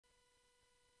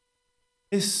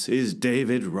This is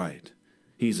David Wright.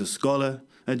 He's a scholar,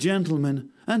 a gentleman,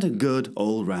 and a good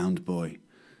all-round boy.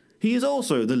 He is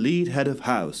also the lead head of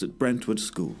house at Brentwood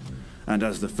School, and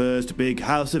as the first big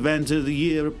house event of the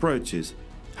year approaches,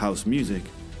 house music,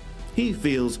 he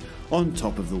feels on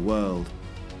top of the world.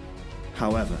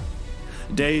 However,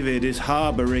 David is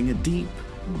harbouring a deep,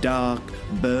 dark,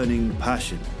 burning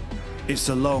passion. It's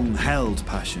a long-held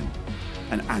passion,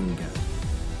 an anger,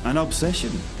 an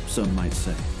obsession, some might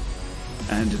say.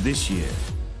 And this year,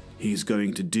 he's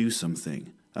going to do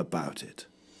something about it.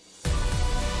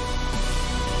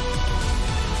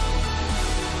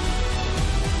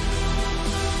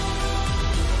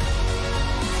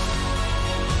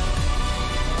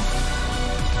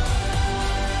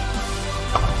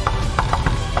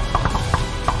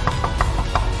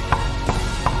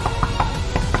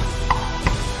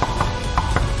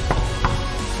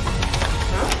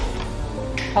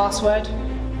 Password?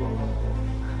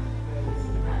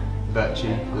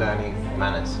 Virtue, learning,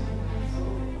 manners.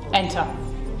 Enter.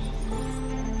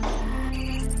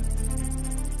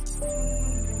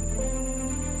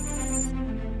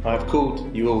 I have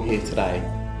called you all here today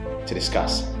to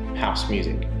discuss house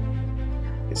music.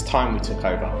 It's time we took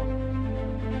over.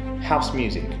 House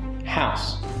music.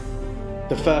 House.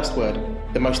 The first word,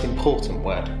 the most important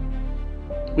word.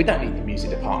 We don't need the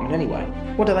music department anyway.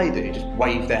 What do? Just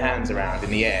wave their hands around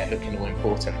in the air looking all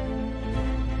important.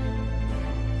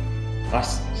 I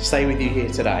stay with you here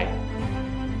today.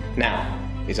 Now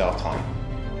is our time.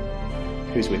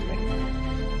 Who's with me?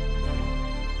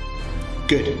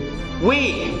 Good.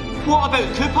 We! What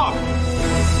about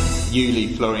Cooper? You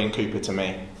leave Florian Cooper to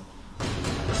me.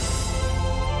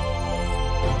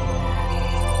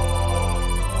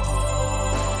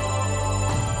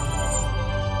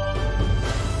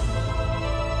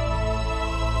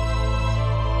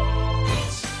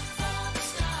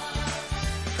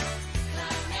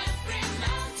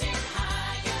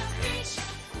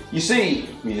 You see,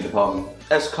 Music Department,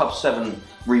 S Club 7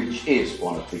 Reach is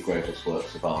one of the greatest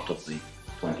works of art of the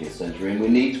 20th century, and we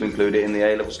need to include it in the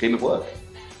A-level scheme of work.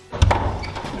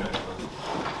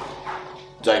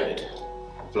 David.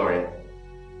 Florian.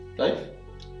 Dave?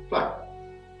 Flo.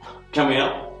 Can we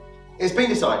help? It's been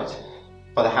decided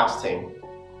by the house team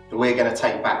that we're going to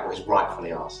take back what is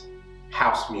rightfully ours.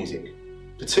 House music.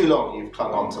 For too long you've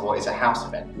clung on to what is a house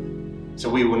event, so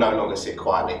we will no longer sit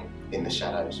quietly in the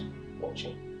shadows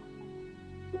watching.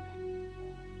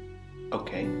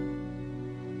 Okay.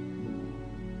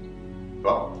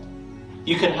 What?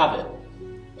 You can have it.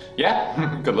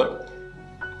 Yeah? Good luck.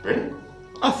 Really?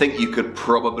 I think you could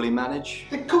probably manage.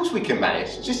 Of course we can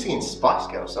manage. Just singing Spice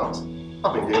Girl songs.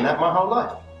 I've been doing that my whole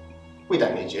life. We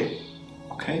don't need you.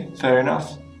 Okay, fair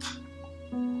enough.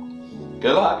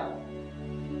 Good luck.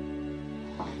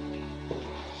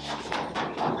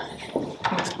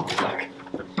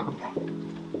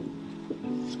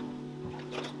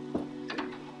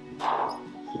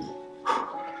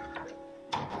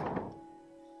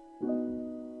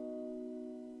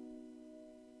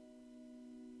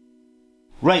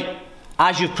 Right,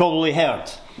 as you've probably heard,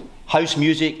 house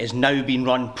music is now being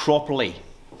run properly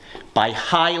by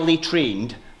highly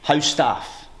trained house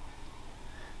staff.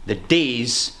 The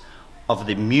days of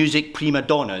the music prima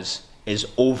donnas is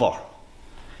over.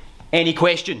 Any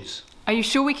questions? Are you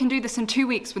sure we can do this in 2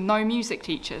 weeks with no music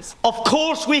teachers? Of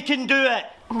course we can do it!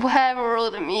 Where are all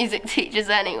the music teachers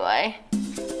anyway?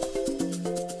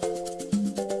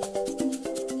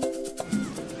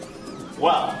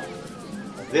 Well,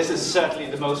 this is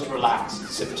certainly the most relaxed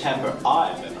September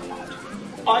I've ever had.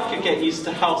 I could get used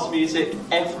to house music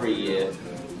every year.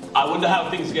 I wonder how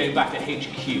things are going back at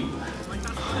HQ.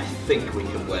 I think we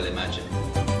can well imagine.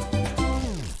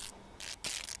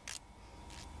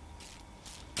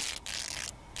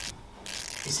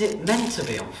 Is it meant to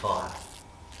be on fire?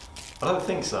 I don't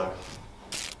think so.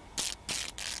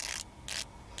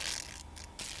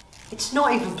 It's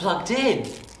not even plugged in.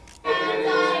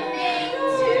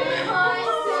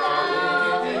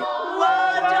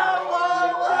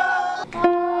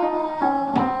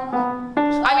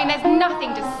 I mean, there's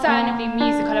nothing discernibly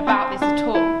musical about this at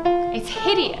all. It's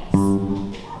hideous.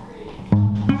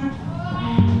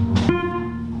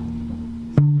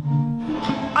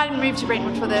 I didn't move to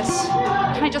Brentwood for this.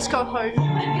 Can I just go home?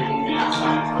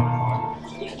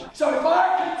 So if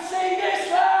I can sing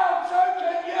this loud, so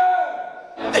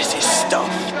can you! This is stuff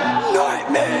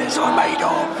nightmares are made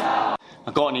of.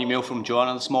 I got an email from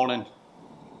Joanna this morning.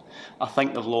 I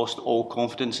think they've lost all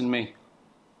confidence in me.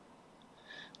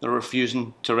 They're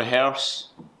refusing to rehearse.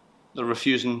 They're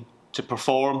refusing to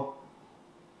perform.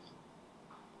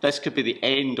 This could be the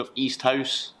end of East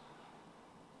House.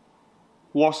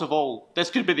 Worst of all, this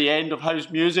could be the end of house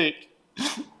music.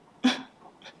 Do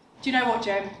you know what,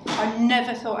 Jem? I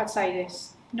never thought I'd say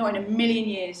this. Not in a million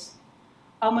years.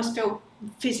 I almost feel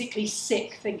physically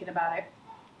sick thinking about it.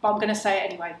 But I'm going to say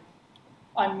it anyway.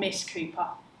 I miss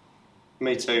Cooper.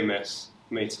 Me too, miss.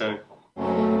 Me too.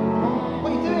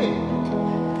 What are you doing?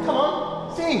 Come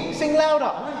on, sing. Sing louder.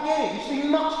 I don't get it. You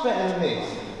sing much better than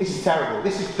this. This is terrible.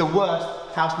 This is the worst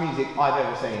house music I've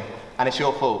ever seen. And it's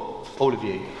your fault, all of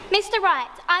you. Mr. Wright,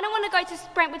 I don't want to go to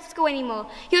Brentwood School anymore.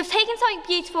 You have taken something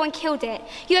beautiful and killed it.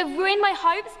 You have ruined my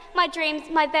hopes, my dreams,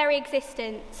 my very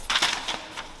existence.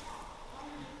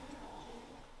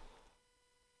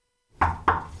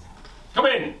 Come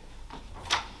in.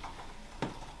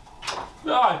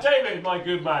 Ah, David, my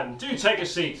good man, do take a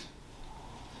seat.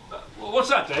 What's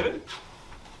that, David?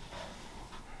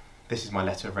 This is my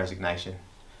letter of resignation.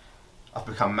 I've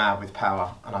become mad with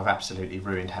power and I've absolutely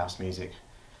ruined house music.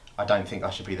 I don't think I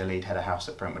should be the lead head of house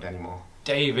at Brentwood anymore.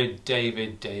 David.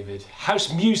 House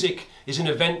music is an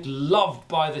event loved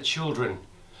by the children,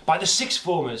 by the sixth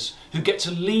formers who get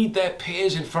to lead their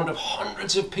peers in front of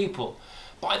hundreds of people,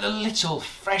 by the little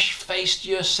fresh-faced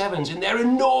year sevens in their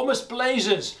enormous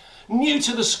blazers, new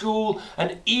to the school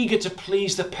and eager to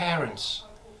please the parents.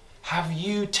 Have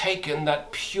you taken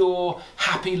that pure,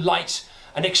 happy light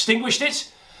and extinguished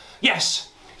it? Yes,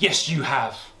 you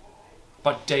have.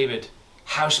 But David,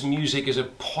 house music is a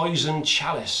poisoned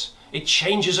chalice. It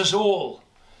changes us all.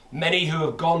 Many who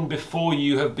have gone before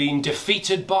you have been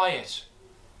defeated by it.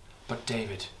 But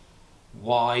David,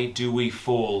 why do we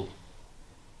fall?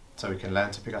 So we can learn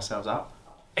to pick ourselves up?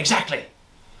 Exactly.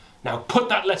 Now put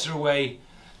that letter away,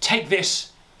 take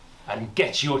this, and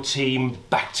get your team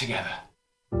back together.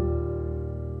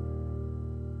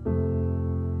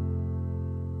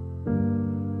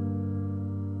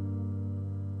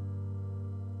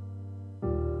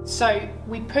 So,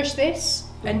 we push this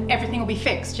and everything will be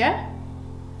fixed, yeah?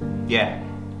 Yeah.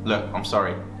 Look, I'm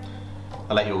sorry.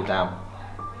 I let you all down.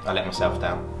 I let myself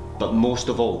down. But most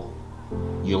of all,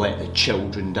 you let the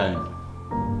children down.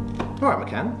 All right,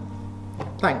 McCann.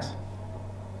 Thanks.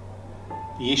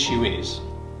 The issue is,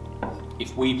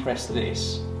 if we press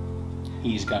this,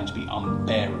 he's going to be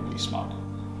unbearably smug.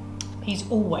 He's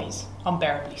always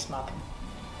unbearably smug.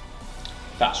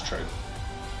 That's true.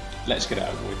 Let's get it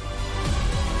over with.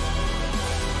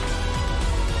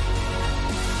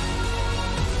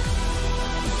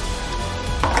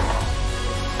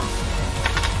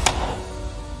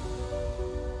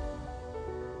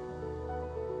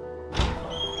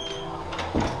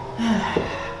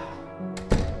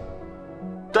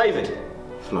 David.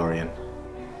 Florian.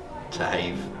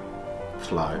 Dave.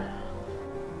 Flo.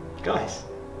 Guys,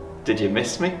 did you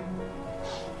miss me?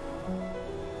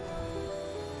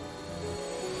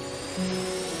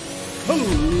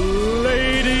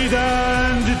 Ladies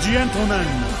and gentlemen,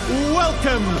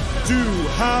 welcome to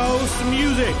House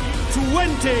Music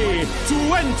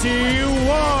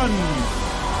 2021!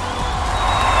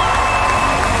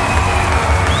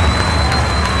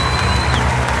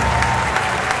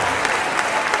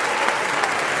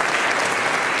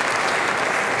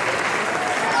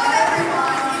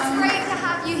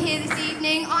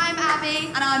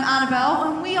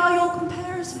 And we are your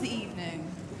comparers for the evening.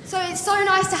 So it's so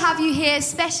nice to have you here,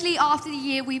 especially after the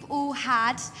year we've all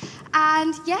had.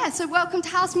 And yeah, so welcome to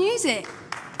House Music.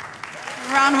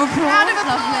 Round of applause. Round of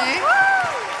applause. Lovely.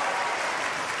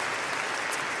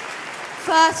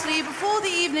 Firstly, before the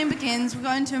evening begins, we're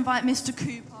going to invite Mr.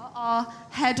 Cooper, our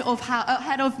head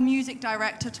of music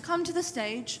director, to come to the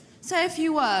stage, say a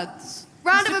few words.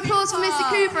 Round of applause for Mr.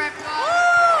 Cooper, everyone.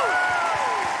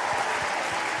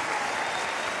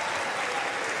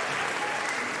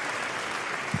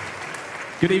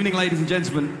 Good evening, ladies and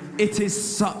gentlemen. It is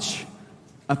such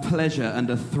a pleasure and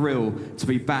a thrill to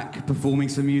be back performing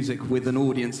some music with an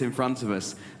audience in front of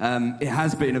us. It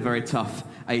has been a very tough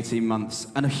 18 months,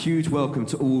 and a huge welcome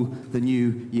to all the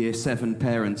new Year 7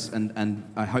 parents, and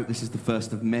I hope this is the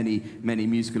first of many, many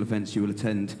musical events you will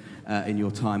attend in your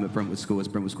time at Brentwood School as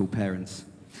Brentwood School parents.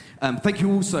 Thank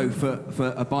you also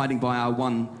for abiding by our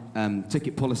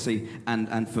one-ticket policy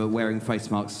and for wearing face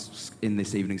masks in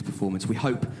this evening's performance. We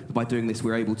hope that by doing this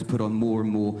we're able to put on more and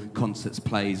more concerts,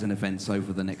 plays and events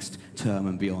over the next term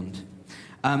and beyond.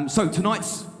 So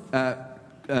tonight's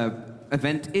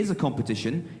event is a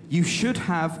competition. You should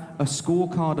have a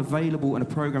scorecard available and a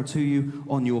programme to you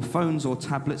on your phones or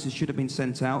tablets. It should have been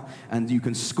sent out, and you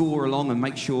can score along and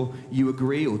make sure you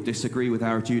agree or disagree with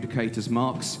our adjudicators'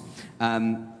 marks.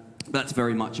 That's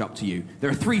very much up to you. There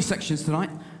are 3 sections tonight.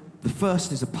 The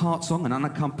first is a Partsong, an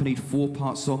unaccompanied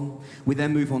four-part song. We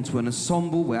then move on to an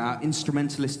ensemble where our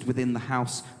instrumentalists within the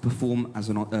house perform as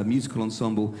a musical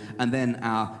ensemble, and then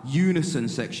our unison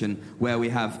section where we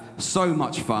have so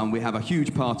much fun. We have a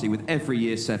huge party with every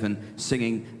Year 7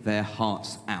 singing their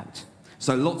hearts out.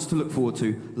 So lots to look forward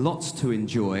to, lots to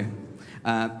enjoy.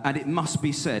 And it must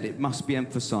be said, it must be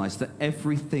emphasised that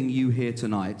everything you hear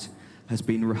tonight has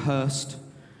been rehearsed,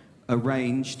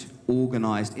 arranged,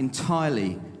 organised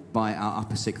entirely by our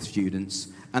upper sixth students,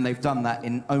 and they've done that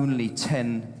in only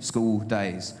 10 school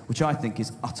days, which I think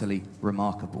is utterly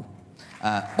remarkable.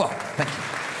 Well, thank you.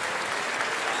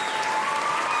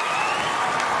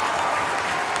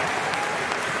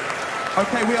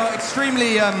 Okay, we are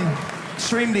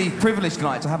extremely privileged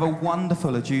tonight to have a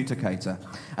wonderful adjudicator.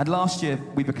 And last year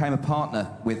we became a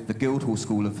partner with the Guildhall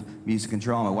School of Music and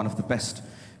Drama, one of the best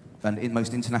and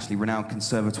most internationally renowned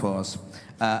conservatoires.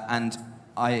 And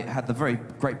I had the very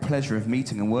great pleasure of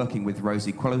meeting and working with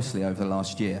Rosie closely over the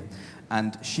last year.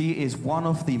 And she is one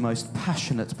of the most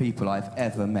passionate people I've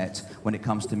ever met when it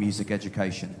comes to music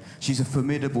education. She's a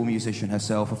formidable musician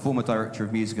herself, a former director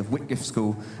of music of Whitgift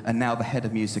School, and now the head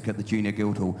of music at the Junior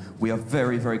Guildhall. We are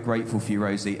very, very grateful for you,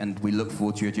 Rosie, and we look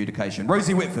forward to your adjudication.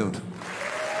 Rosie Whitfield.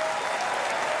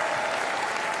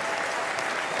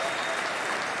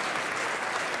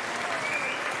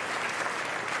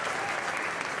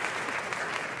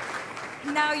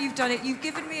 Now you've done it. You've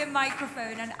given me a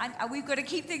microphone, and we've got to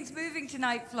keep things moving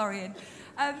tonight, Florian.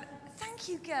 Thank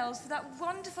you, girls, for that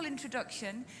wonderful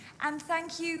introduction, and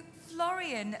thank you,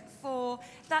 Florian, for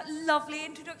that lovely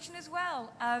introduction as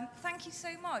well. Thank you so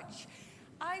much.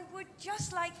 I would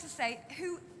just like to say,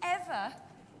 whoever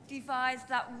devised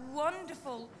that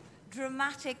wonderful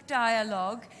dramatic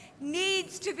dialogue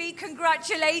needs to be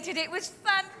congratulated. It was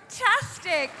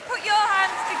fantastic. Put your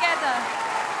hands together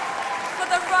for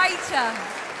the writer.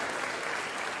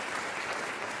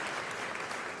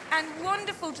 And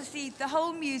wonderful to see the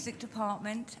whole music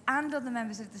department and other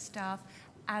members of the staff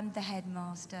and the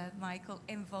headmaster, Michael,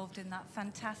 involved in that.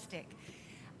 Fantastic.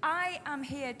 I am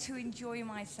here to enjoy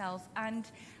myself, and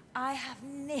I have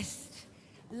missed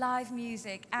live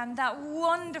music and that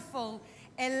wonderful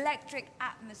electric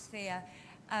atmosphere.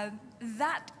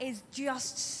 That is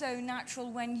just so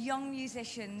natural when young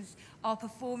musicians are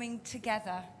performing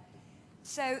together.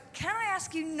 So can I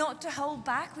ask you not to hold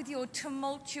back with your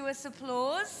tumultuous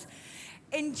applause?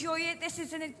 Enjoy it. This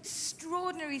is an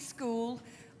extraordinary school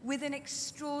with an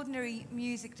extraordinary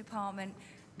music department,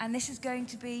 and this is going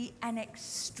to be an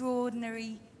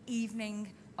extraordinary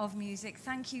evening of music.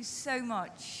 Thank you so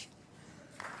much.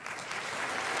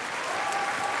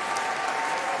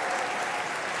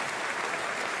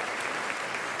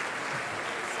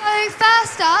 So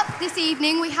first up this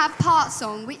evening we have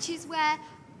Partsong, which is where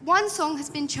one song has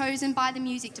been chosen by the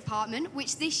music department,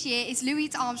 which this year is Louis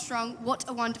Armstrong, What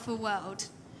a Wonderful World.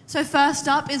 So first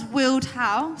up is Weald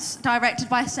House, directed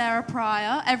by Sarah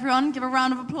Pryor. Everyone give a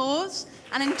round of applause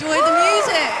and enjoy the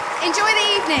music. Enjoy the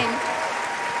evening.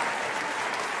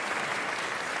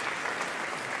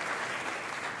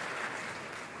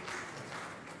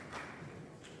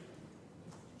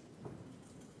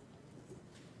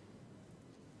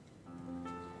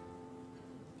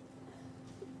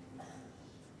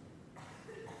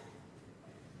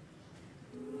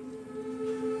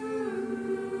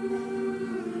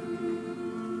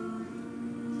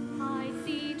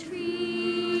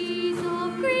 Trees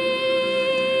of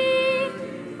green,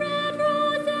 red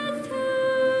roses too.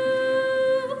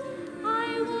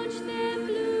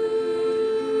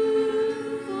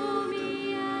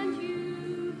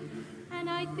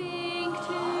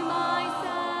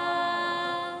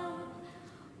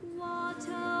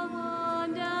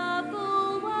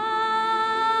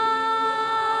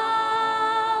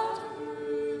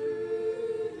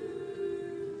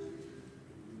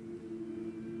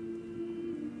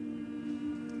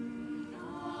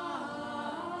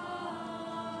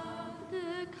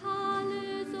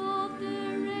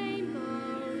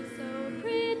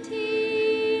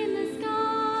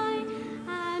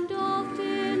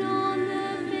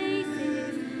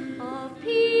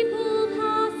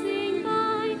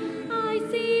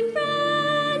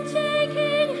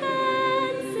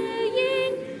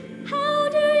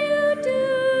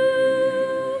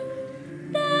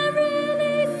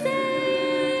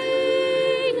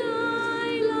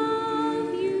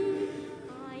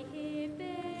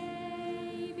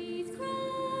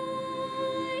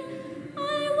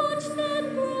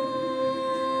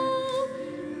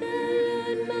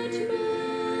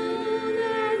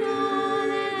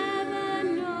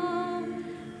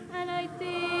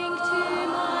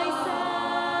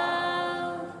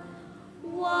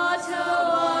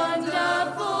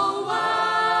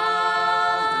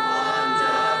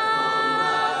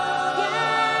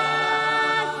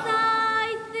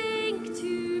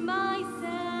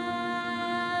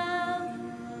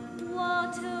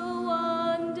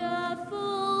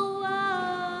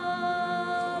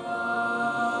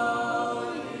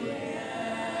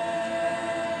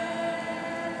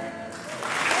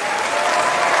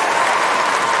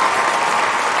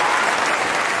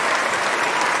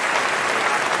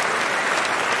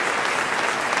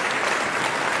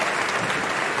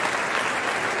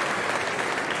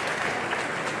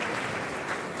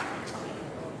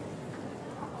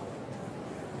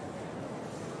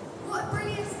 What a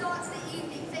brilliant start to the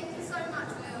evening. Thank you so much,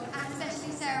 Will, and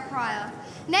especially Sarah Pryor.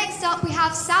 Next up, we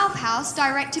have South House,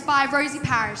 directed by Rosie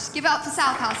Parish. Give it up for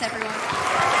South House, everyone.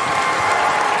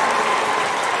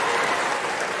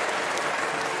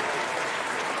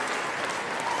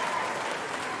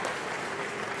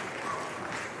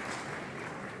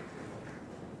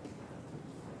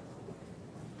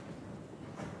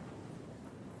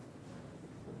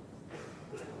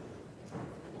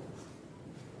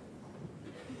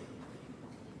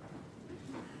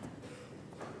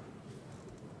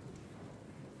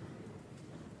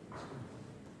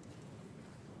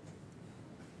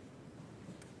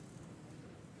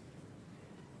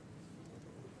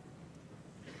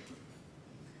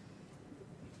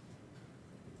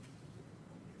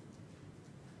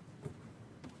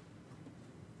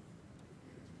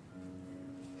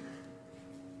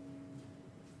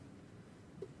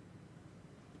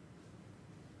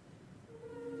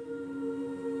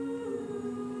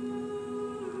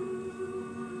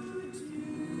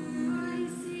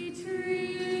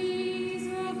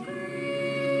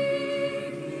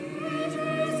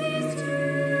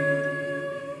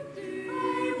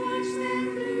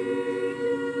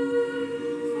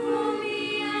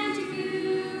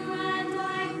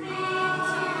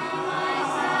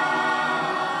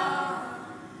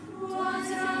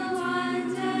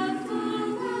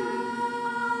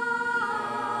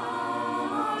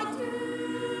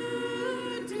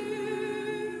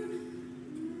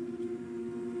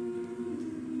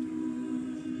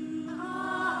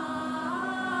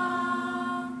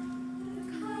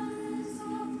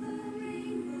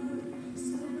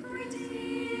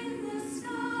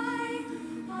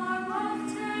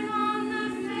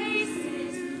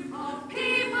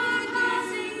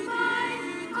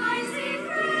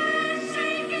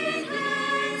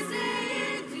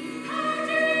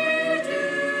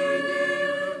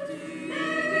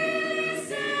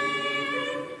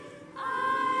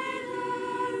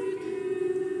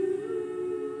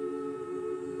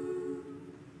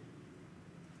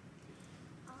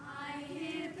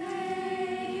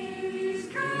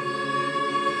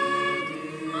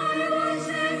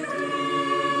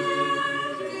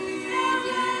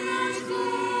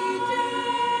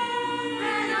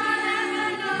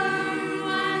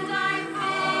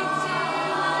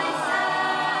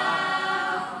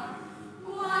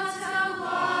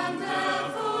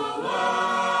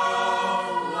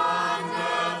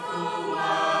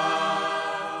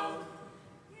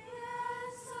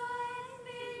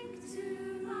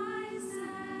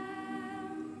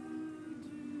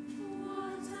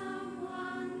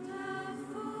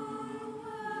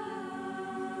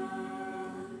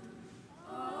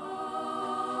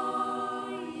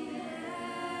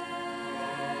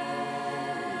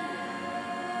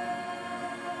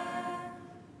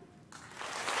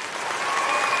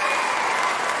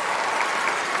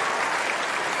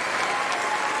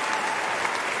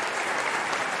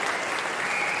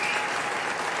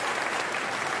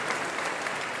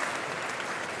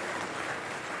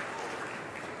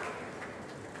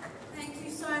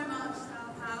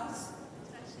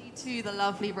 To the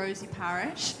lovely Rosie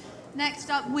Parish. Next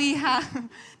up we have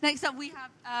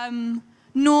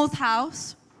North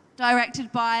House,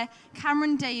 directed by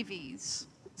Cameron Davies.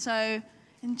 So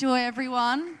enjoy,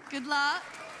 everyone. Good luck.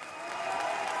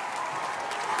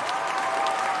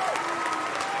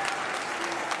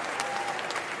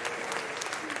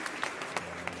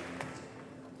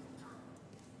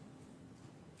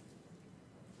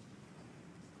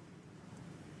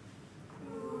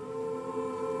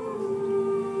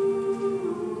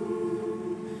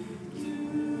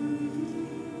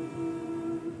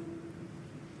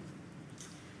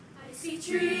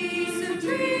 Trees of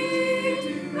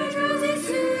dreams, red roses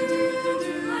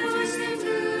too. I watch them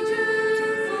through.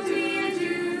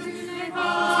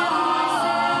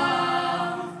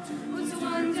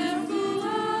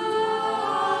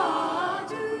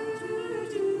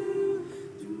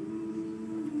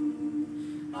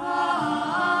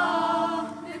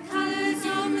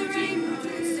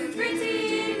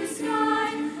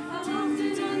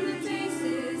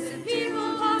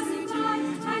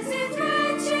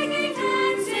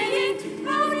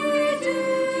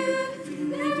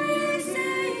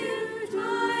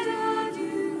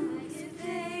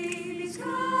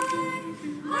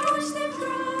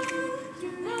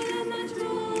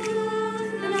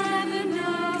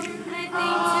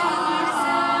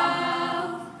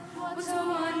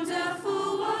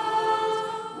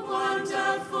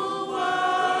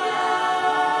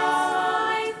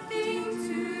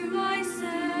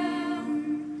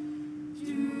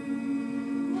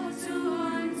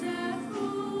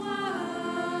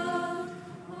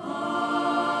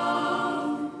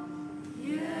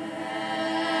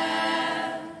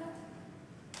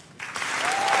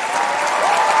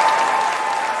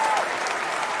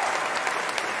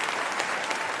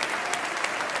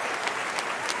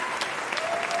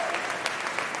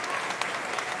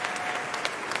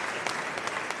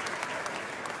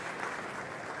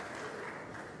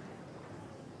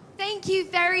 you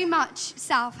very much,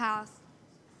 South House.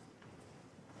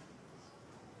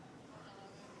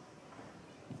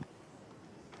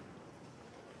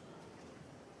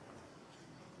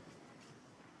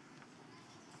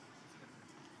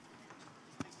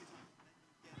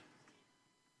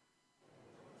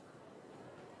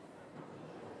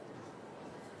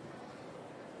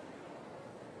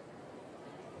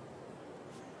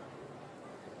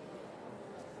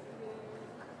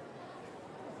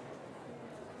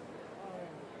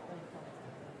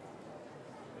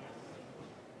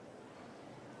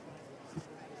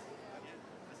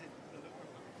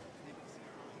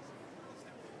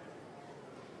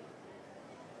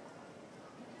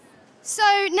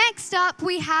 So next up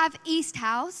we have East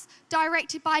House,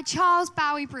 directed by Charles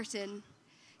Bowie Britton.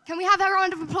 Can we have a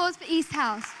round of applause for East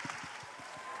House?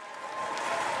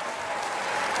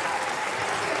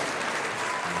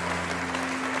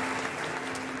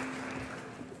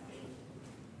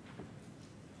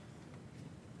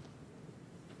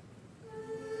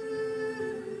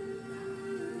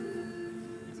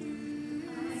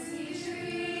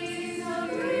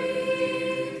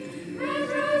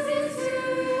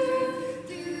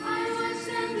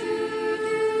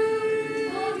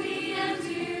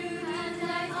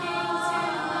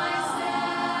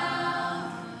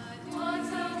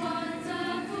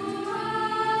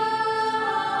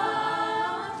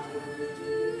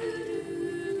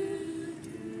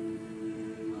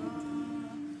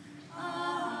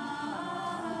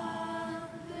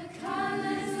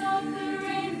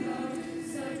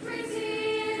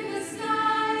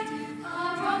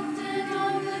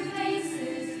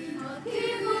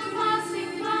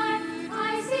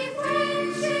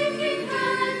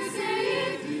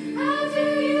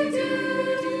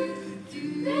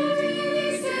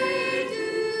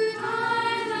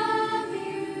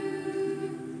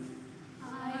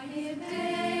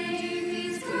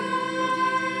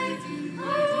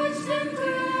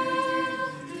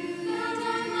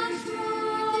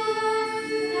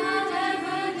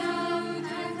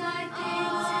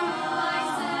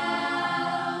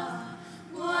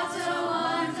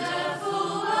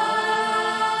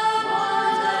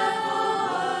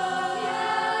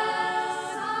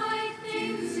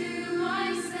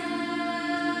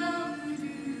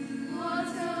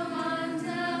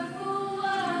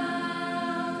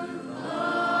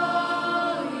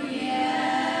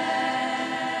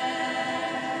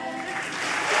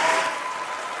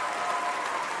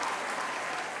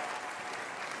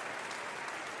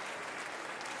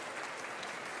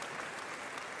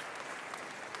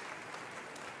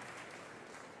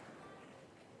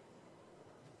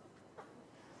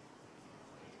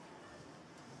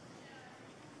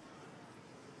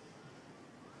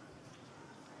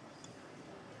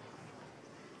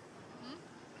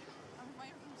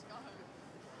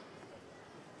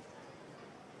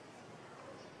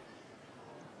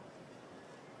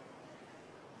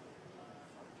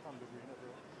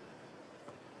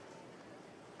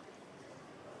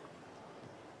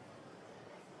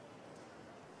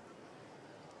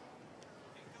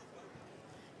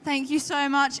 Thank you so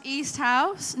much, East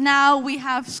House. Now we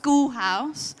have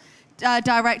Schoolhouse,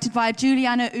 directed by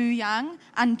Juliana Wu Yang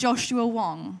and Joshua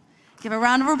Wong. Give a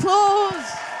round of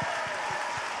applause.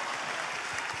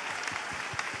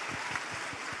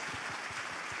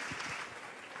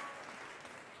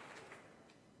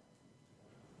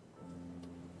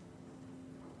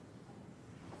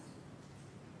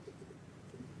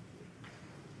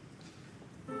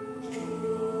 Thank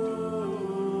you.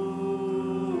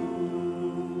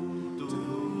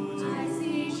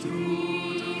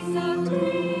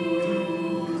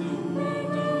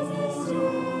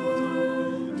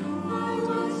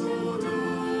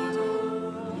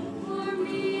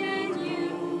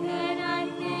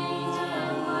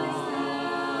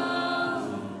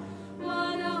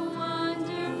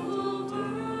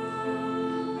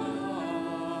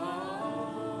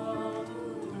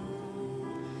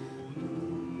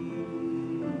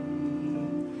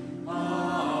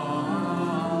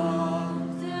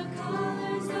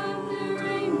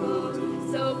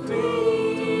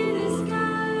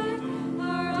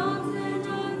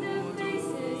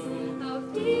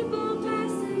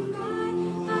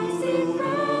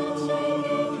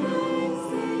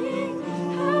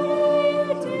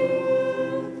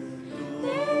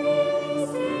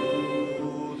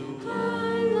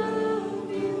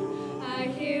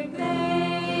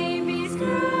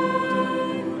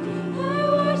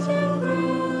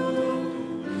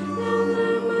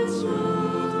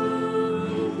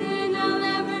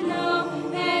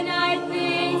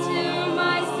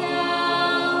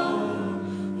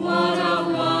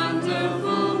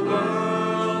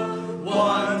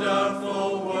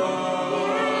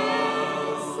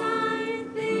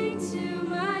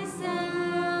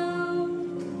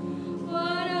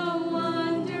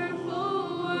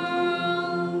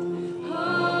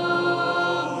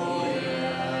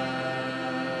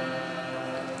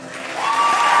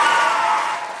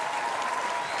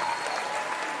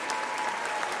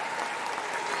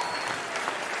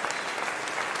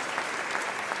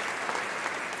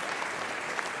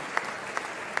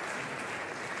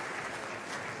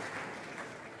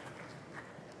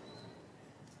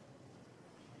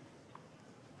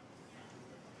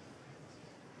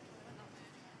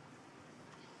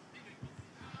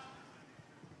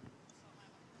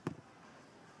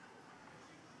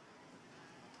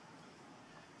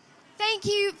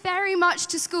 Thank you very much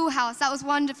to Schoolhouse. That was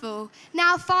wonderful.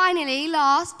 Now, finally,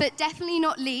 last but definitely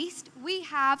not least, we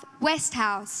have West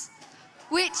House,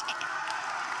 which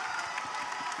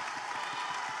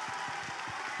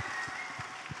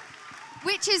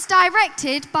is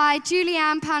directed by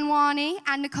Julianne Panwani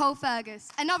and Nicole Fergus.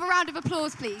 Another round of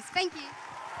applause, please. Thank you.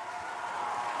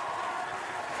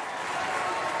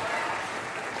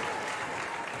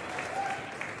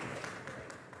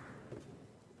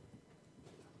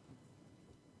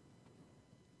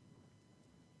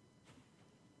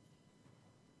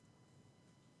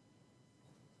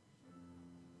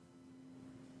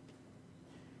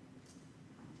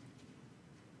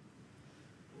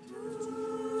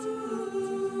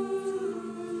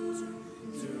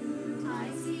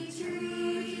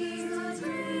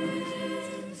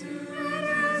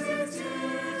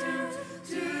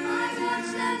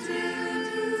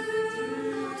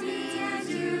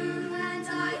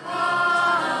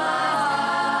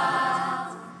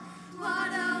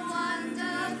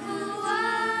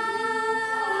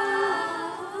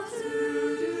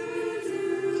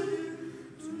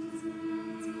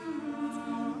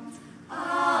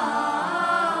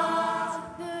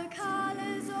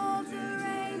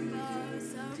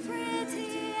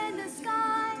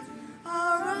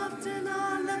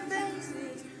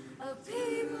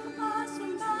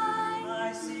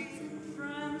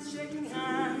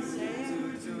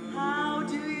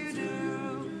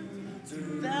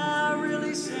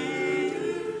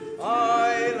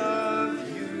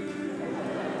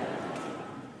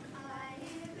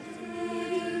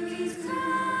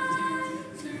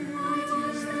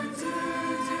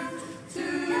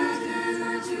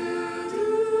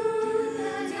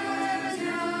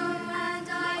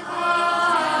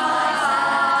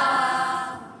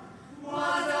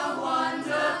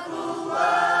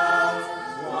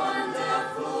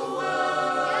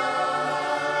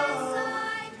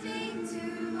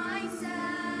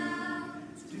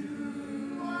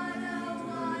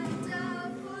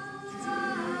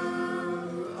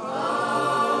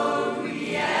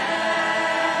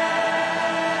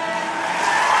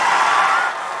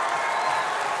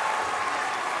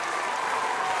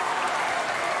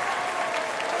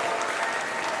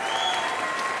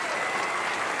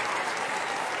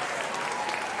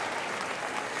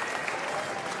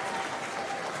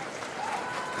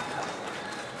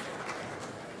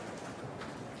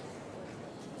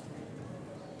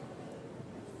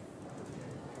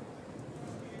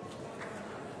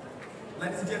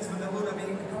 Ladies and gentlemen, there will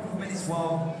be a couple of minutes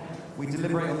while we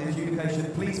deliberate on the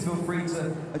adjudication. Please feel free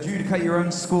to adjudicate your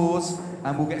own scores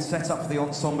and we'll get set up for the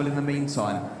ensemble in the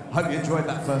meantime. I hope you enjoyed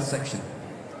that first section.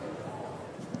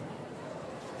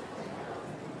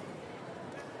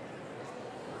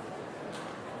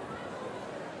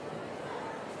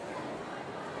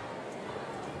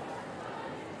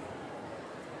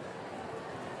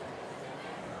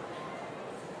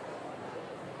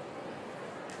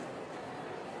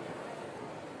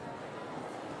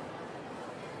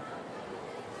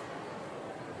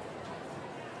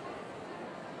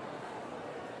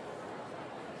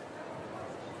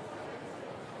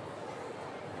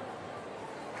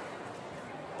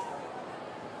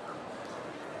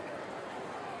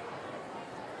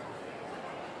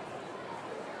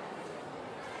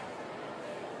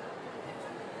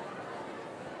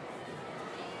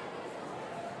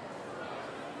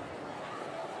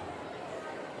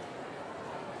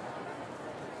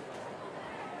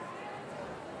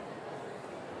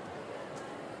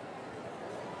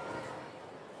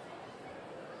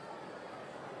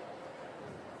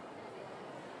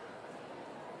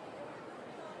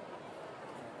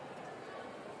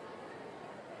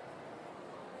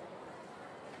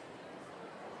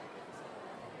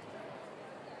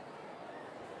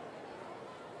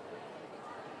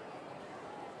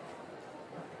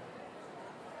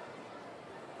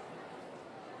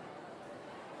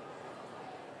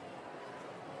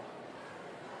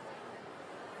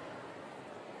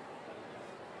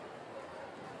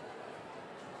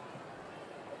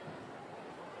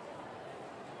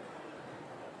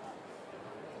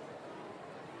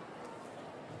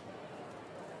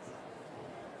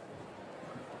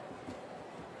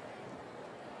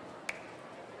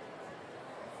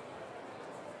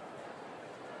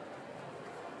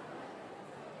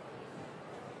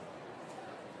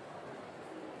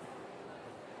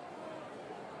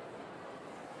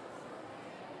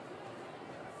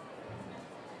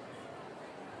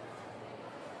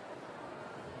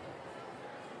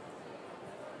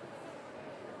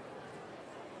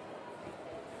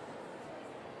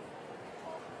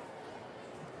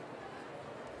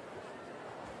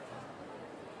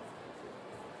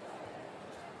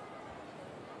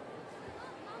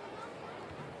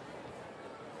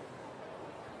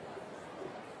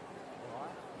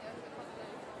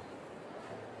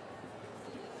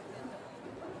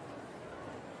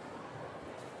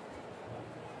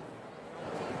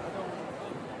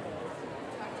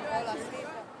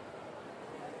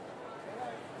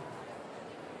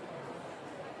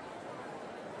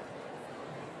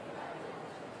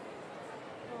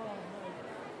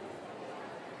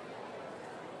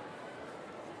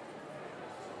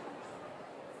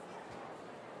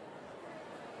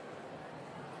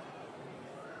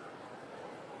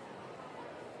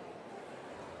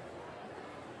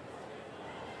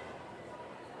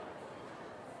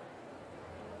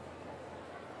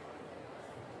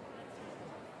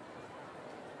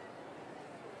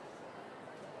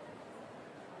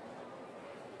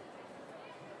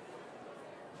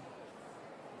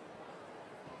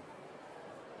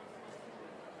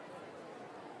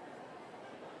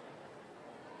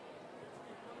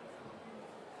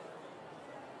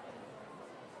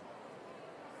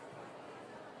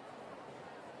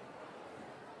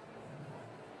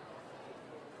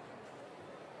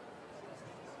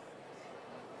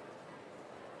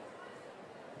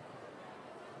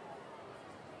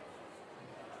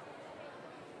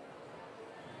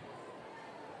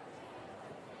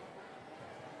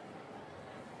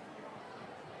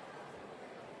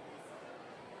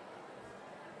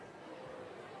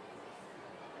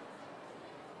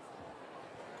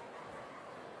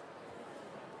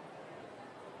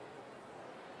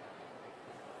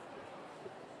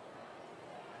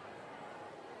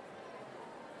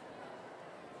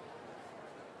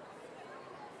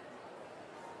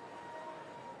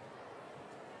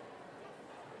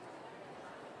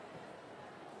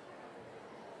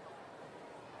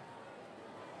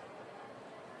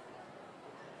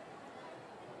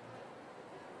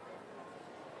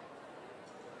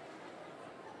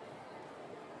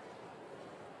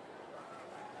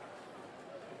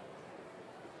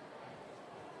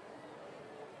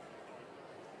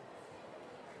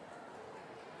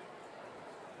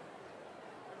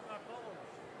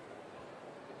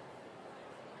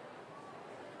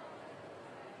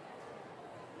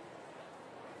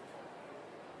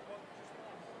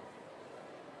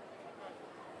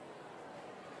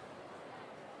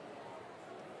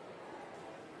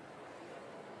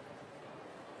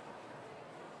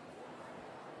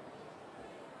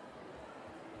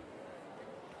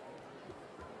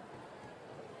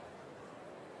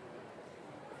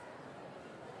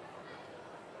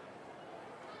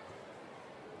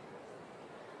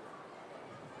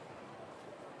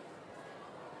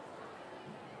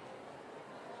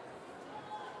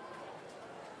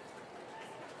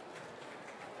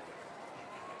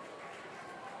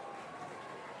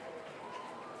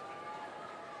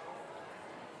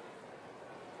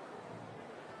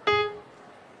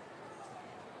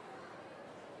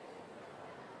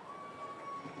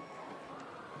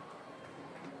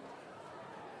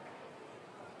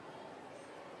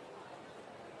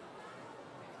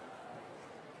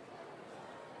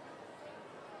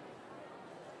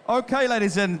 Okay,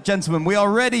 ladies and gentlemen, we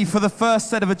are ready for the first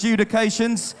set of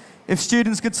adjudications. If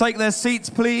students could take their seats,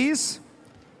 please.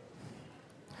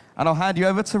 And I'll hand you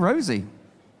over to Rosie.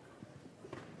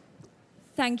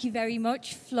 Thank you very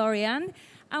much, Florian.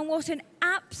 And what an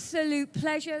absolute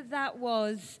pleasure that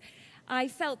was. I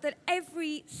felt that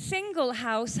every single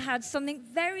house had something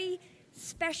very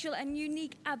special and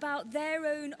unique about their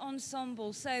own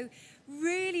ensemble. So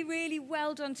really, really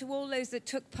well done to all those that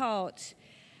took part.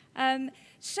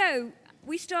 So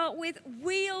we start with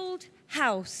Weald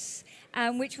House,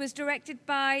 which was directed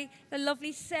by the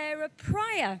lovely Sarah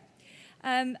Pryor.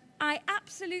 I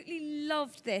absolutely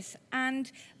loved this.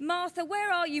 And Martha,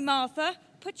 where are you, Martha?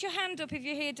 Put your hand up if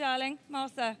you're here, darling.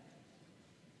 Martha.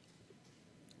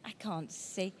 I can't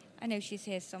see. I know she's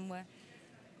here somewhere.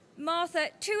 Martha,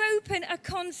 to open a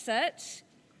concert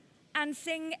and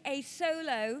sing a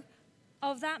solo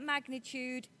of that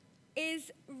magnitude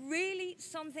is really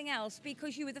something else,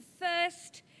 because you were the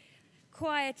first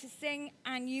choir to sing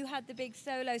and you had the big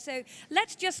solo. So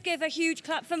let's just give a huge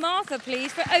clap for Martha,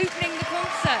 please, for opening the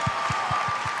concert.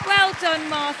 Well done,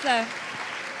 Martha.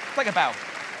 Take a bow.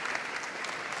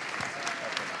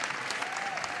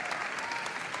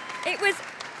 It was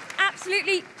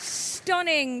absolutely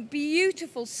stunning,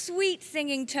 beautiful, sweet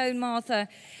singing tone, Martha.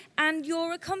 And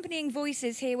your accompanying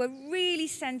voices here were really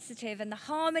sensitive and the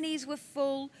harmonies were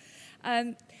full.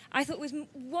 I thought it was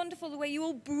wonderful the way you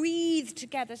all breathed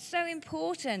together, so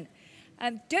important.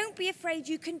 Don't be afraid,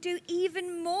 you can do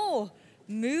even more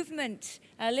movement,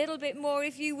 a little bit more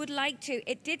if you would like to.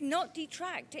 It did not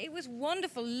detract, it was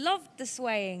wonderful, loved the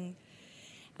swaying.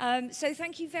 So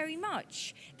thank you very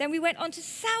much. Then we went on to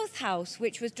South House,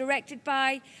 which was directed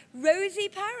by Rosie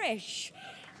Parrish.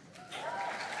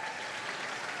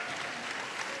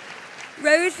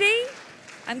 Rosie,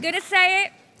 I'm going to say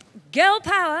it, girl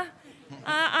power.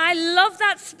 I love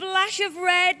that splash of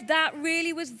red. That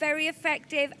really was very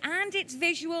effective. And it's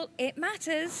visual. It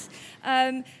matters.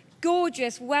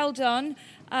 Gorgeous. Well done.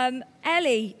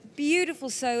 Ellie, beautiful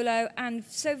solo. And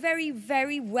so very,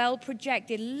 very well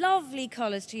projected. Lovely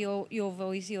colours to your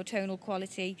voice, your tonal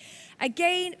quality.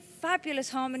 Again, fabulous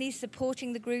harmonies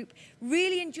supporting the group.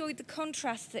 Really enjoyed the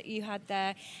contrasts that you had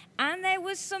there. And there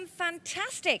was some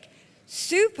fantastic,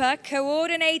 super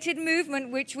coordinated movement,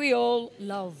 which we all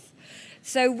love.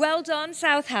 So well done,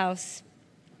 South House.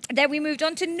 Then we moved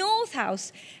on to North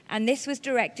House, and this was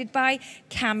directed by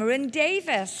Cameron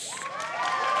Davis.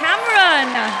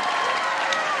 Cameron,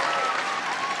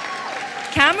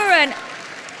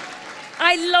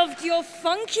 I loved your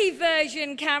funky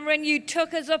version, Cameron. You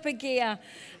took us up a gear.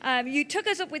 You took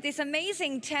us up with this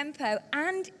amazing tempo,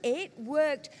 and it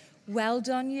worked. Well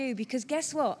done, you, because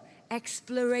guess what?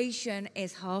 Exploration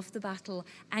is half the battle,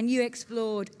 and you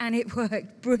explored, and it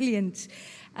worked. Brilliant.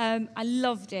 I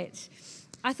loved it.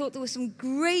 I thought there were some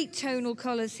great tonal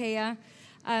colours here,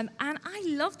 and I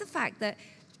love the fact that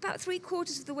about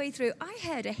 3/4 of the way through, I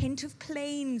heard a hint of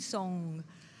plain song,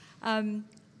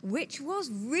 which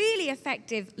was really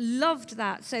effective. Loved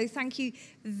that. So thank you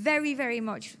very, very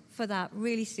much for that.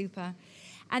 Really super.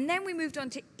 And then we moved on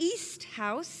to East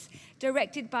House,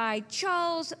 directed by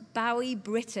Charles Bowie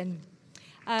Britton.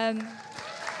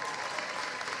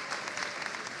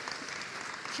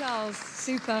 Charles,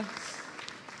 super.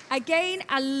 Again,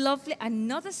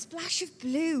 another splash of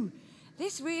blue.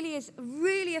 This really is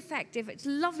really effective. It's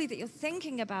lovely that you're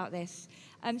thinking about this.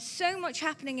 So much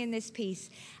happening in this piece.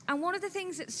 And one of the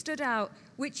things that stood out,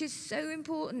 which is so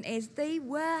important, is they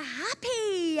were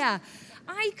happy.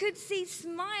 I could see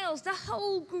smiles. The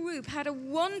whole group had a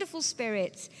wonderful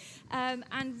spirit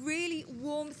and really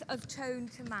warmth of tone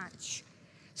to match.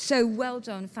 So well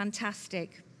done,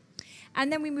 fantastic.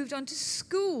 And then we moved on to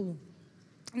school.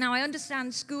 Now, I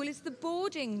understand school is the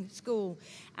boarding school,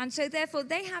 and so therefore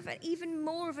they have even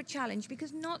more of a challenge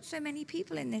because not so many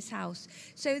people in this house.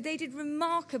 So they did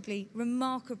remarkably,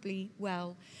 remarkably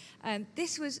well.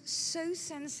 This was so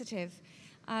sensitive.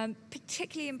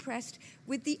 Particularly impressed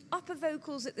with the upper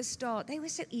vocals at the start. They were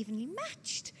so evenly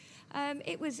matched.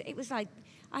 It was like,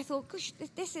 I thought, gosh,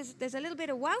 there's a little bit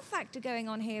of wow factor going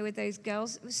on here with those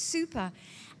girls. It was super.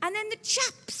 And then the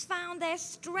chaps found their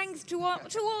strength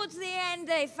towards the end.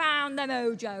 They found the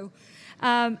mojo.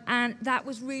 And that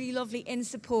was really lovely in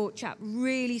support, chap.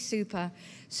 Really super.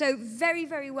 So very,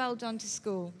 very well done to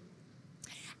school.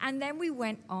 And then we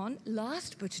went on,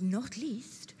 last but not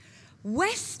least,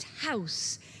 West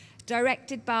House,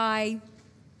 directed by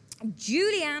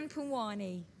Julianne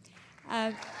Pawani.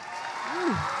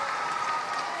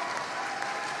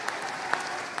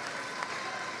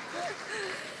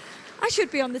 I should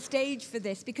be on the stage for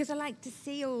this because I like to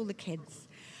see all the kids.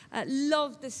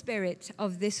 Love the spirit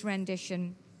of this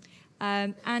rendition.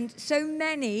 And so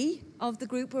many of the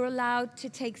group were allowed to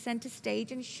take centre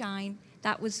stage and shine.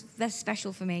 That was very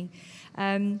special for me.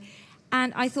 And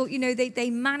I thought, you know, they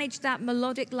managed that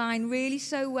melodic line really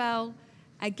so well.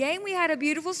 Again, we had a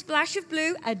beautiful splash of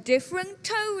blue, a different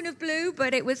tone of blue,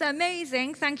 but it was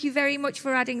amazing. Thank you very much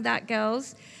for adding that,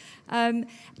 girls. To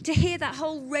hear that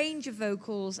whole range of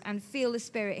vocals and feel the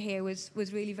spirit here was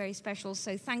really very special.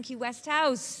 So thank you, West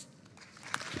House.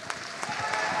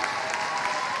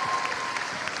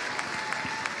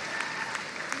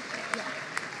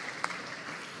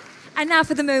 And now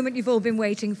for the moment you've all been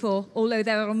waiting for, although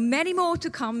there are many more to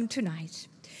come tonight.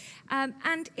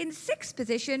 And in sixth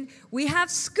position, we have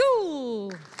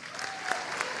School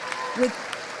with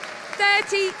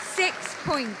 36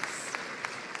 points.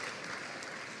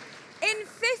 In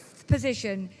fifth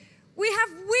position, we have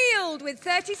Weald with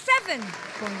 37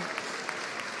 points.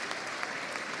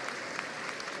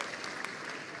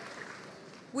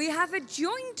 We have a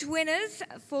joint winners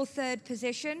for third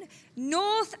position,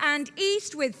 North and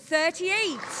East with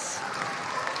 38.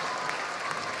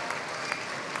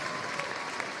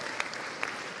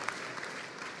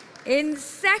 In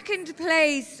second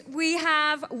place, we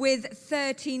have with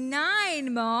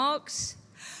 39 marks,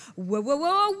 West.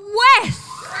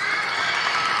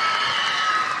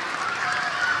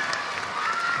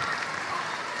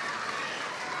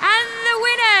 And the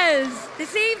winners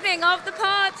this evening of the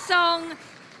Partsong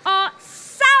are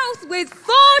South with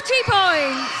 40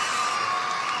 points.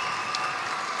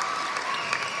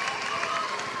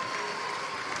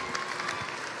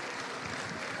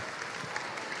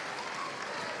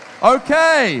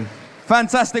 Okay,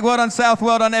 fantastic. Well done, South.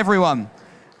 Well done, everyone.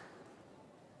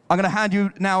 I'm going to hand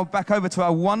you now back over to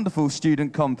our wonderful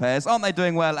student compares. Aren't they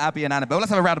doing well, Abby and Annabelle? Let's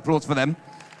have a round of applause for them.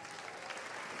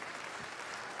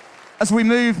 As we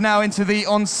move now into the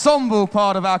ensemble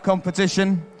part of our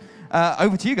competition,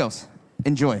 over to you girls.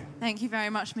 Enjoy. Thank you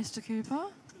very much, Mr. Cooper.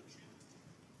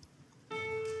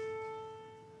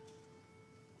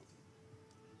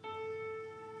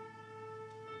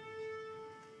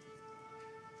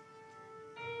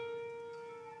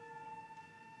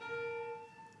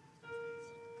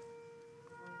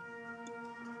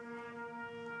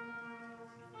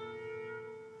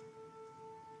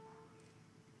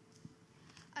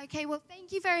 Okay, well,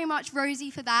 thank you very much,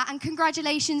 Rosie, for that, and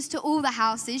congratulations to all the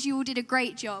houses. You all did a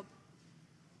great job.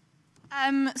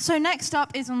 So next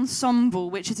up is Ensemble,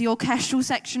 which is the orchestral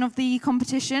section of the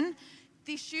competition.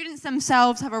 The students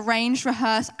themselves have arranged,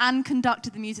 rehearsed, and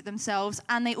conducted the music themselves,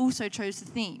 and they also chose the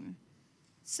theme.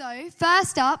 So,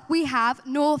 first up, we have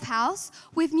North House,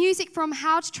 with music from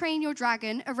How to Train Your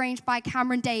Dragon, arranged by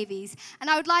Cameron Davies. And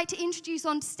I would like to introduce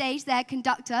onto stage their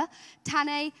conductor,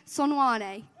 Tane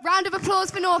Sonwane. Round of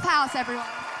applause for North House, everyone.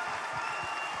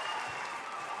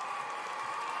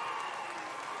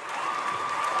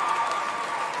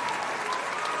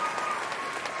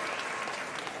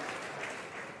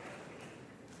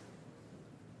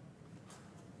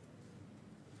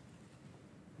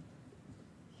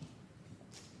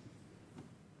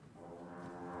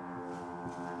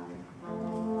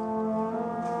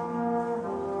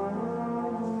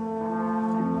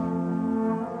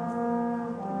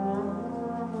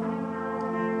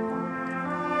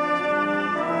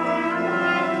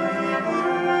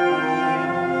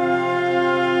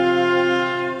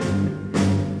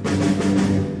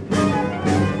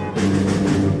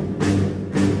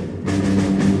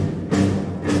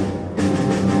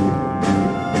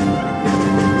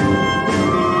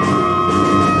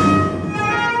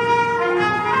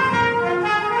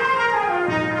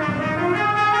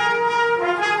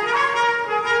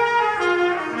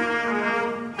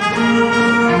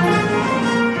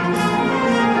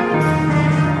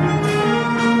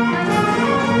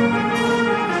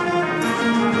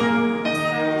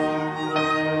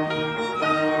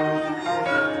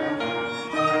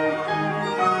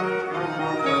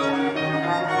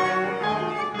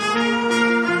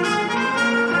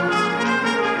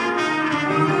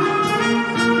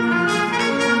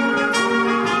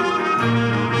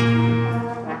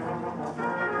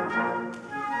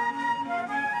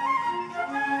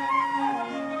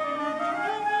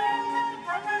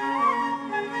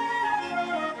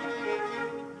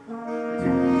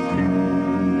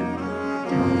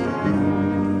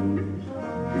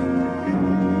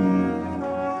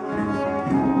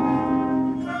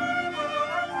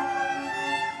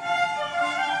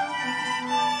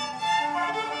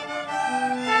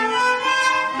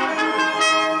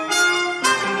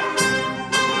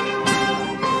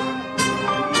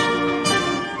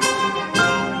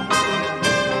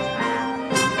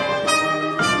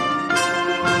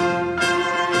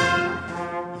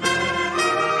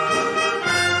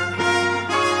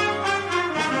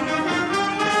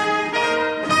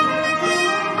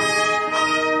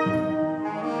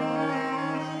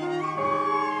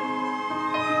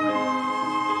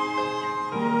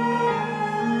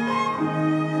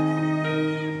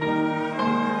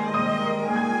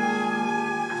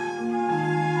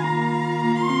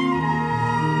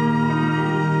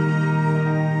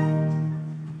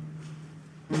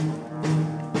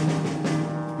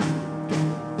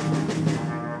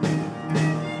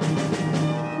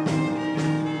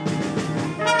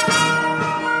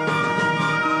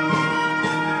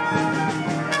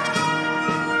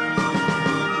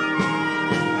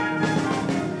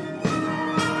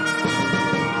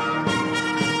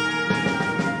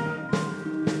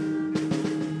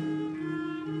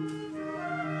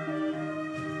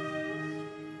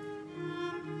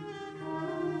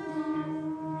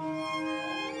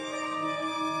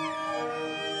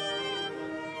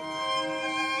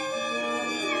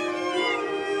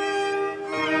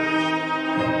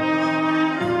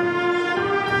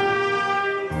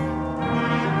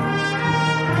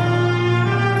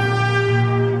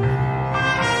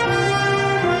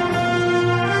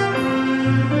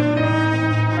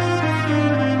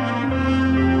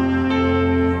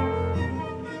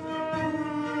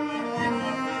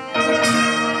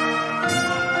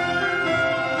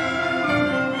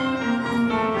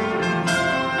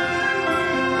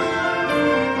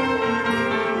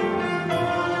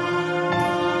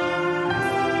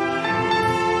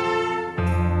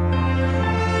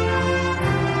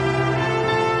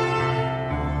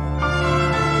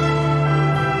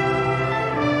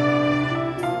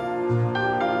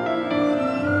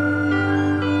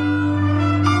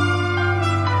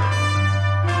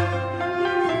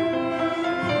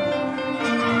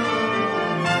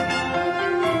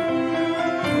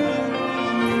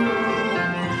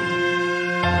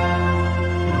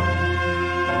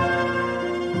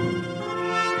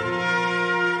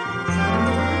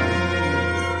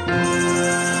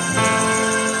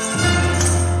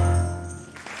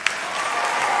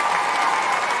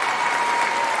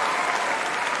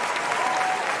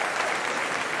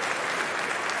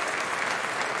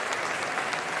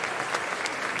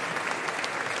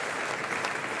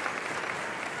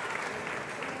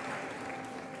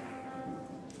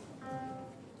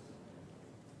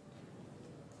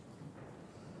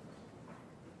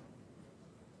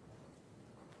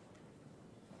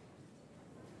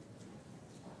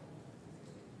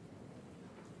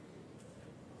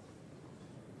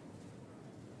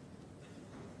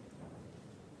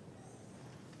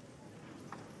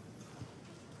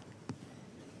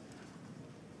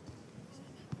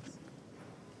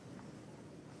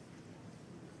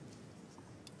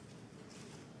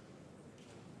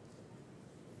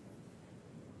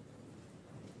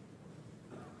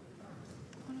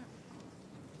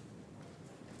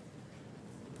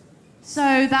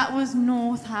 So that was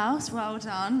North House. Well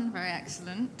done. Very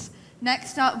excellent.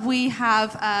 Next up, we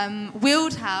have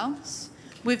Weald House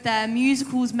with their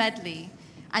musicals medley.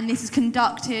 And this is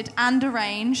conducted and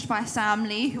arranged by Sam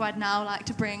Lee, who I'd now like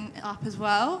to bring up as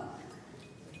well.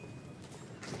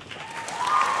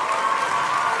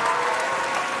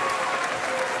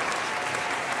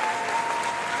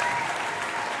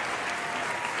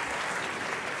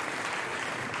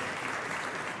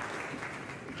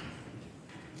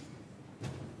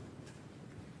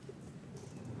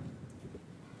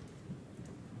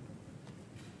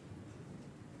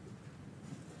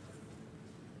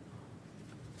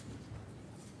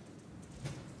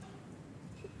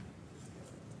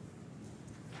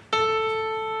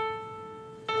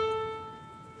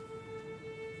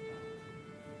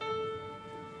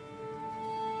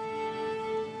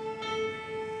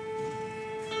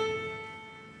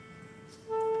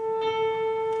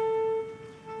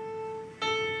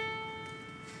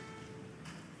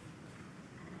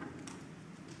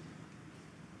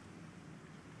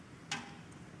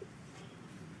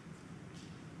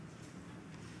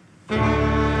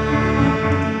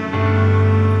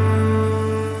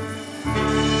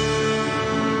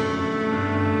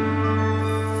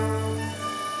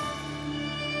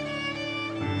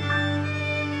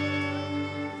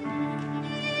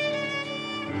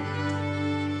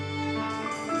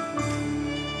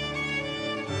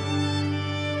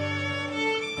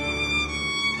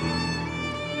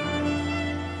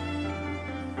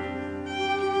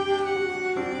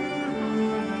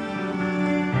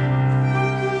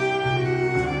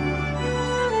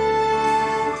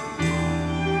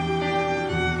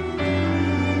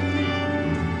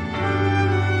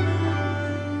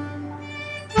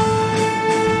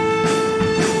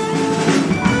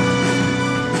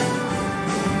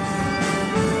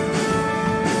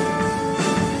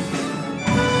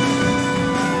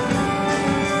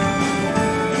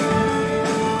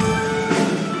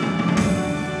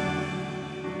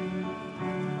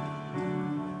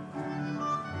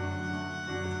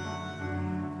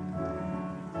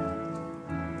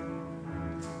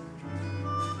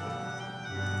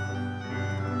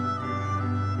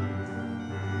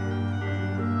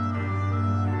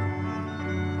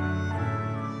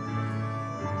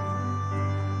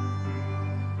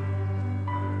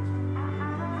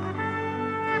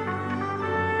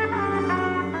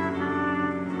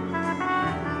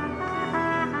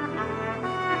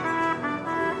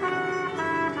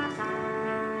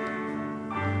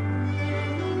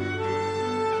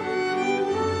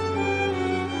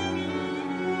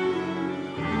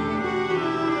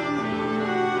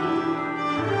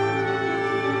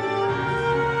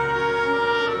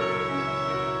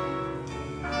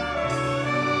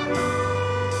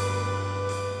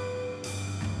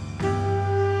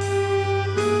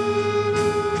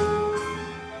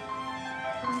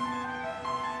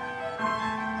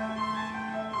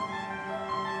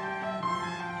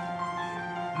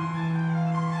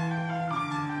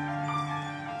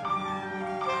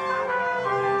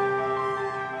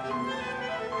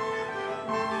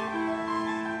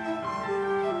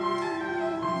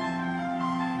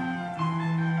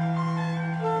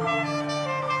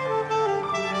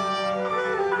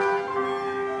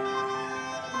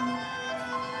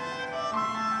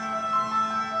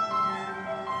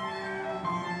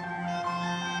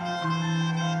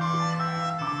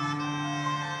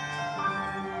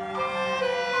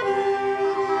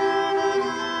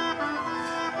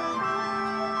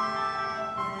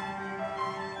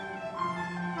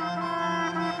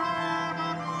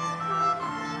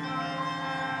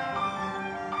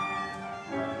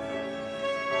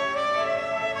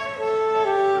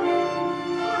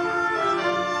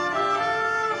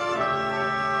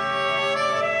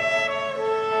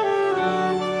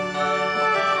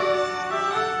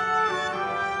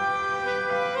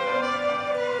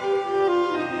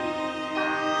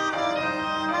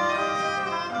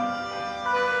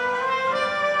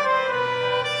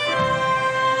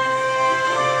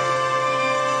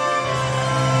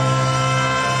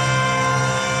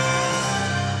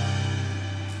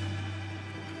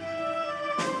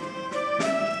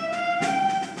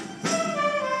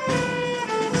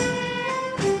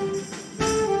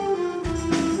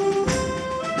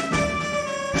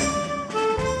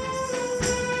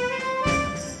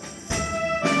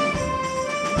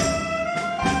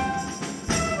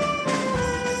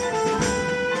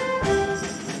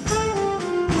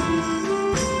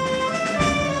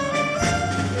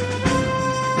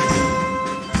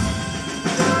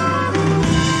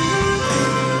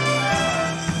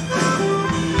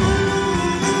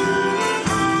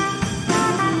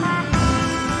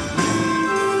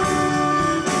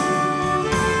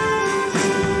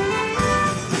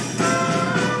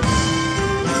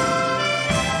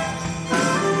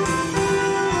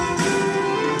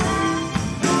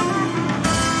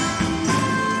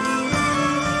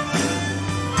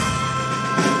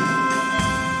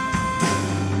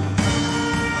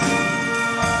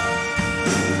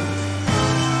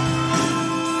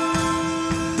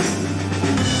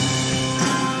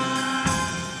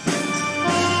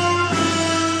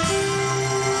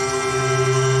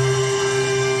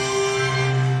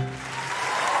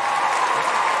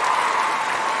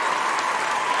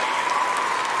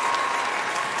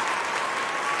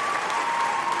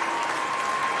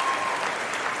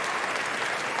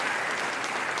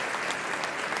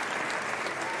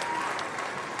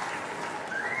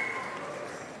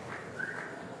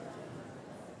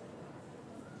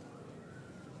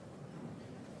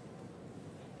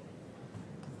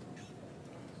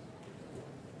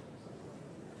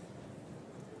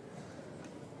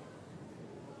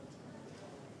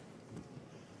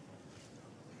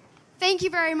 Thank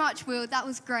you very much, Weald. That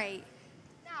was great.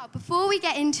 Now, before we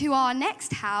get into our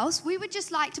next house, we would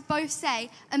just like to both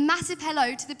say a massive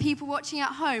hello to the people watching at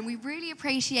home. We really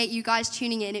appreciate you guys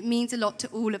tuning in. It means a lot to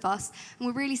all of us. And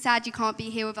we're really sad you can't be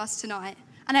here with us tonight.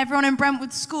 And everyone in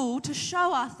Brentwood School, to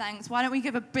show our thanks, why don't we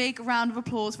give a big round of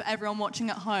applause for everyone watching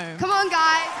at home? Come on,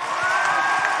 guys.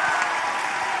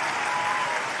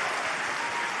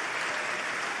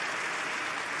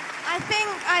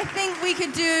 I think we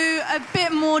could do a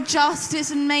bit more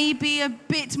justice and maybe a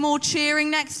bit more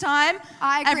cheering next time.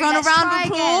 I agree. Everyone, Let's a round try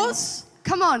of applause. Again.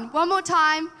 Come on, one more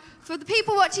time for the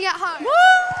people watching at home. Woo!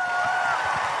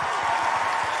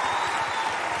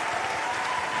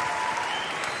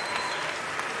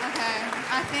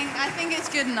 Okay, I think it's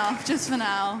good enough just for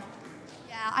now.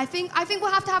 Yeah, I think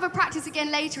we'll have to have a practice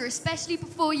again later, especially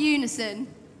before Unison.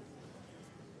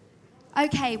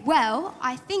 Okay, well,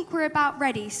 I think we're about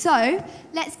ready. So,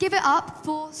 let's give it up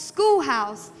for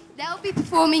Schoolhouse. They'll be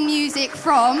performing music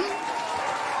from...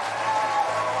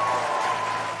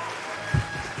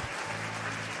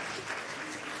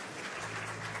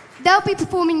 They'll be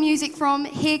performing music from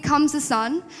Here Comes the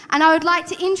Sun. And I would like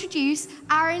to introduce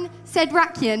Aaron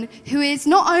Sedrakian, who is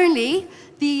not only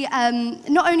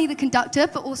the conductor,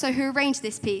 but also who arranged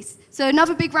this piece. So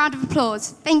another big round of applause.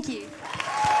 Thank you.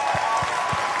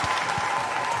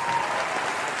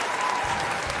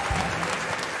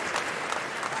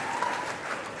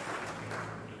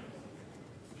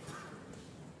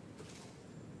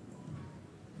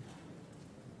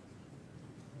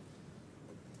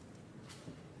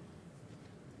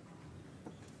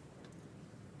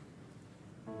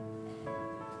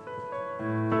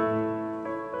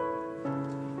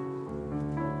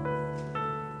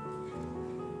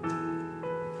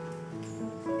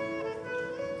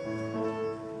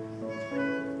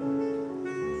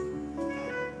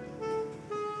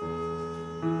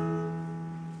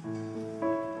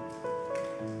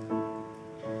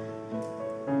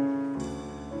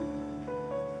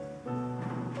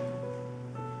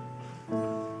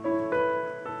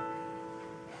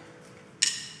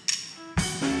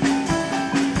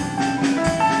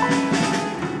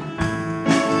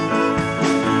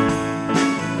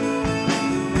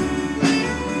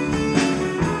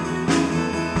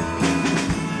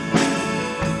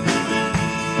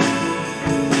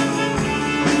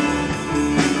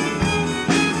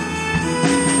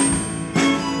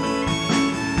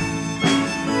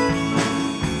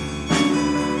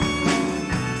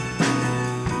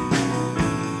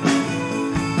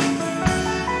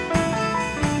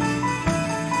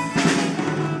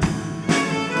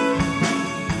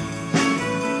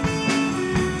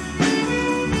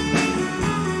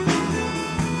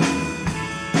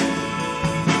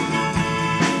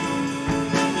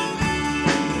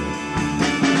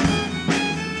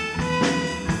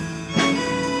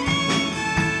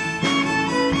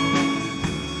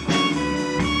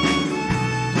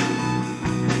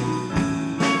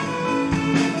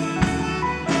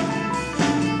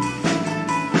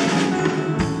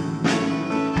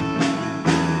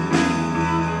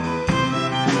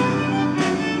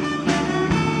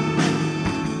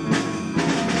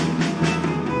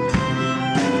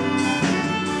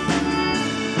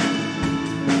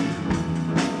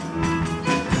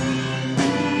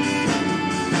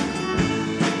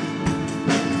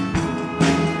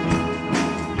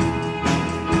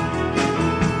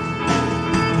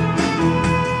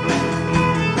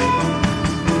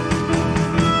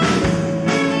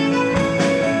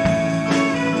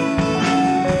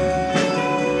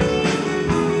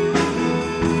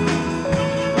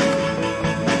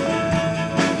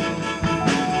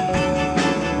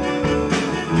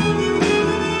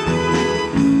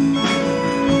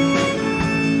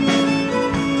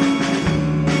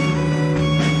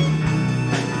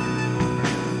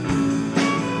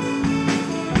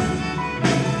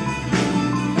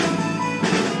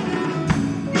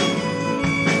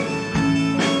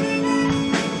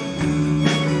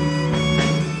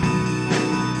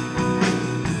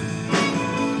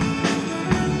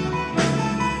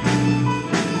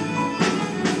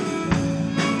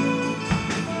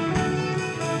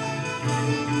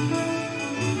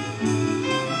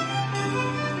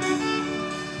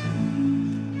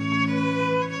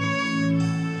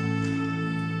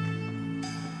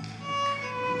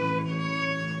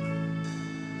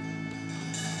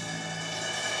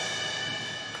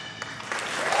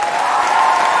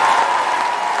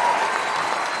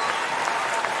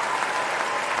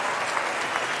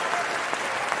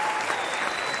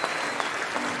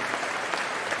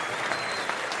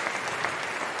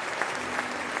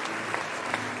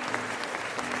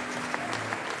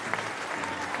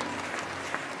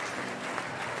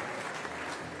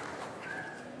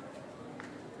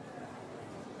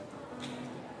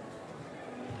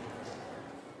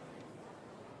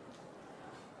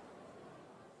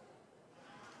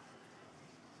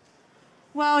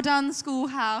 Well done,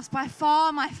 Schoolhouse. By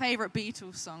far my favourite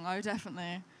Beatles song, oh,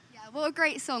 definitely. Yeah, what a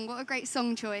great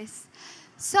song choice.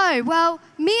 So, well,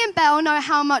 me and Belle know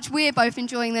how much we're both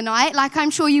enjoying the night, like I'm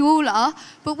sure you all are,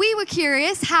 but we were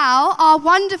curious how our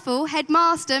wonderful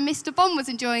headmaster, Mr. Bond, was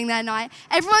enjoying their night.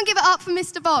 Everyone give it up for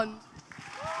Mr. Bond.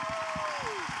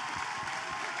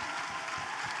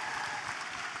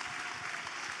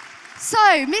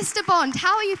 So, Mr. Bond,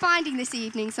 how are you finding this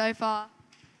evening so far?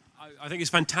 I think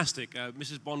it's fantastic.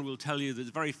 Mrs. Bond will tell you there's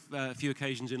very few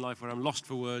occasions in life where I'm lost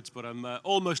for words, but I'm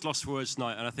almost lost for words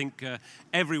tonight. And I think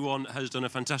everyone has done a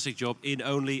fantastic job in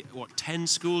only, 10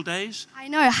 school days? I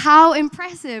know, how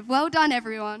impressive. Well done,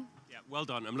 everyone. Yeah, well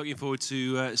done. I'm looking forward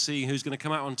to seeing who's going to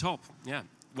come out on top. Yeah,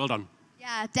 well done.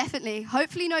 Yeah, definitely.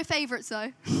 Hopefully no favourites,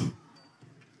 though.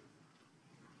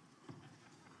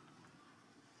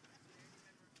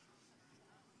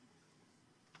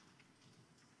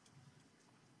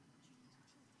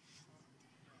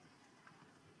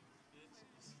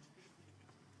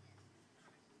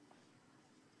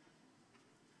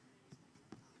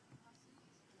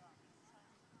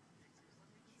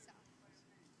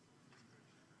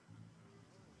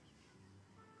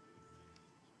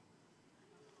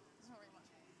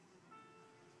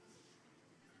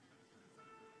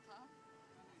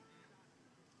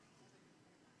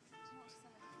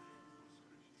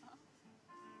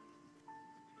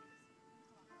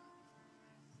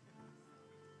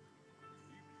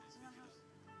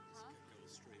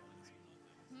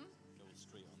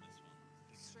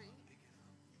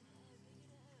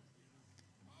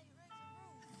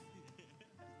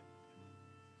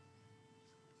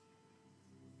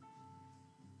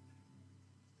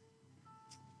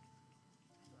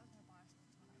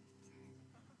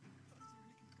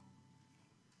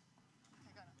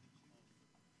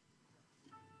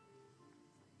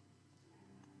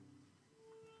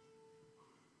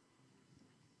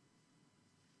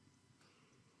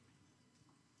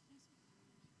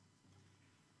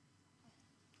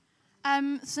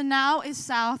 So now is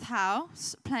South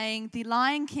House playing the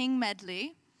Lion King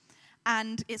medley,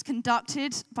 and it's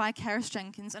conducted by Keris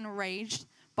Jenkins and arranged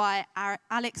by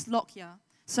Alex Lockyer.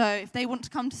 So if they want to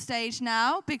come to stage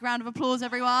now, big round of applause,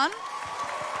 everyone.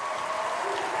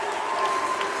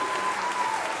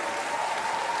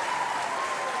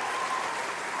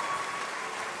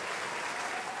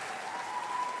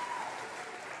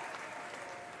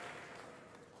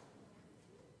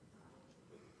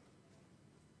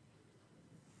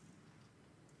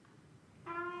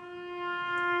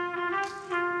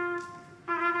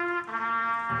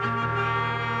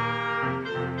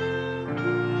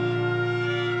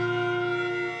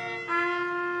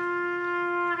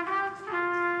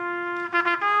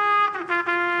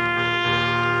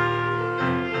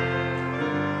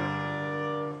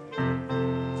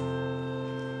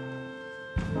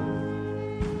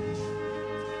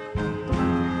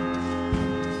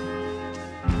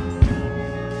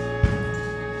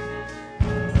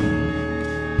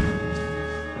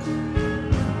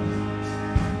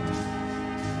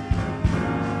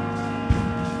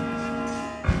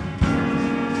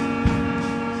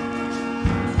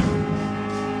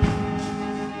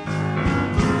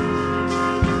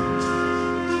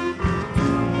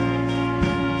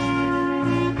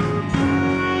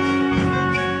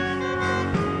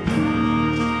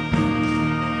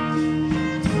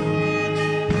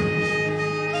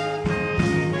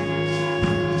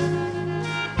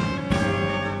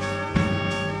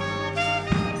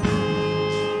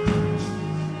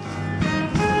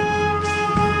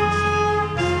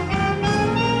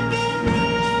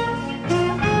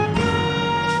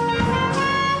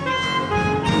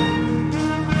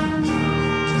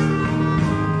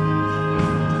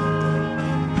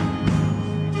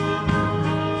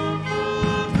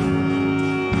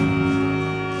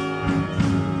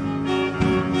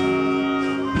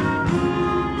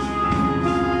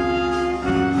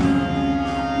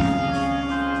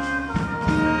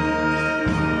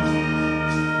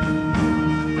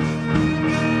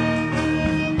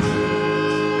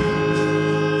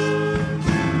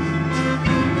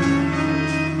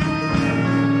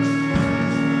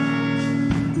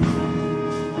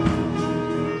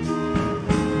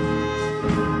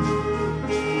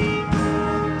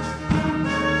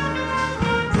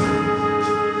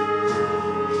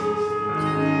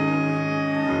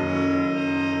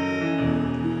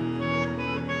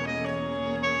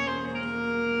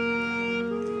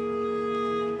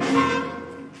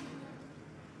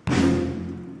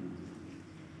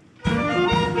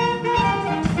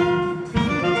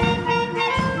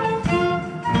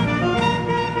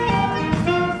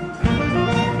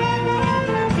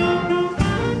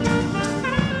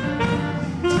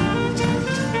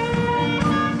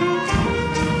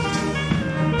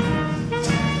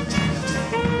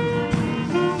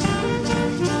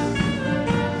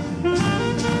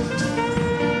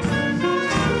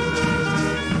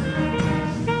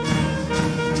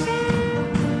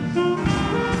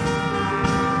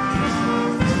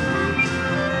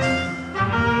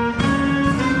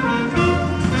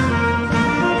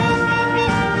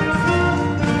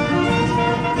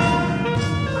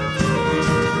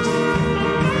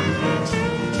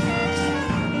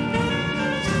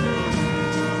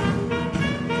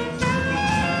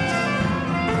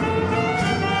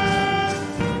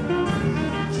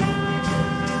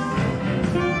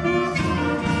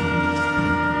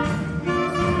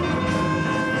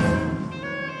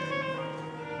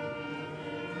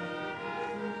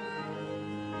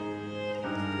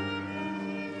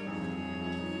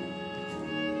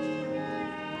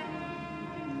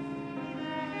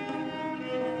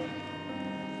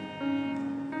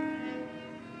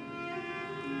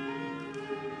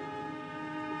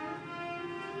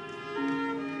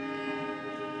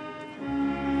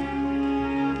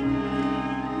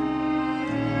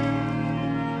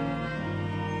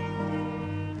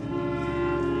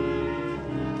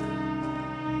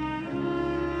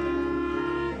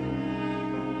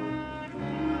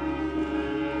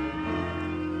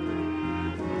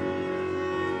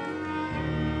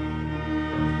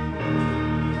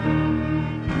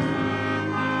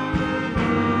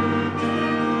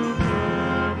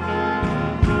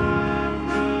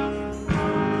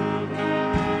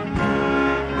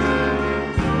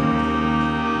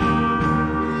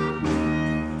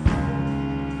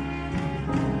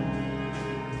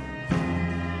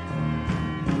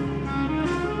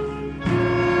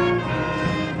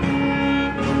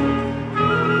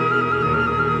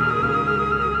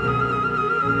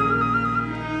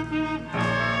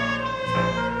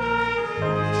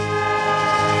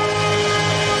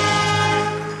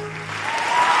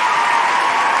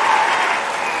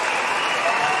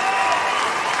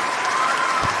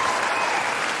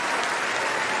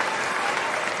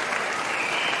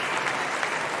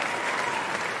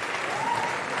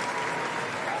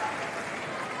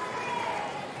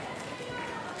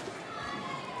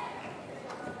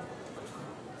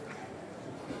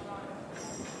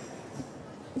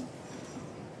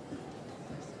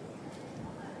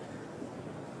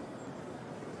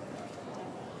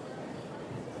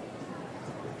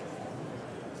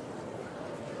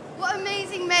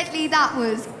 amazing medley that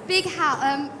was.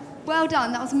 Well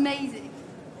done, that was amazing.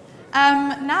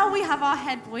 Now we have our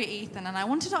head boy, Ethan, and I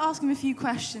wanted to ask him a few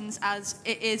questions as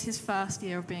it is his first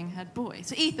year of being head boy.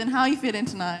 So, Ethan, how are you feeling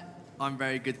tonight? I'm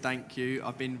very good, thank you.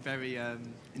 I've been very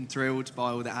enthralled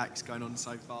by all the acts going on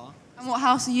so far. And what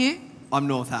house are you? I'm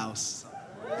North House.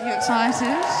 Are you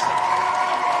excited?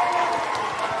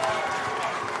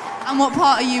 And what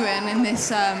part are you in this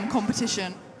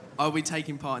competition? I'll be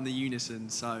taking part in the Unison,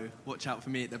 so watch out for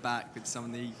me at the back with some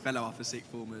of the fellow upper sixth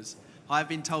formers. I have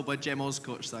been told by Jem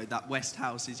Oscotch, though, that West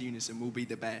House's Unison will be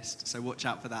the best, so watch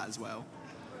out for that as well.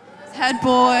 Head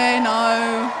boy,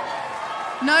 no.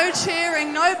 No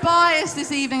cheering, no bias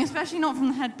this evening, especially not from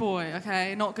the head boy,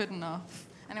 okay? Not good enough.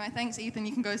 Anyway, thanks, Ethan.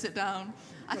 You can go sit down.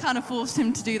 I kind of forced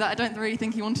him to do that. I don't really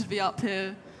think he wanted to be up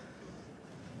here.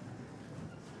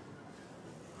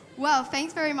 Well,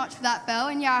 thanks very much for that, Belle.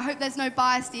 And yeah, I hope there's no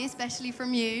bias here, especially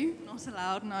from you. Not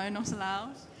allowed, no, not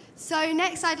allowed. So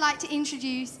next I'd like to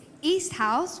introduce East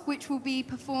House, which will be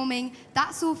performing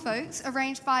That's All Folks,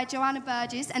 arranged by Joanna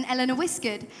Burgess and Eleanor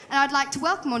Wiskard. And I'd like to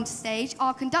welcome onto stage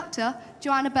our conductor,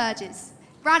 Joanna Burgess.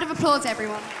 Round of applause,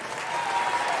 everyone.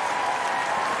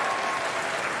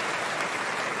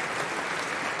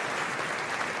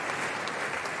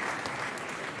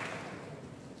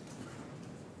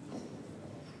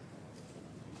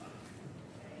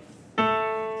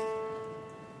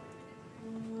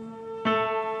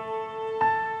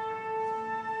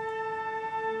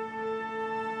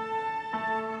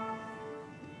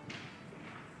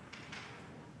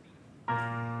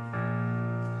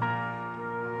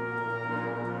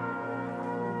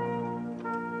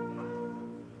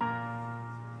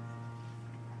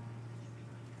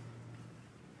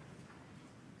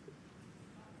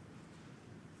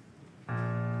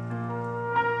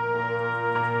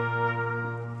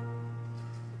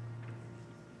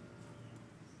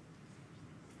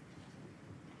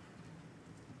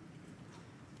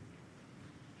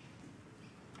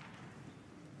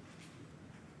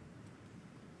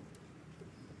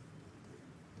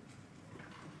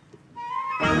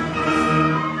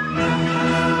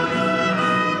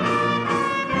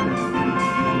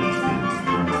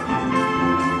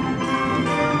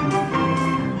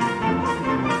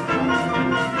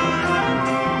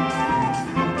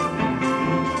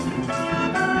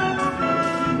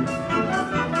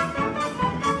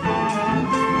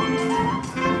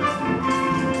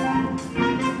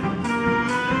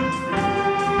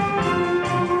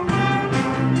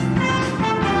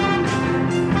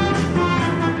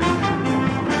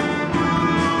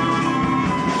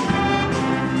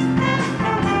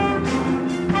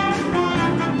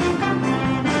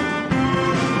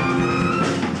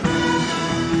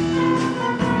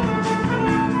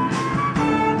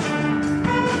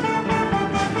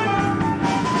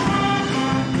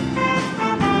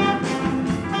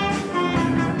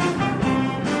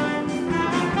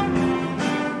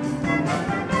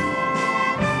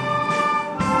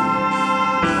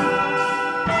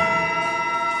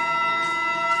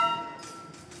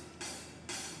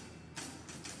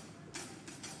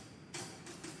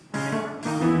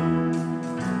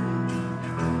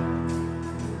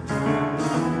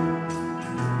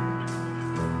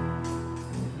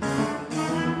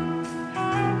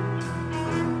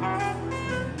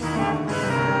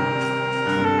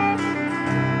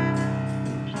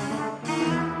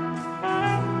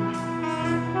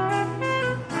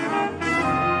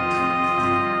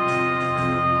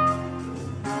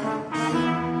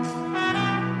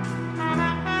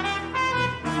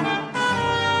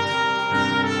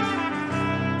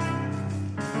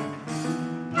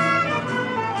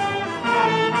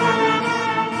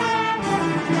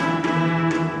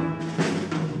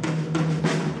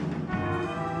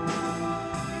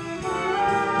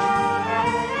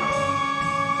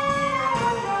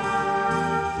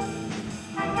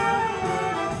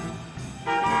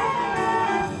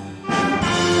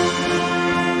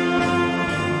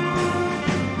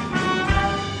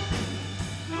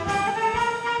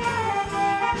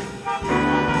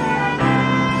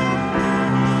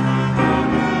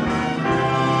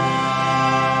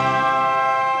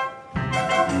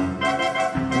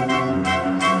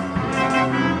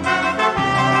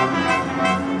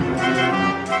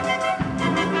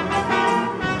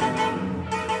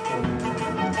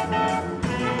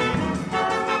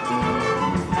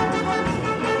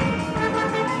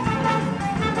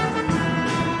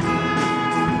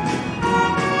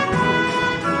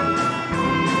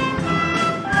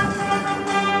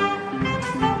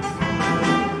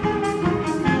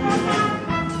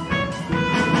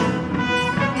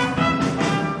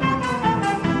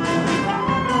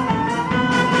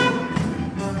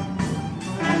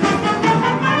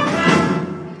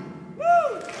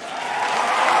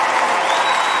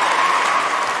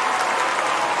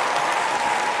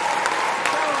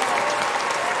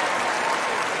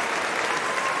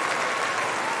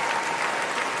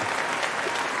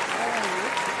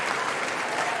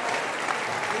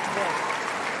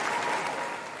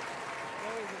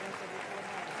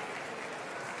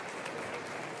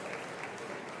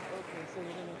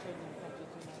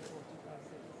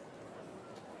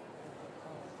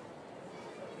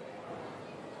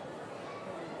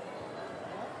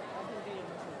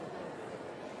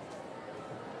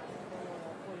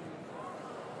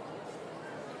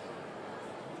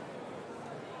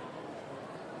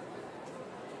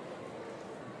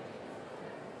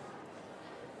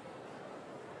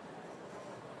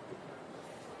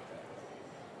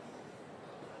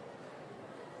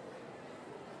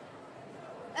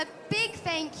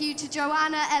 thank you to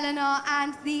Joanna, Eleanor,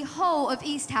 and the whole of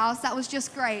East House. That was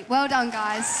just great. Well done,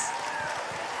 guys.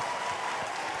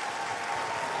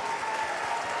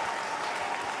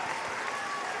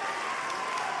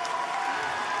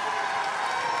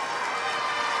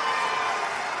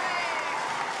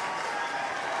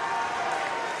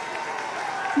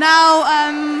 Now,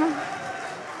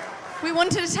 we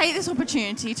wanted to take this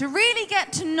opportunity to really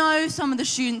get to know some of the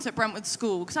students at Brentwood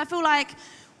School, because I feel like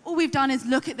all we've done is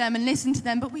look at them and listen to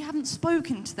them, but we haven't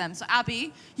spoken to them. So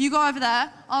Abby, you go over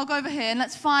there, I'll go over here, and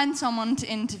let's find someone to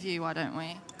interview, why don't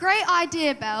we? Great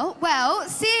idea, Belle. Well,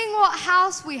 seeing what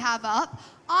house we have up,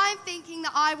 I'm thinking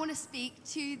that I want to speak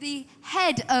to the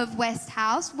head of West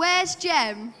House. Where's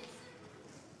Jem?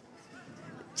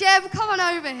 Jem, come on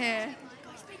over here.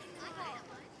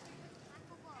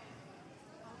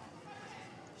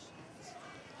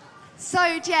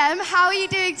 So, Jem, how are you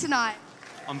doing tonight?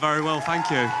 I'm very well, thank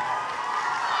you.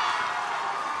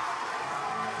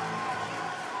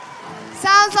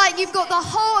 Sounds like you've got the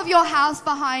whole of your house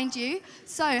behind you.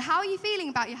 So, how are you feeling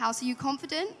about your house? Are you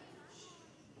confident?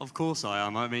 Of course I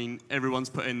am. I mean, everyone's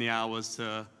put in the hours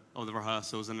of the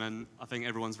rehearsals, and then I think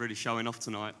everyone's really showing off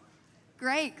tonight.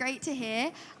 Great, great to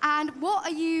hear. And what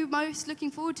are you most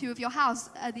looking forward to of your house?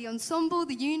 The ensemble,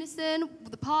 the unison,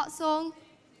 the Partsong?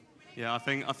 Yeah, I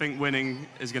think winning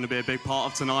is going to be a big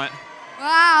part of tonight.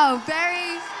 Wow,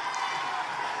 very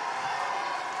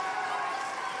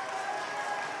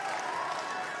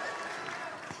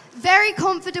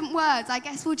confident words. I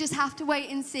guess we'll just have to wait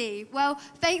and see. Well,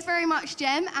 thanks very much,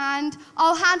 Jem, and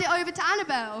I'll hand it over to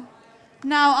Annabelle.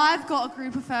 Now, I've got a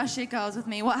group of first-year girls with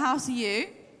me. What house are you?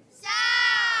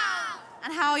 South!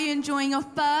 And how are you enjoying your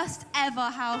first ever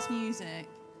house music?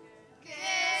 Good.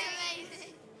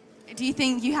 Do you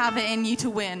think you have it in you to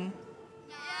win?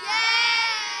 Yeah!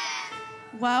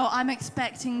 Well, I'm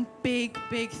expecting big,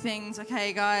 big things,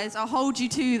 okay, guys? I'll hold you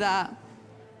to that.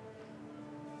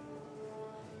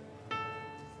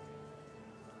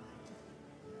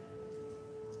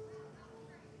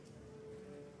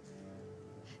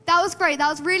 That was great. That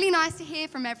was really nice to hear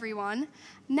from everyone.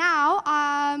 Now,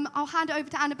 I'll hand it over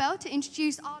to Annabelle to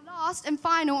introduce our last and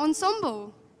final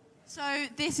ensemble. So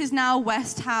this is now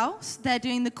West House. They're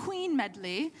doing the Queen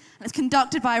medley, and it's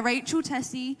conducted by Rachel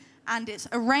Tessie, and it's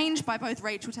arranged by both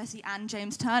Rachel Tessie and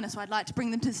James Turner. So I'd like to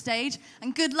bring them to the stage,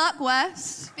 and good luck,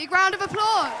 West. Big round of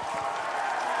applause.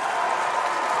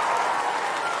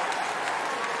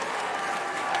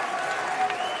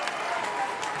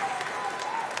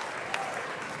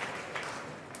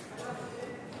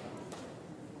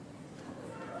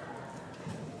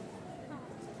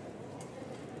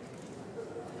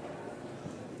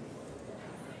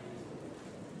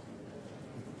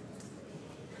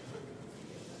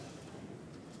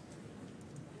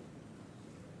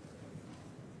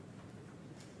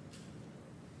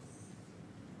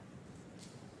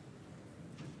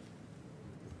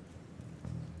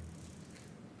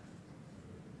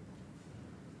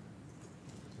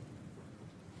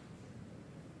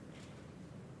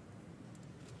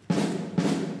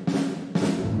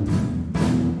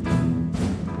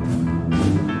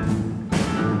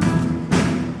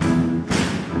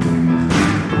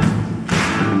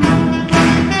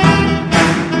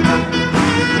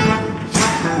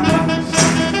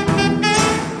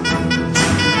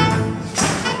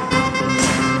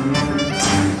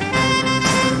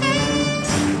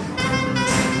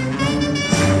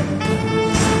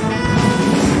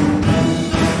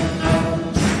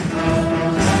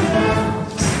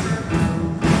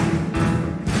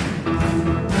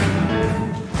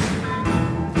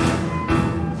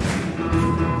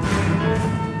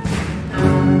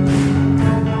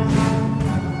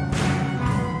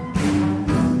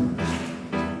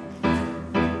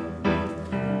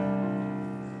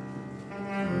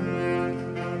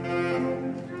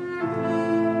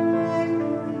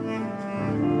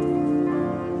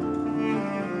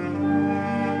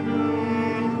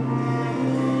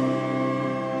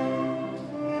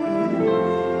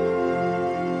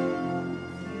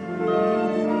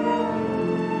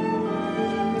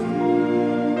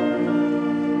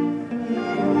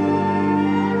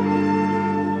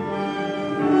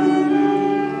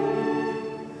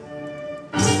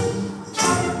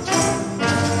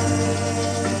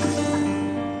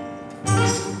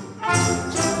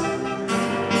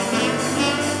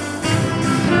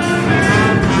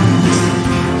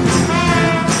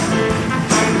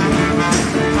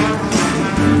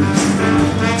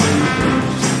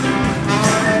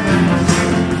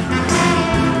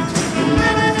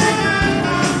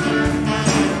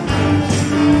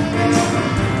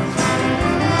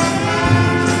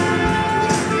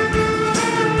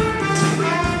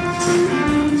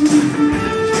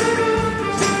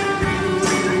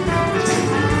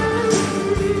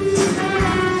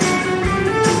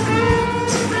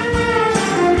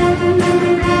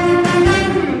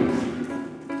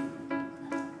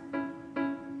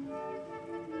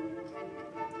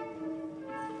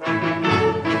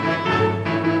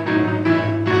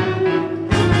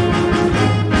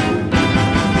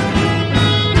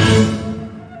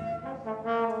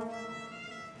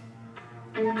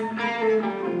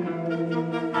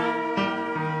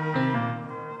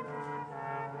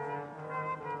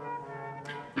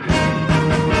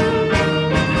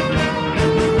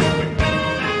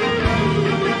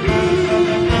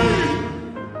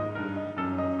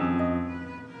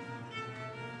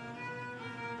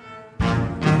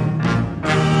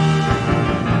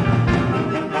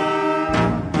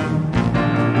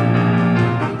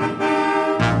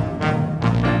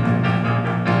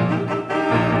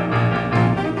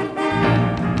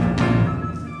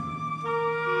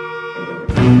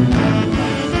 You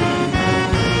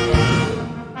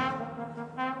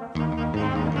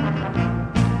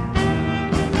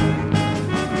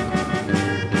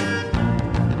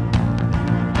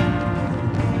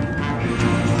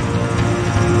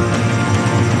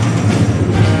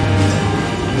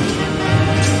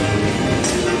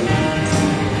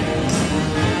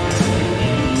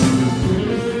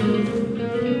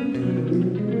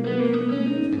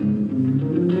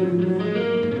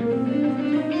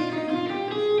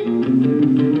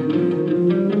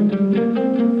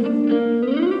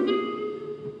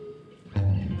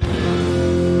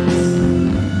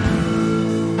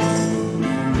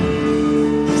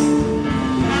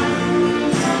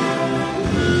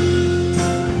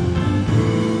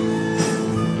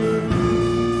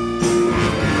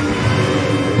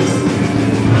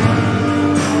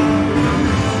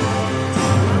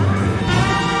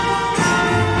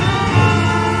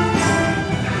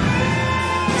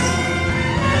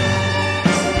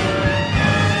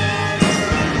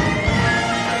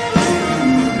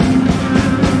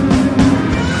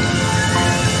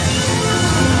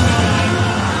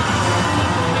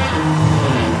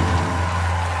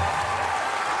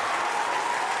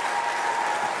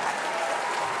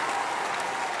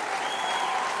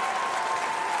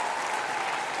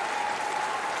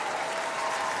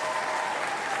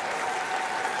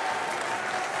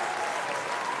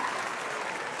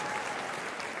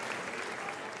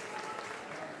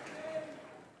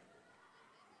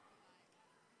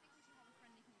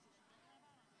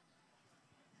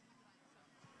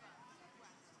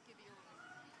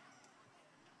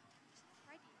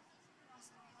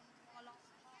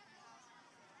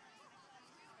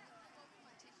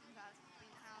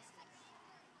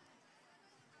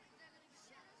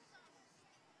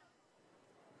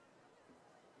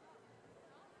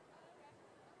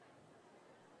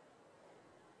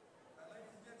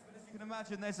can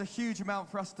imagine there's a huge amount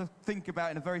for us to think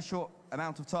about in a very short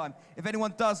amount of time. If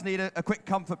anyone does need a quick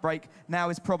comfort break, now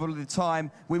is probably the time.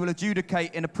 We will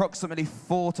adjudicate in approximately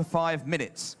 4 to 5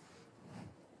 minutes.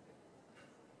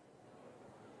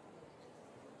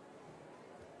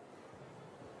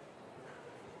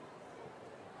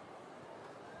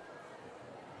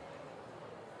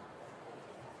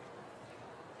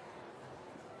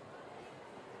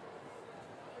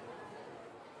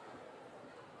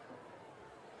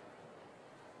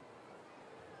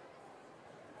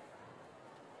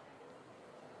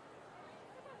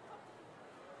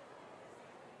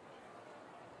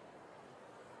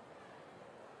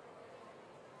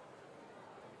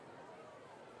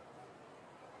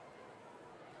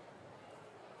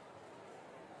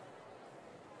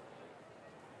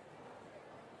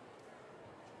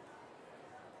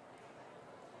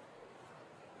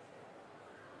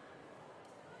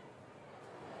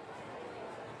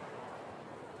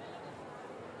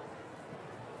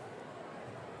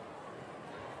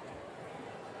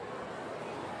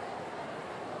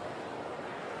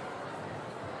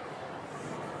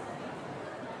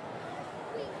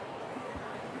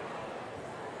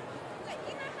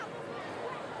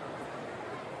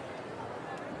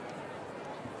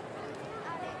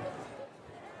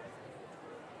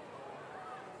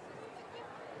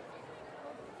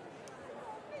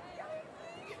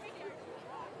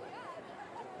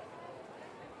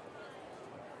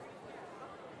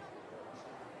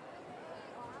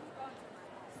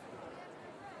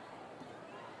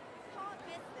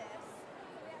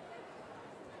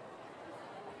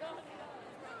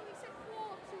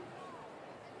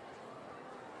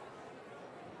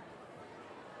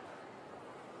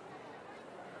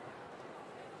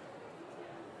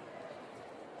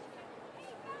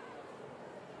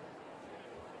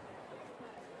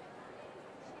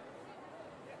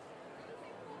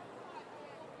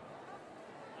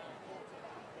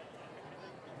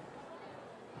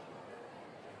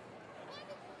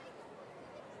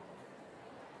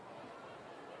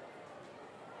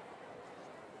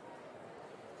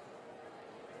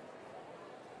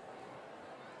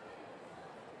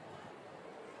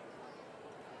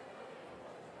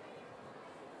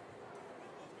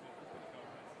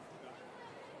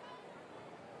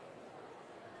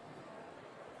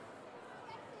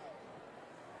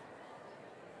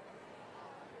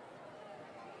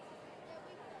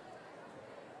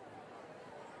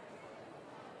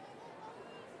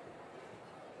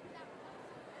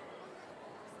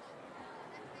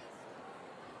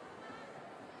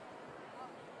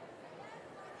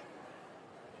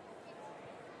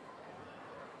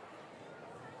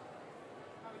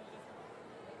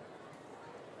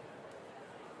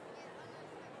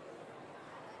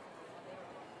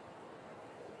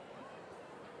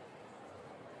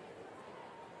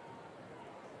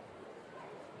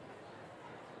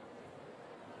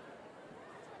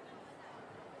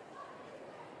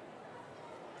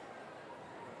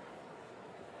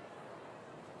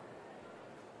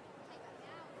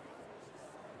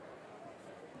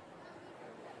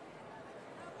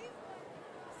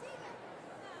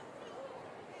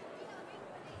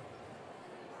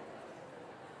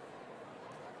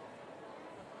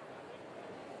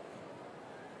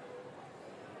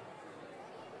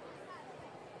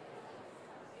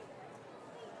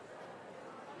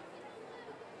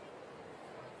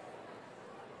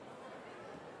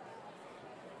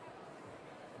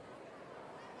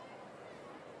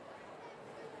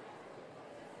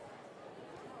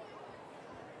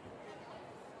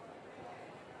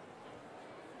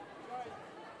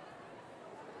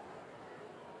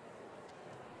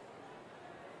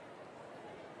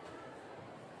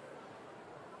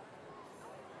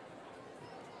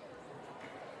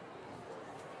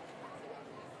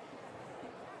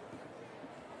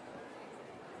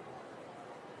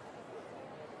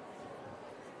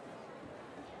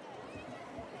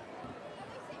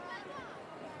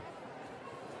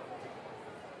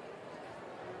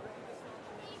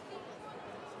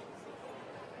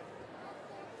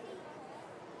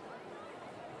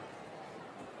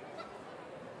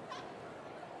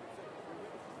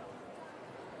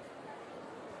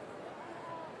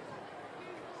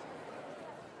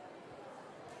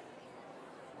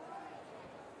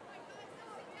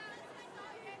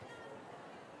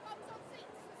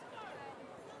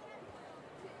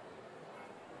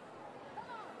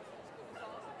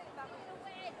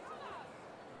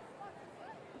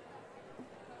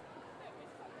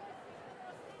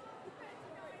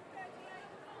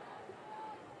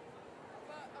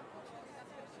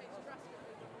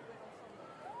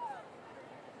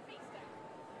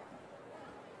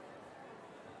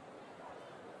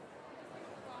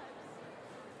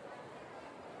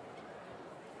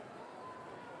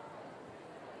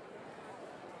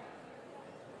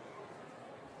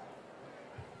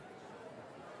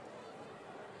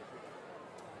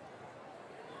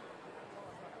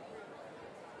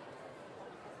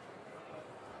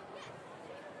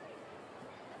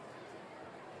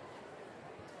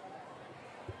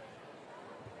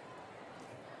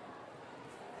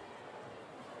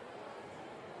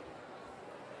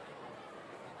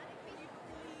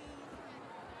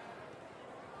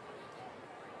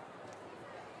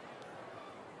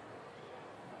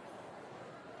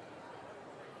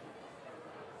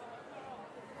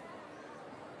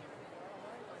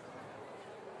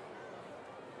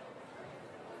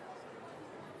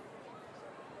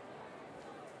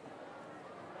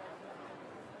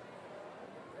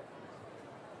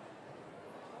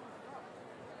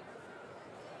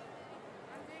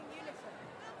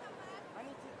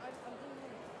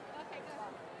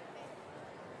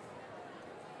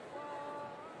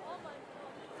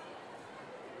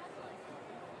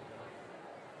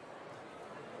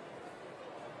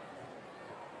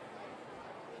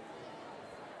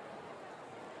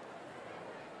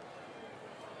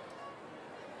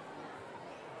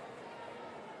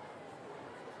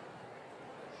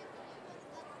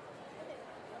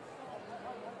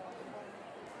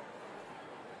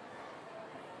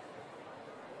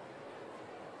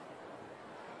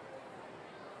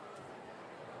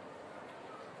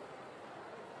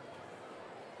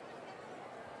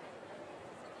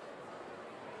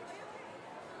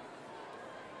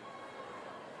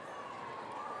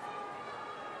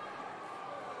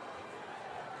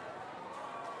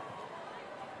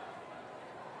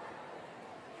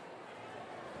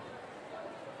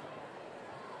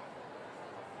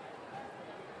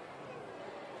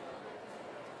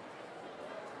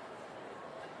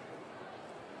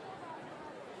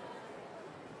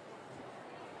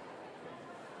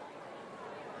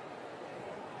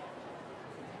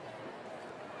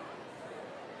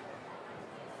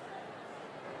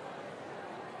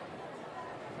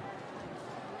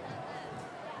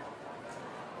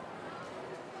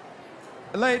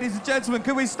 Ladies and gentlemen,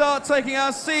 can we start taking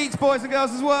our seats, boys and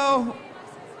girls, as well?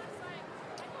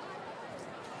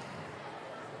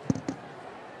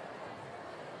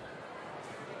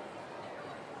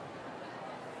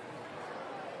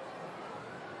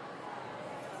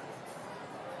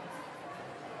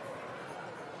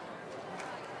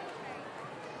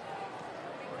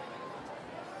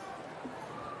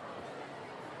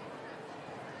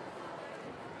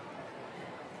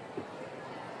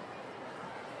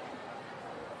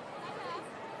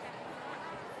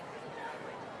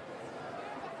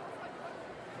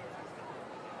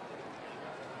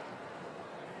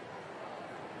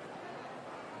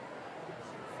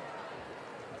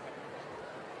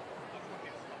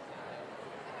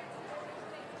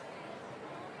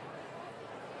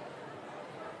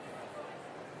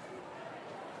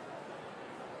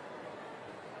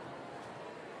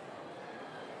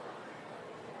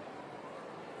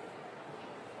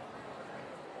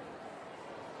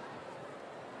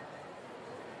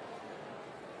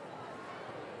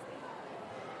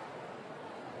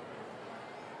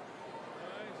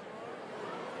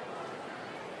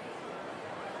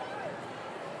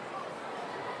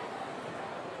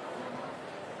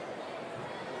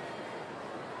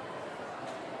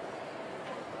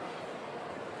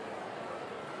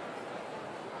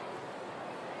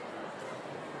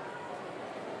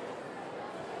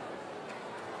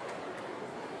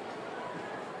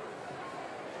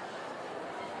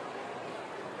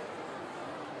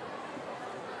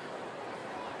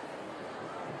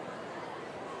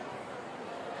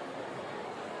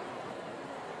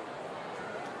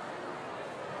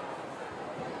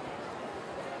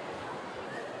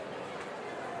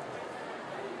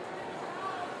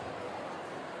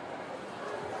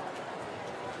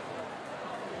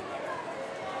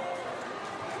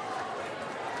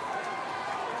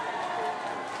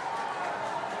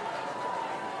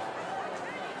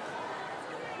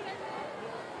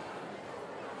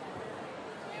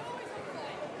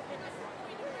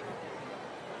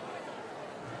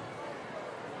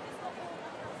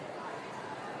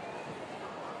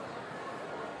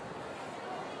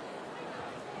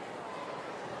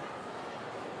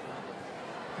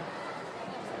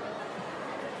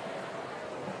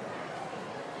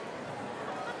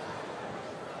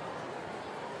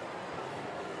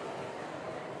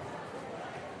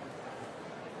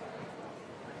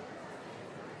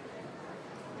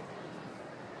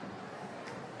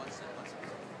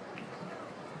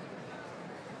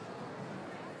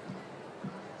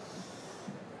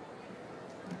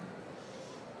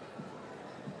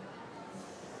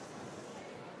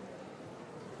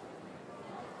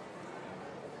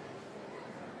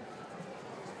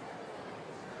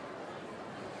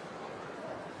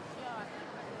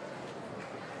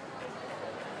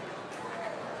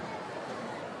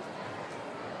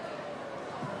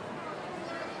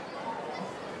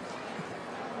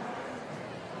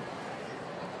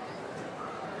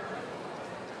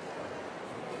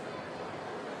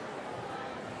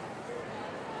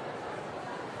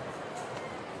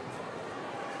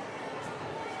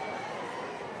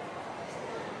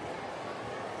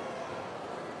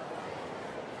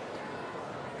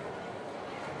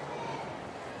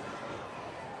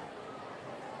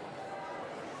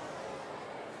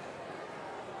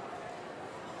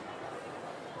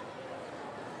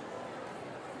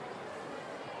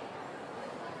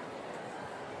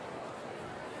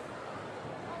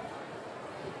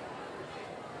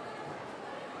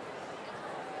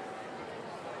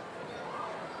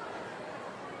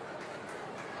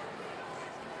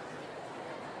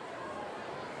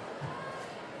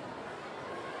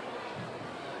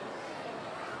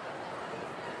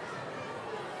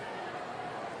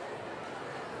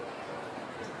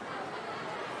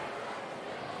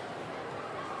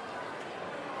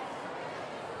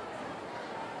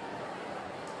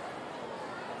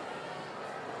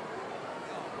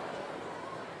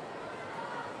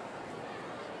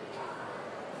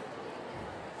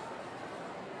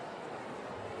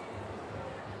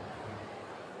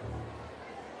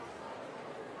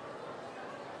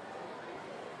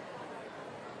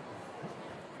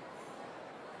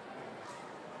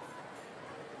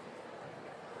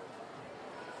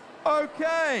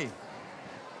 Okay.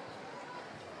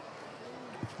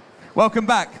 Welcome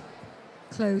back.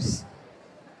 Close.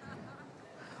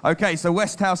 Okay, so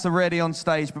West House are ready on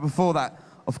stage, but before that,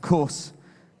 of course,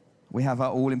 we have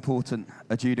our all-important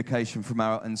adjudication from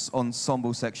our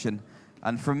ensemble section.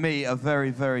 And from me, a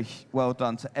very, very well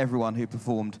done to everyone who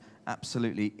performed.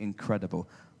 Absolutely incredible.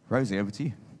 Rosie, over to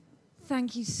you.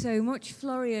 Thank you so much,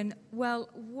 Florian. Well,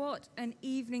 what an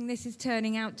evening this is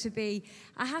turning out to be.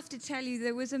 I have to tell you,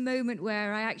 there was a moment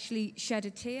where I actually shed a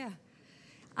tear.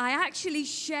 I actually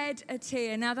shed a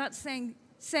tear. Now that's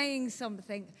saying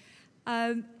something.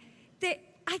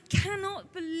 I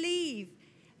cannot believe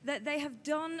that they have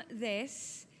done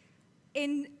this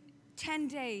in 10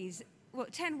 days, well,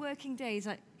 10 working days.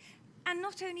 And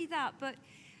not only that, but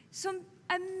some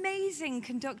amazing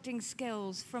conducting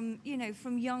skills from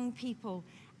young people.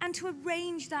 And to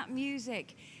arrange that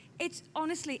music,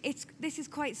 this is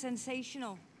quite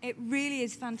sensational. It really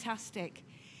is fantastic.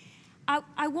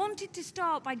 I wanted to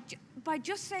start by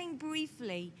just saying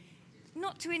briefly,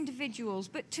 not to individuals,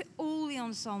 but to all the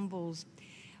ensembles.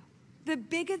 The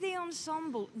bigger the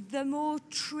ensemble, the more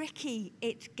tricky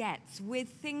it gets with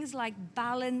things like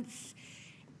balance,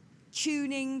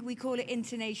 tuning, we call it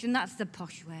intonation, that's the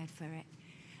posh word for it.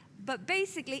 But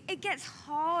basically, it gets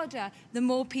harder the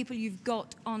more people you've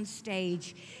got on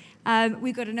stage.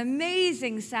 We've got an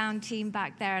amazing sound team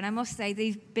back there, and I must say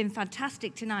they've been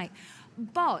fantastic tonight.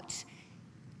 But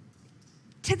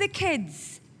to the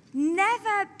kids,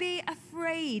 never be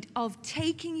afraid of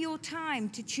taking your time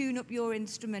to tune up your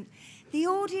instrument. The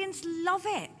audience love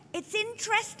it. It's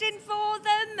interesting for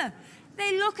them.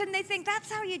 They look and they think,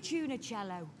 that's how you tune a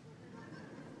cello.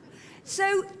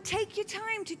 So take your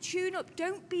time to tune up.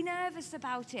 Don't be nervous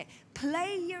about it.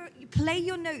 Play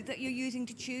your note that you're using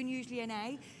to tune, usually an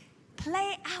A.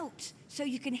 Play it out so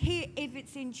you can hear if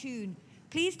it's in tune.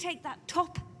 Please take that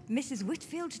top Mrs.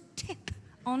 Whitfield tip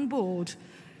on board.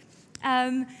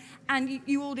 And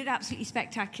you all did absolutely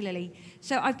spectacularly.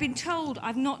 So I've been told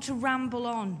I've not to ramble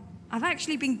on. I've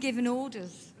actually been given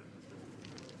orders,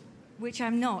 which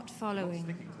I'm not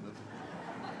following.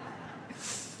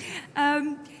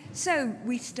 So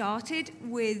we started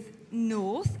with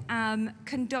North,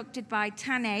 conducted by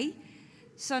Tane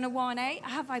Sonawane.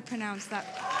 Have I pronounced that?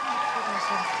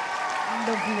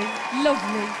 Lovely,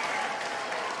 lovely.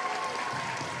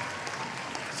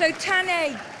 So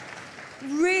Tane,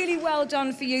 really well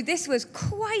done for you. This was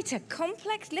quite a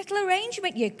complex little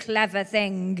arrangement, you clever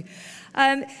thing.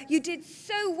 You did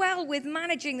so well with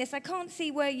managing this. I can't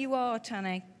see where you are,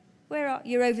 Tane. Where are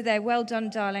you? You're over there. Well done,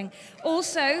 darling.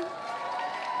 Also,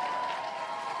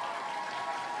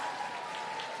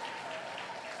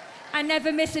 I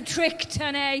never miss a trick,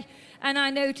 Tane. And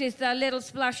I noticed that little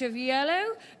splash of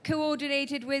yellow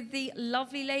coordinated with the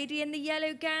lovely lady in the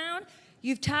yellow gown.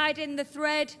 You've tied in the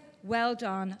thread. Well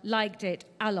done. Liked it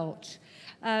a lot.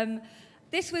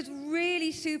 This was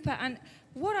really super. And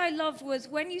what I loved was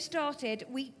when you started,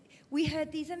 we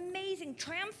heard these amazing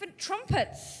triumphant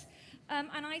trumpets.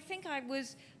 And I think I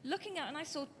was looking at and I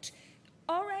saw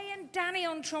Ore and Danny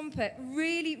on trumpet.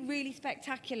 Really, really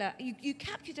spectacular. You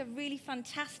captured a really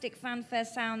fantastic fanfare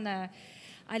sound there.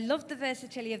 I loved the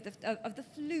versatility of the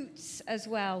flutes as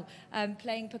well,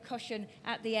 playing percussion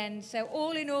at the end. So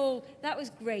all in all, that was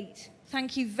great.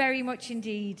 Thank you very much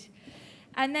indeed.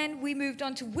 And then we moved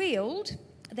on to Weald,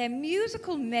 their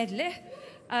musical medley,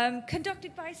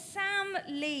 conducted by Sam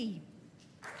Lee.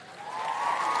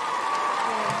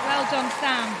 Well done,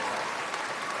 Sam.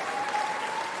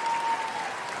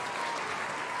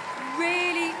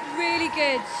 Really, really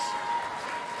good.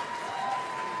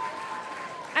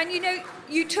 And you know,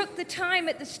 you took the time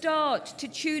at the start to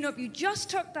tune up. You just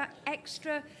took that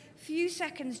extra few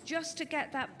seconds just to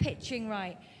get that pitching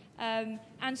right. And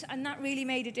that really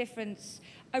made a difference.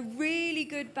 A really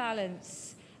good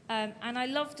balance. And I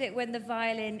loved it when the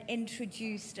violin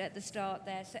introduced at the start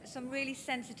there. So some really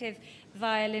sensitive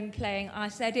violin playing. I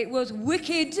said it was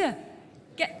wicked.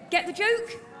 Get the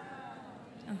joke?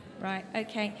 Oh, right,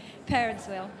 okay. Parents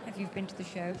will, if you've been to the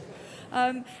show.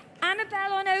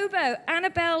 Annabelle on oboe.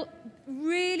 Annabelle,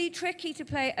 really tricky to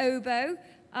play oboe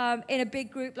in a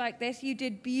big group like this. You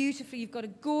did beautifully. You've got a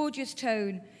gorgeous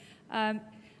tone.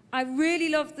 I really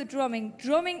loved the drumming.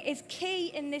 Drumming is key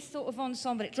in this sort of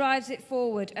ensemble. It drives it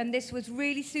forward, and this was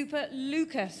really super.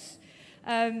 Lucas,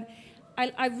 I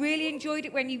really enjoyed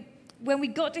it when we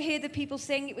got to hear the people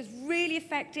sing. It was really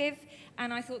effective,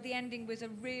 and I thought the ending was a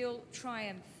real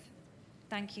triumph.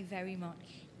 Thank you very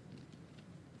much.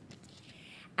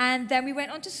 And then we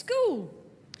went on to school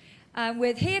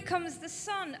with Here Comes the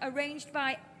Sun, arranged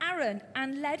by Aaron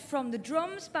and led from the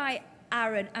drums by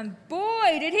Aaron. And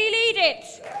boy, did he lead it!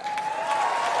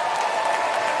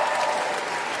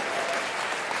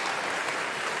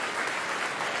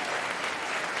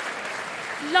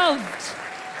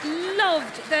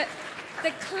 Loved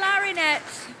the clarinet.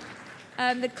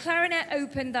 The clarinet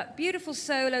opened that beautiful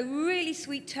solo, really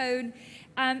sweet tone.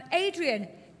 Adrian,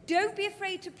 don't be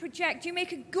afraid to project. You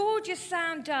make a gorgeous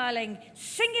sound, darling.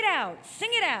 Sing it out,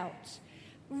 sing it out.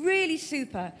 Really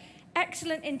super.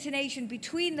 Excellent intonation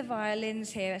between the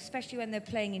violins here, especially when they're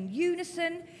playing in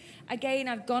unison. again,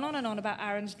 I've gone on and on about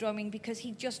Aaron's drumming because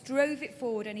he just drove it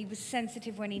forward and he was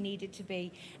sensitive when he needed to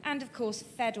be. And of course,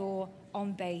 Fedor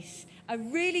on bass. A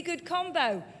really good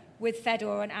combo with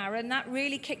Fedor and Aaron. That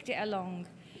really kicked it along.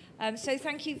 So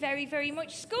thank you very, very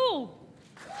much, school.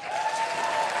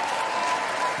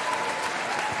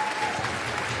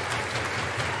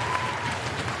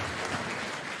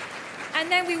 And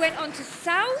then we went on to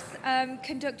South,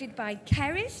 conducted by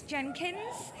Keris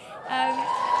Jenkins.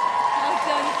 Well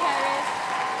done, Keris.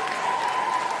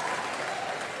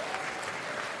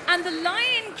 And the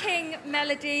Lion King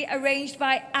melody arranged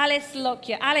by Alex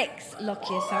Lockyer,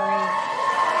 sorry.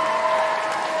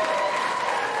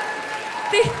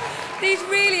 These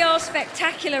really are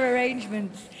spectacular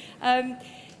arrangements. And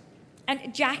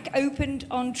Jack opened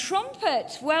on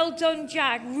trumpet. Well done,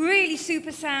 Jack. Really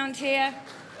super sound here.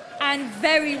 And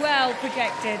very well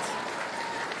projected.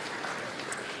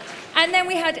 And then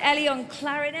we had Ellie on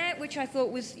clarinet, which I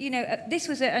thought was, you know, this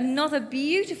was another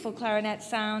beautiful clarinet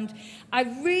sound. I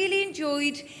really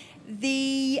enjoyed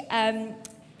the, I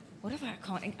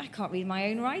can't read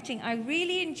my own writing. I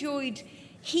really enjoyed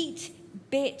heat,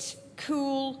 bit,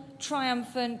 cool,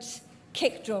 triumphant,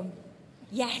 kick drum.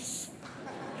 Yes.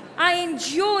 I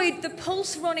enjoyed the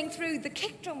pulse running through. The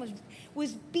kick drum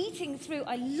was beating through.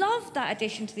 I loved that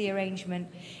addition to the arrangement.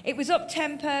 It was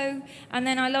up-tempo, and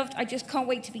then I just Can't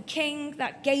Wait to Be King.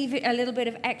 That gave it a little bit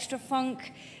of extra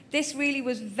funk. This really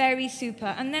was very super.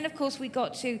 And then, of course, we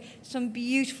got to some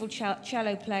beautiful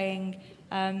cello playing.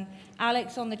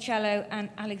 Alex on the cello and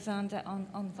Alexander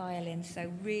on violin.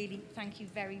 So really, thank you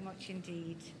very much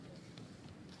indeed.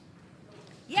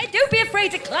 Yeah, don't be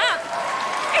afraid to clap.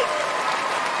 Hey.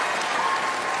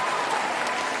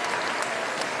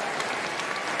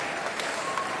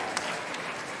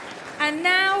 And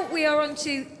now we are on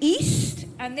to East,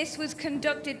 and this was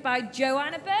conducted by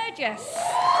Joanna Burgess.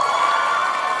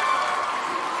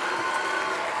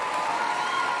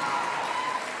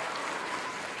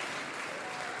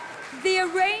 The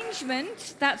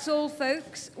arrangement, that's all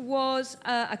folks, was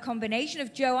a combination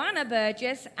of Joanna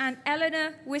Burgess and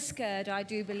Eleanor Whiskard, I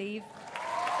do believe.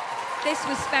 This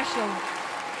was special.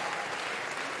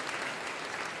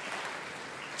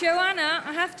 Joanna,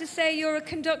 I have to say you're a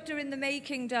conductor in the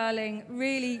making, darling.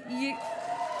 Really,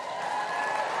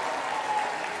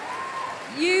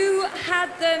 you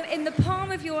had them in the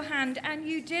palm of your hand, and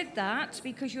you did that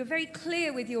because you were very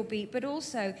clear with your beat, but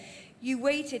also you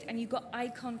waited and you got eye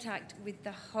contact with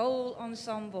the whole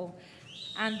ensemble,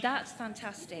 and that's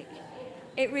fantastic.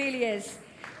 It really is.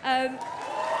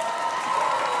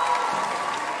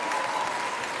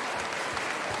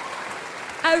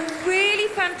 A really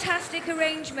fantastic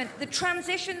arrangement. The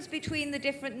transitions between the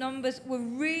different numbers were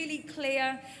really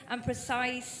clear and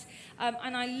precise,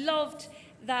 and I loved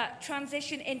that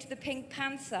transition into the Pink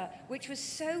Panther, which was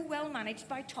so well managed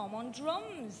by Tom on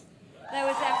drums. There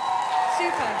was a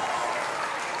super.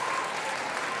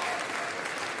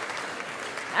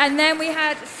 And then we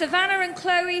had Savannah and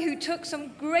Chloe, who took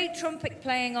some great trumpet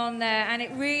playing on there, and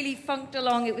it really funked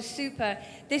along. It was super.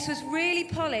 This was really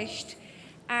polished,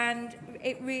 and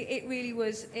it really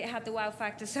was. It had the wow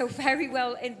factor. So very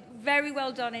well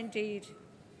done indeed.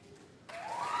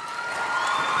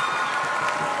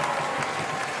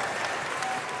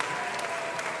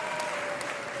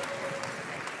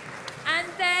 And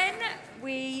then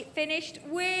we finished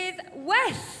with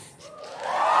West.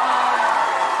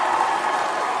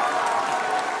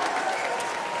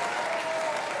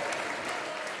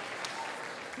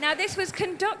 Now this was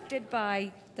conducted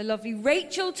by the lovely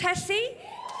Rachel Tessie.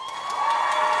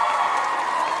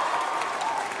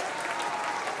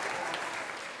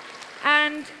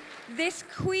 And this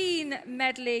Queen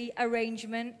medley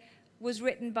arrangement was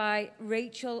written by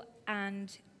Rachel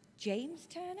and James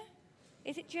Turner.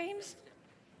 Is it James?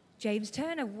 James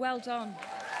Turner, well done.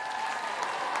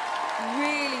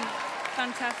 Really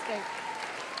fantastic.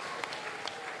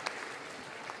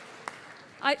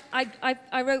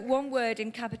 I wrote one word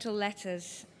in capital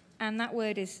letters, and that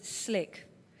word is slick.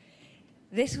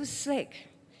 This was slick.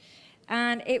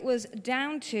 And it was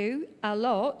down to a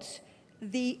lot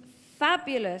the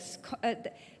fabulous,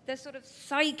 the sort of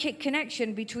psychic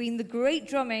connection between the great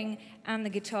drumming and the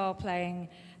guitar playing.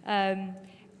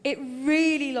 It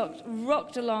really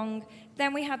rocked along.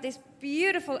 Then we had this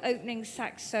beautiful opening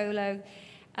sax solo.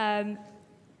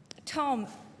 Tom,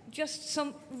 just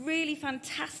some really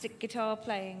fantastic guitar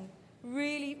playing.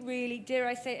 Really, really, dare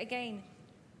I say it again,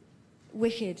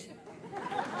 wicked.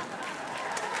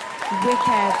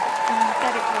 Wicked.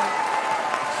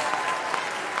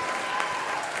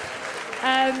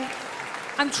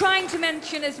 I'm trying to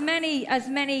mention as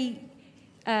many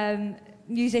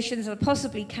musicians as I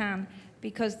possibly can.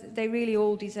 because they really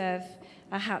all deserve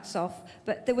a hats off.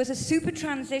 But there was a super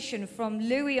transition from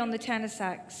Louis on the tenor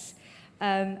sax,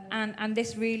 and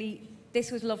this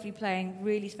was lovely playing,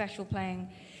 really special playing.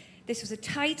 This was a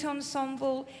tight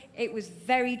ensemble. It was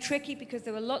very tricky because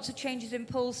there were lots of changes in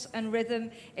pulse and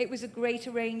rhythm. It was a great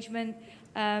arrangement,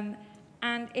 and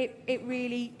it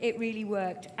really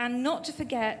worked. And not to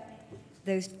forget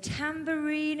those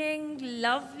tambourining,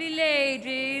 lovely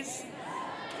ladies,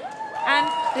 and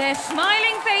their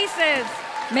smiling faces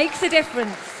makes a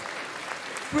difference.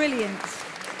 Brilliant.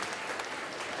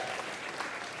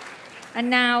 And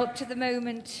now to the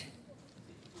moment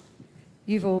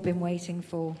you've all been waiting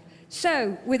for.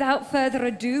 So, without further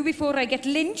ado, before I get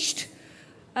lynched,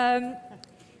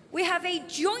 we have a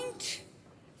joint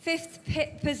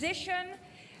 5th position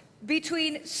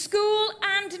between School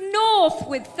and North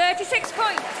with 36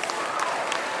 points.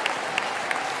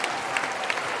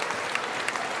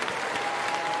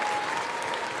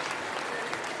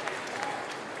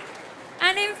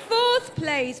 And in 4th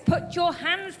place, put your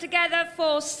hands together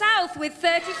for South with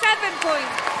 37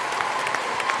 points.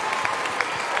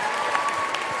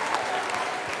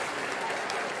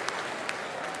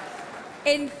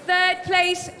 In 3rd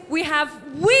place, we have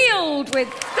Weald with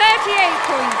 38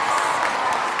 points.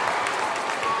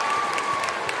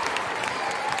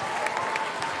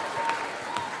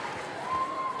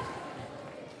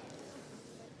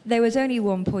 There was only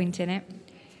 1 point in it.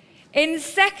 In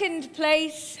 2nd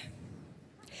place,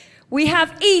 we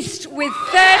have East with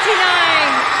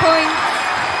 39 points.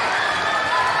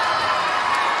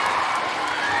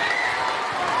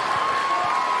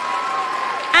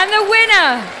 And the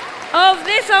winner of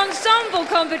this ensemble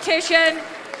competition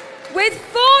with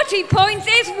 40 points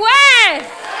is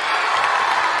West.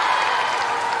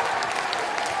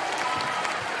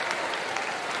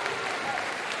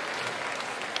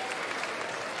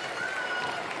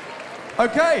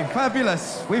 Okay,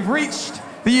 fabulous. We've reached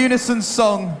the unison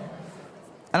song,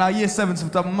 and our Year 7s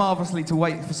have done marvellously to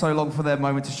wait for so long for their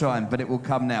moment to shine, but it will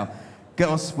come now.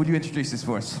 Girls, would you introduce this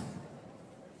for us?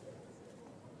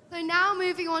 So now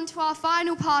moving on to our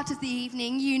final part of the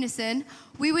evening, Unison,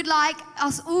 we would like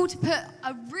us all to put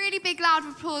a really big round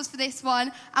of applause for this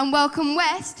one and welcome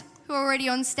West, who are already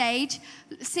on stage,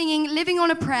 singing Living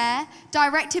on a Prayer,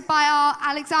 directed by our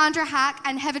Alexandra Hack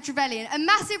and Heather Trevelyan. A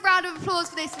massive round of applause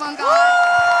for this one, guys.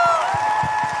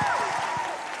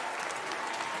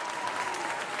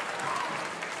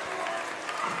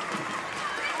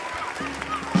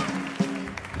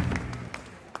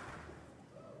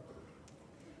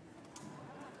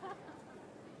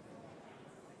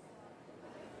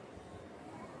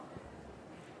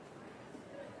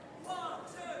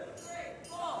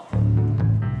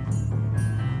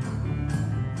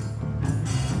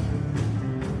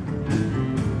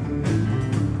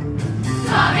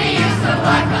 Tommy used to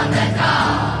work on the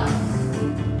dolls.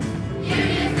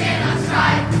 Union's been on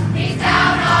strike. He's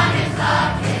down on his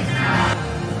luck. His luck.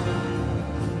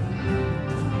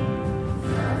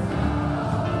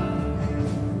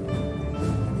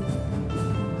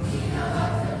 He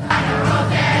works the diner all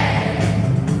day,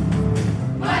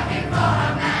 working for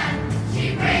her man. She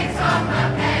brings home her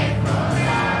pay for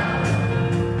love.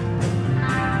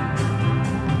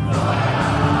 For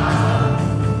love.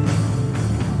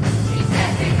 She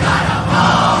says we gotta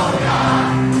hold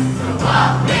on to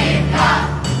what we've got.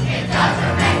 It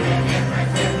doesn't make a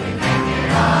difference if we make it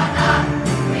or not.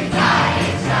 We got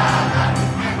each other,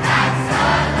 and that's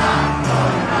enough for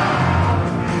love.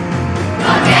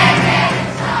 Go give it a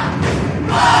shot.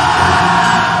 Whoa,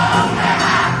 we're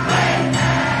halfway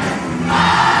there.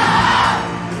 Whoa,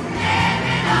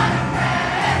 living on a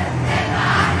prayer. Take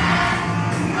my hand,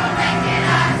 we'll make it,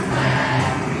 I swear.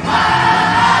 Whoa,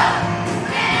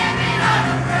 living on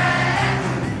a prayer.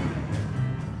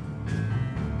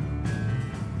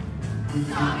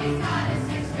 Tommy's got a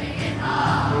 6-string at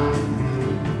home.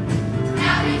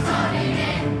 Now he's holding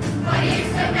in what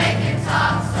used to make him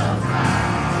talk so proud.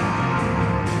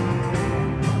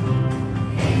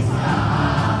 He's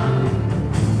gone.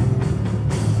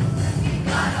 We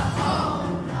gotta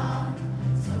hold on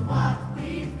to what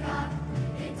we've got.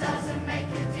 It doesn't make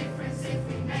a difference if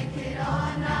we make it or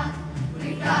not. We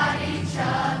got each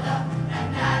other, and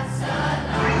that's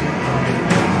enough.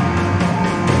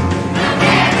 We'll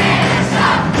give it a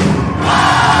shot. Whoa,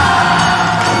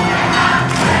 we're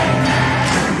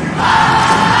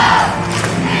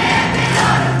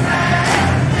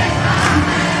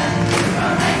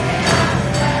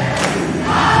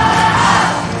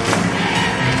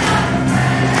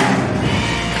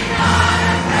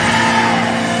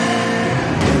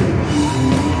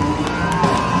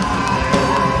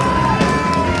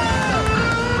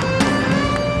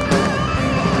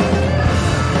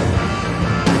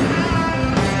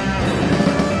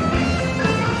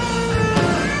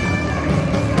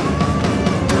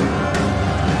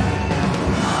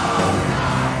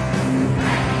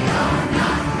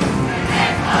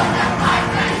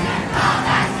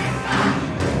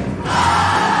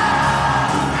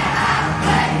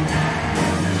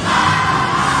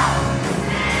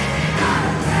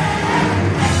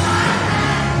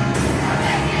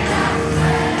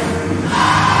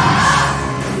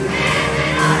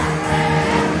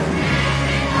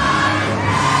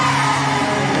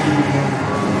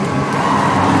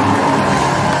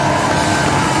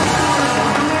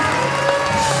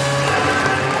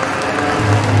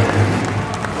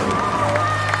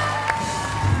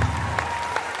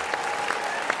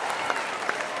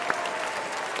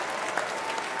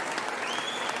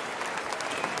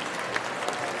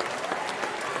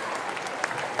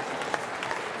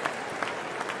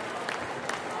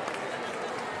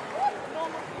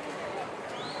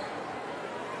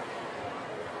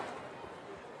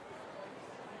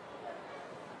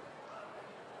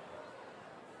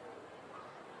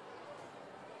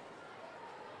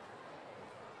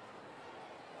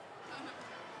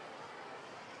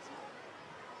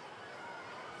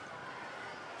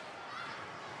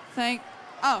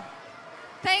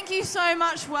Thank you so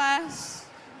much, Wes.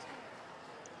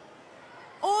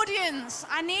 Audience,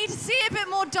 I need to see a bit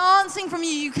more dancing from you.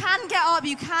 You can get up,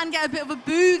 you can get a bit of a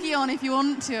boogie on if you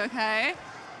want to, okay?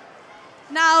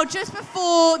 Now, just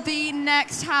before the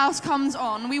next house comes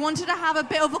on, we wanted to have a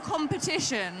bit of a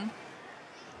competition.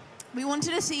 We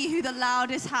wanted to see who the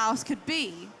loudest house could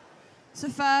be. So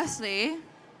firstly,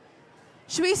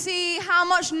 should we see how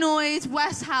much noise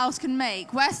West House can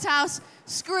make? West House,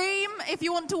 scream if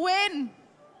you want to win.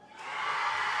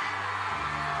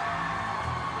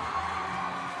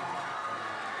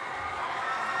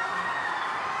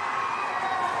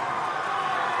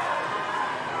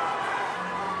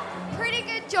 Pretty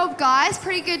good job, guys.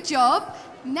 Pretty good job.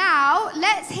 Now,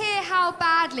 let's hear how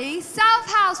badly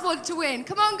South House want to win.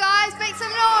 Come on, guys, make some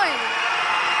noise.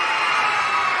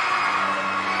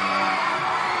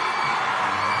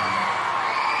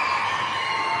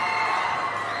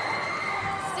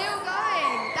 Still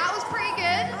going. That was pretty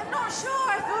good. I'm not sure.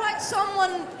 I feel like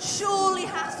someone surely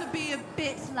has to be a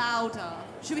bit louder.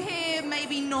 Should we hear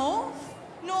maybe North?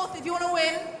 North, if you want to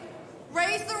win,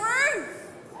 raise the roof.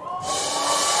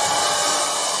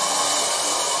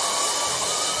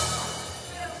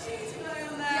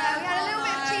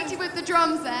 With the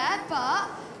drums there, but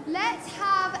let's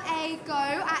have a go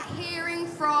at hearing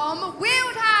from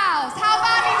Weald House. How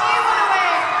badly do you want to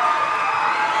win?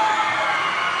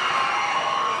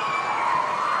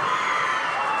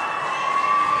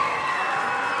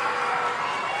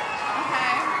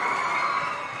 Okay.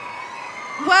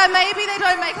 Well, maybe they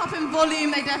don't make up in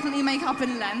volume, they definitely make up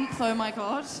in length, oh my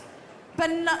god.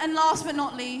 And last but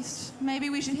not least, maybe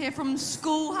we should hear from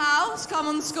Schoolhouse. Come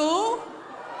on, School.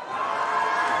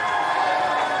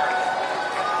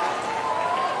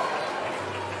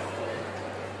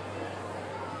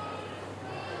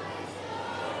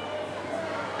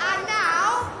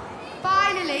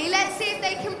 Let's see if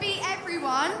they can beat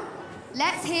everyone.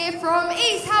 Let's hear from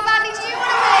East. How badly do you want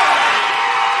to win?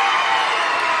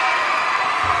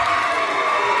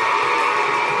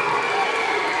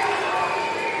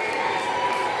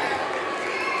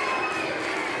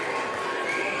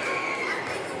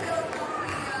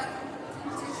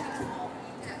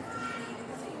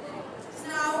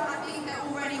 Now, I think they're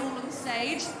already all on the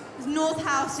stage. There's North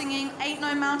House singing Ain't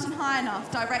No Mountain High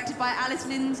Enough, directed by Alice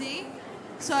Lindsay.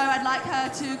 So I'd like her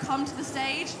to come to the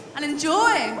stage and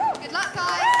enjoy. Good luck,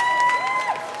 guys.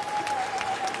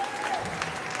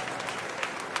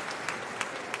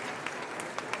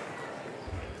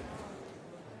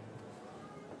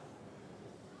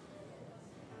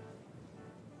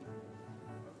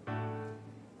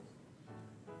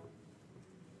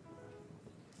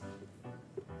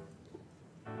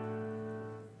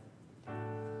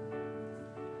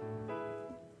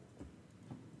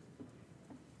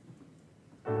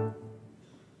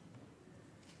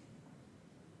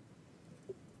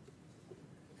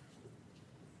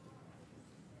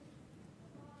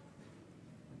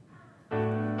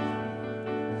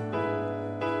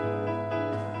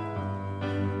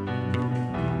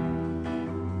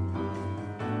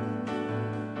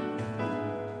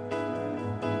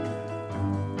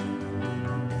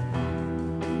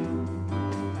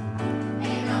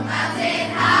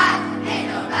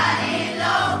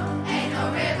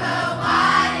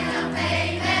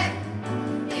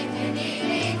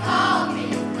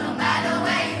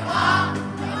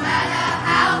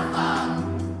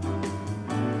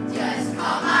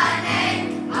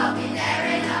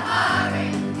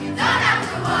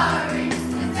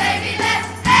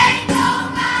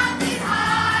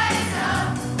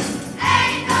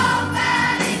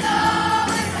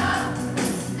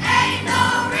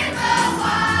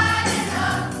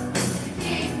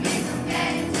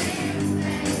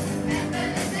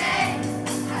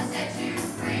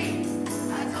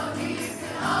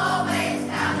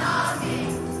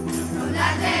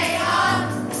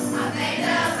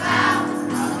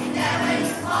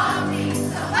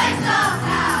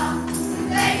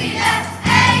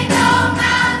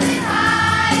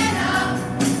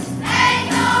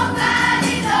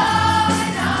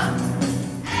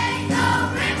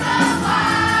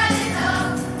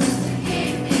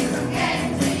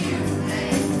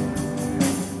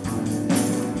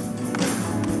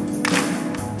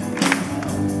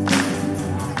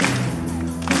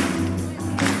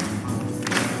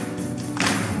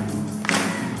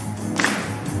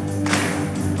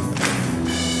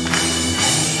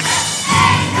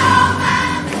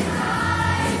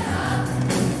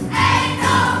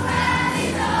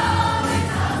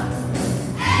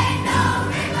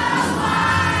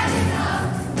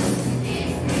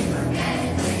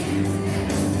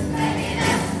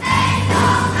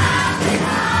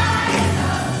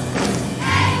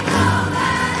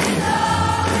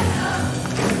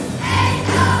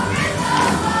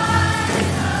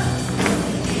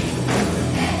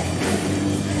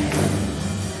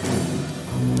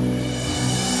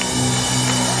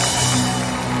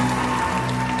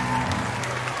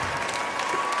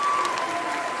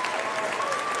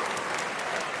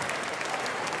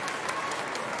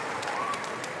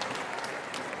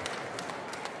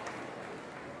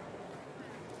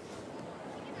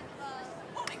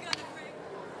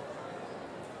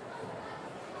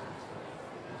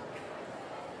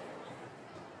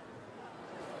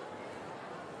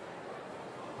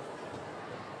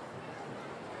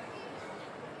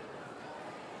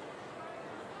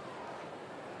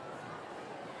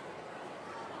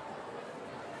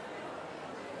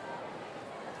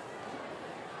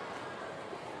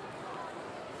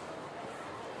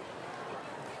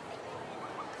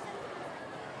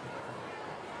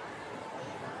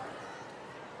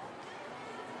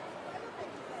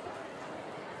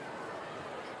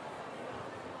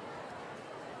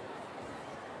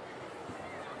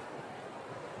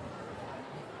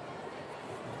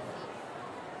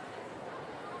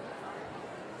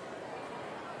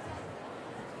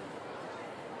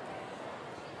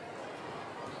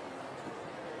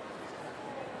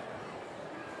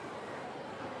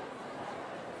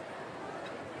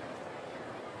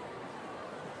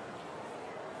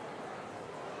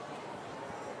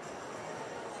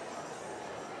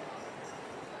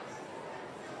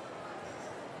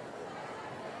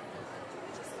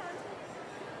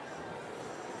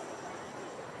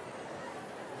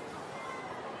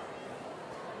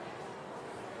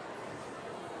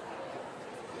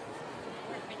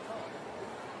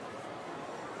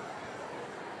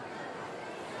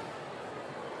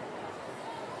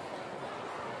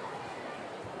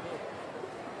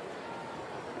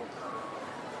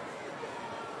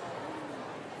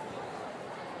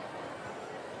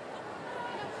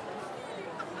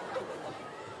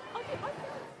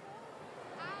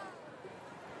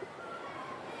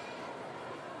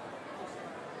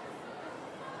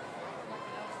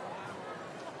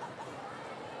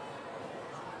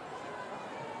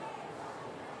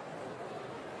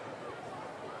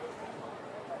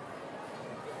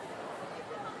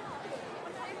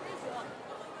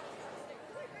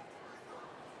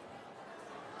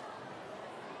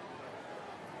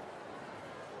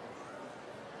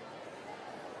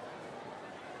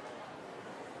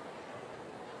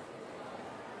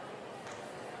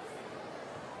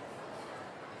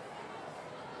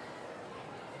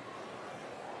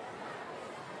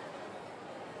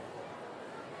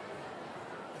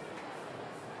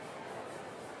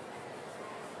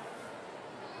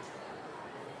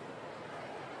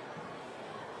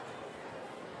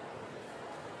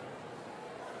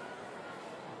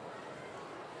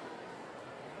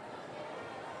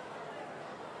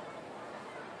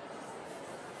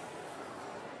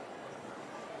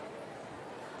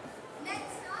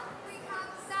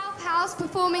 House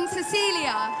performing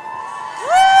Cecilia.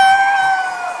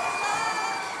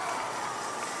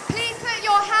 Please put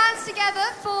your hands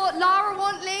together for Lara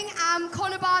Wantling and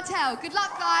Connor Bartell. Good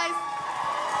luck, guys.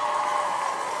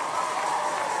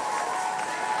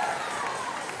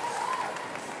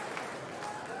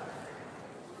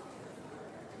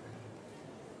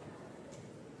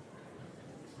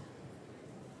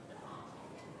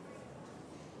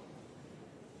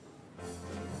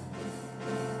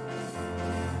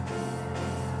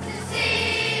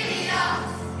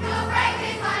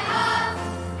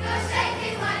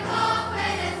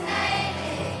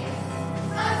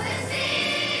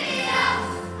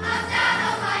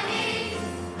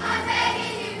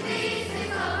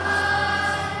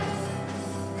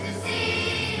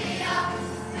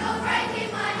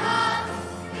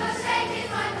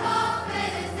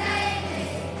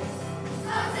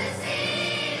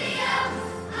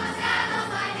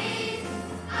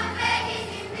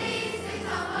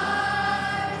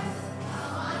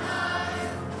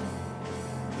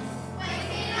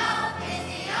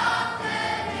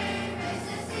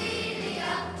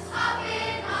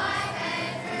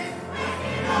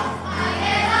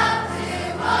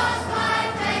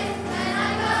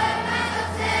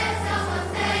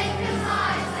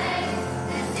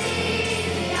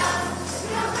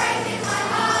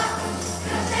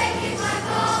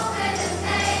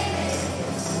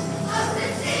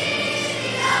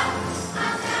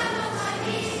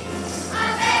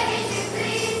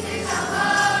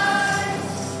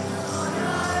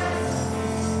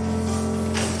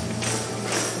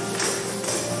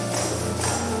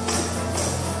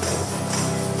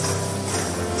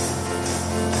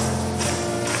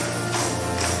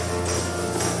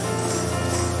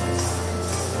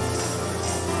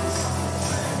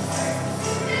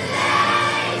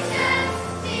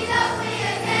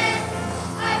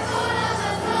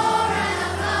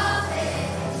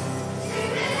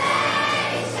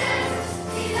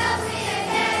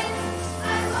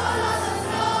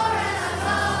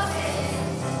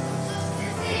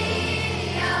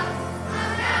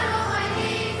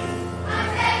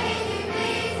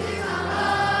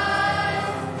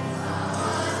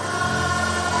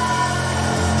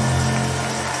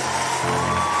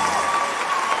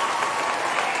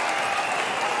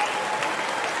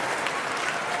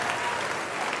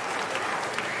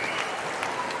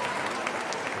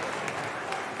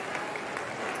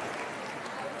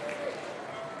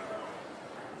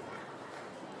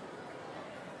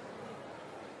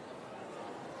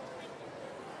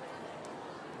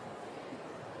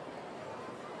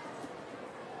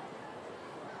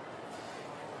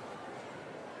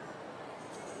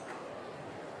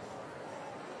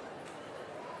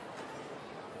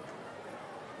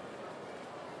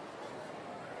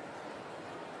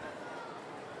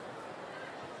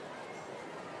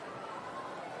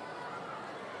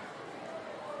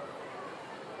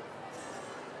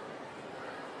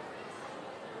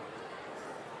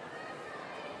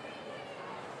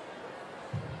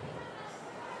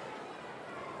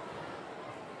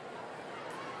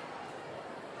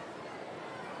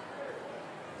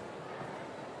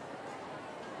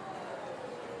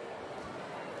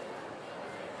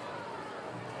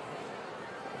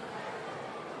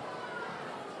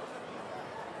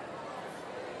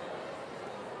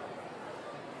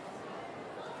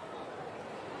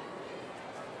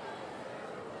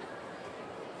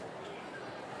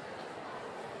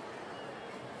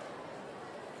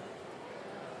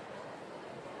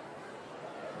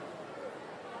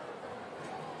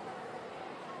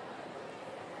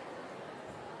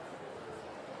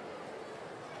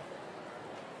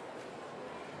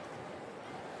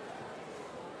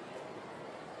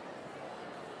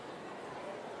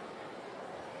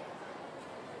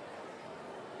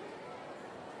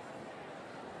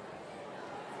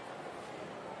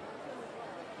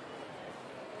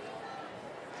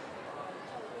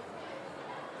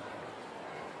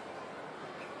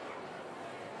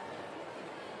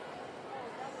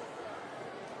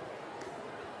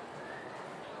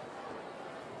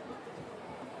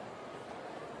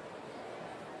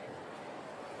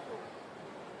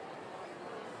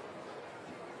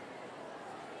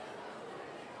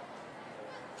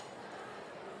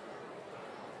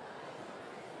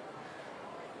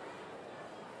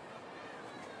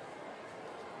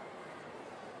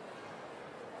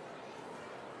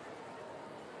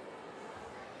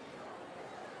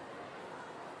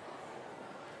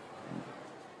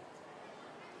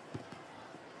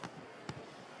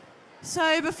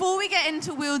 So before we get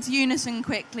into Weald Unison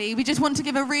quickly, we just want to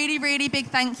give a really, really big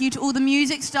thank you to all the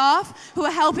music staff who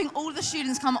are helping all the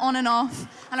students come on and off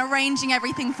and arranging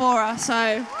everything for us.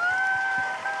 So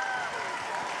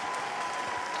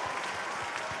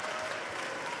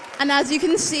And as you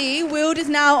can see, Weald is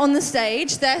now on the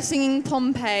stage. They're singing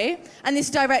Pompeii, and this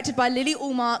is directed by Lily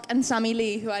Allmark and Sammy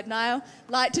Lee, who I'd now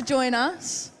like to join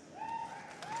us.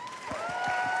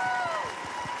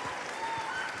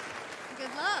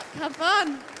 Good luck, have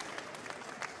fun.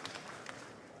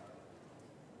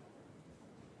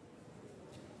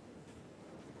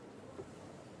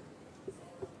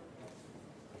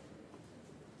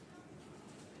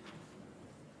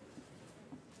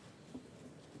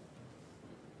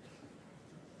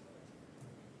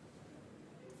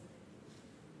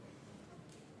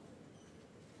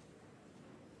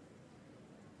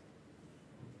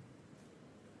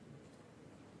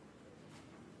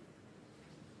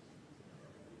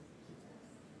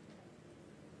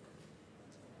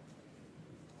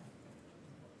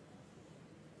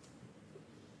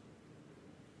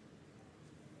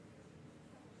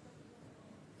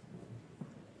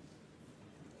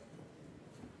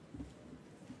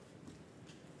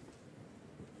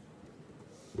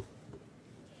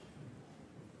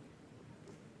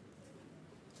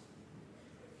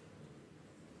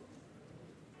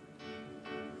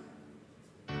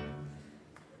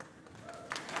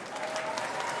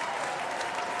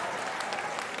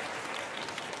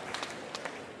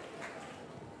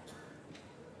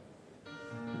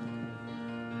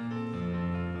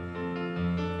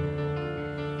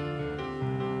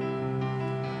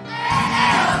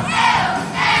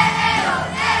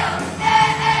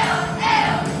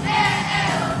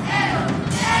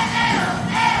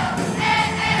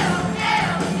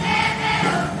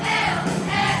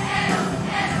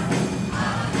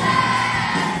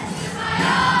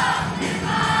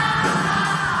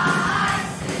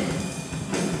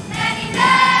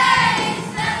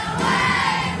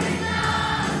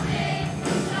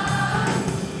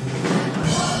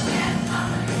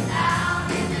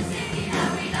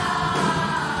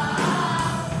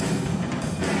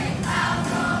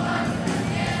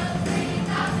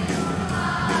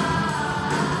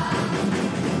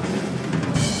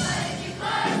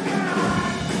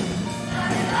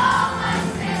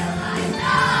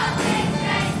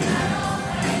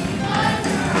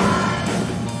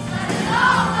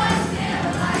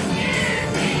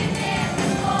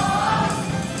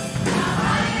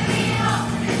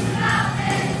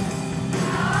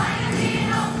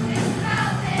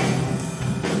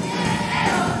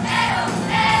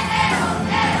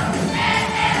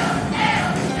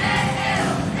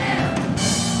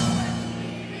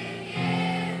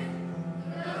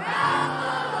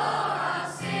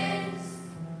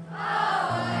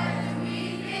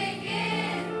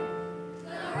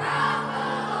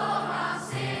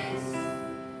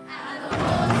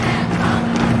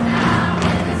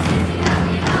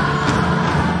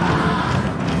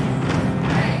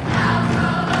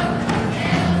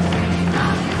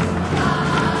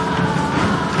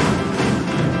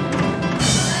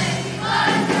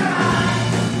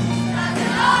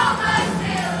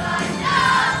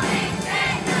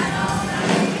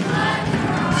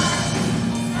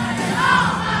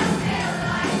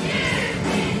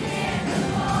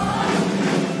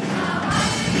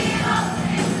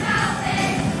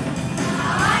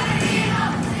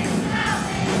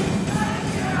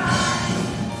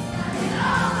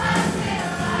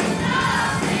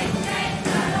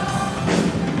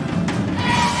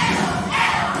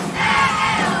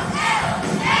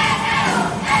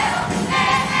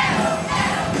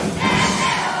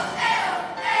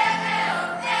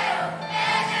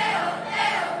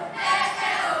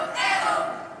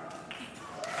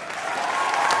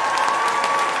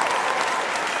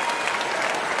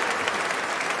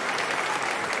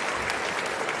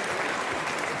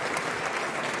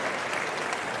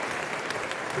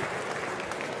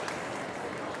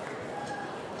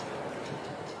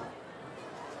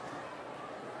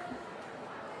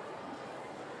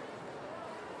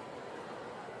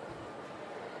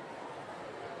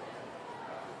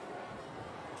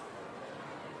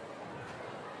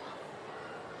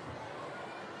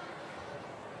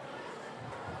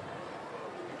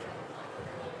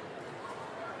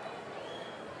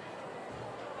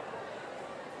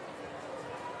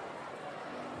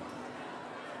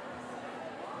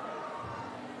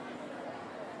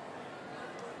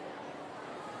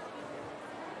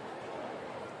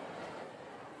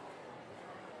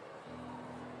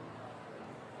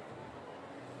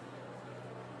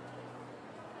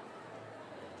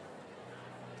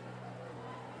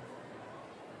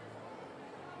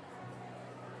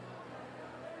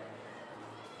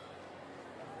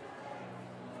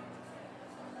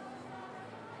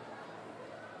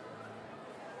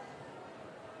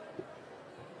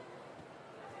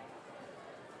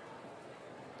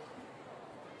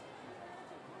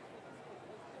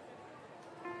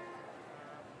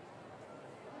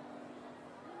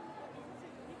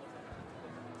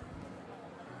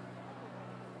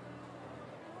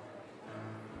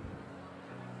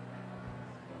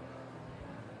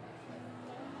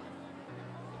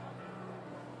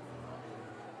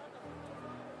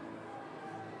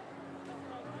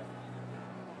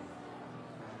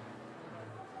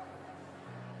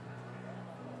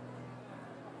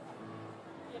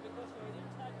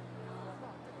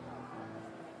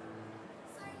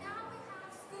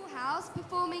 House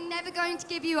performing Never Going to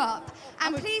Give You Up.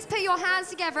 And please put your hands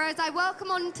together as I welcome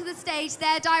onto the stage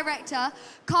their director,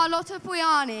 Carlotta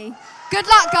Pugliani. Good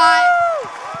luck,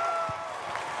 guys.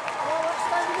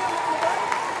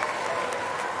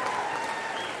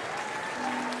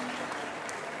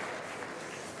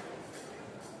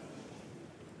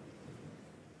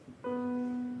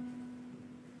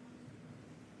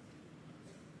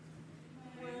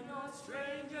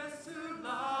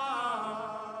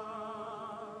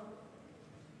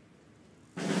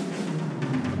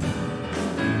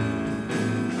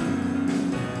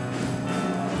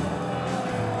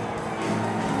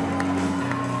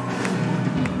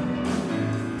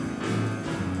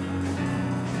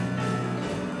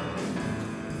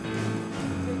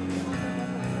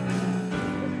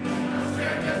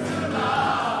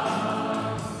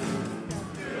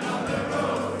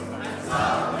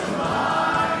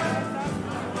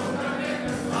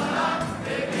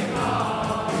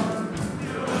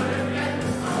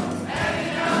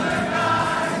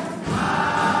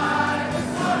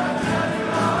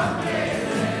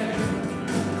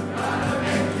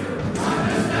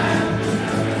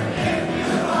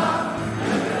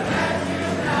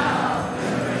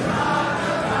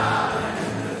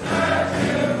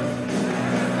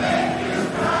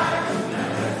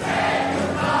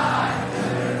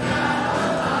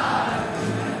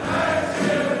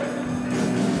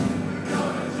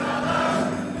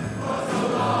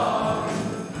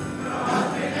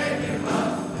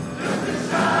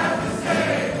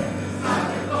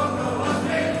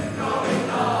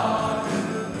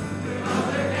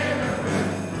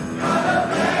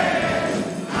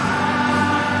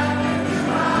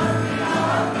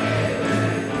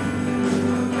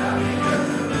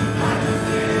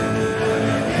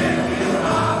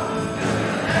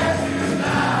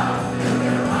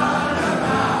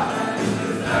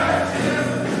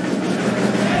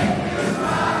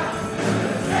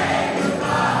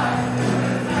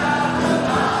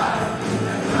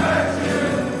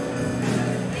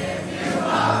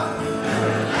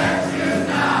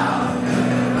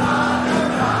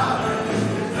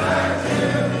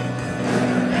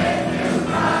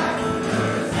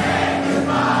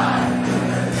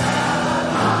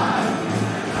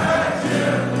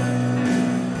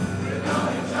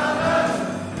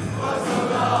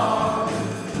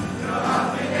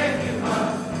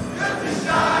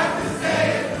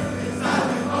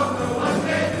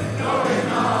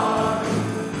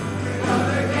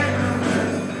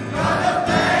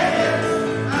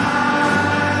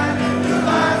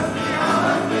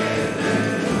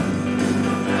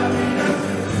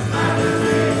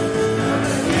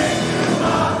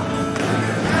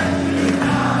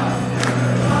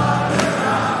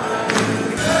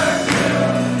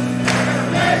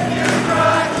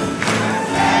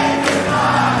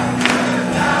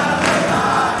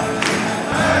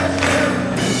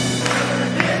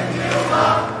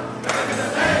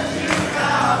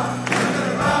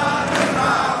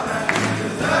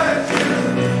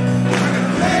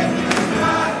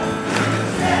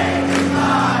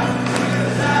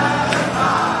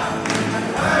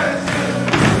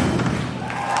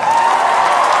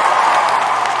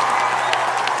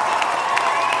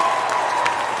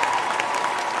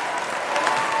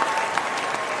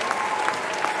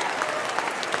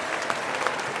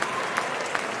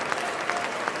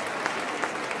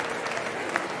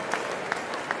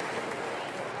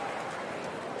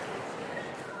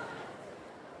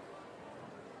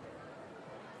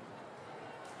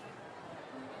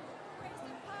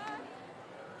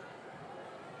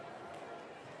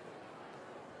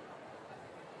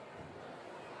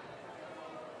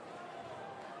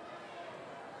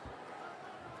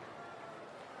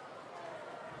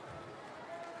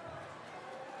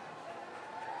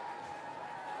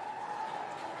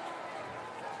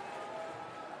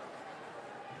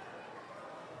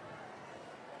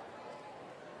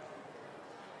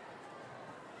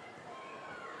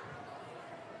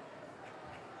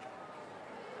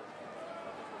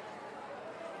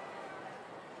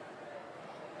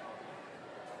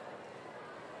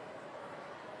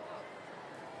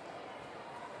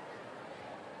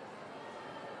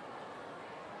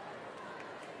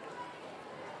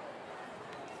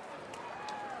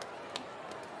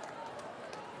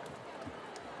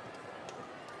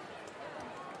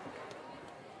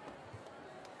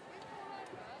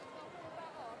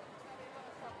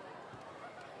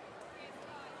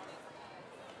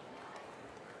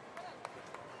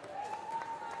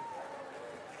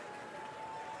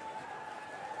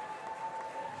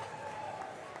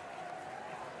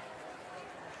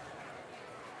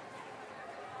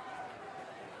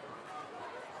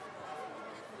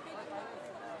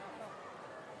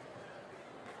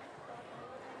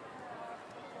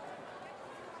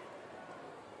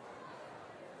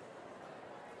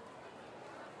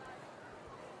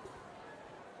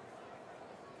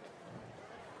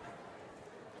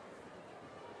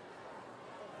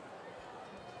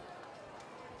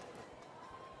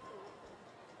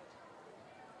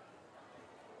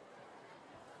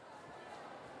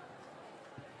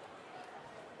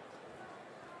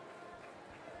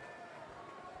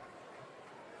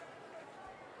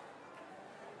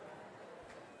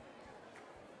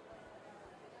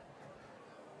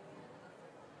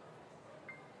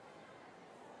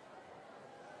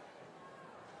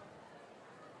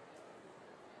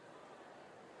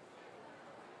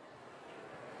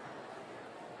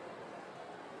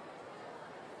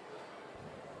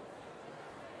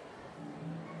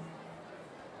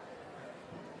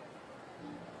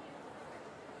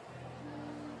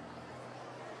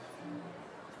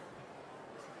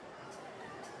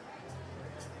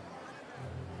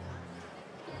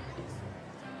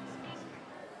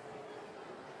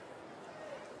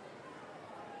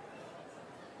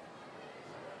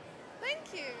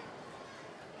 Thank you.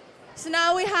 So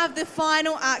now we have the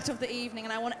final act of the evening,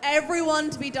 and I want everyone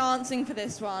to be dancing for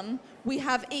this one. We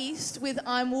have East with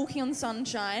I'm Walking on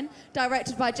Sunshine,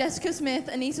 directed by Jessica Smith,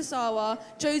 Anita Sawa,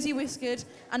 Josie Whiskered,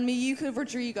 and Miyuka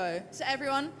Rodrigo. So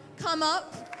everyone, come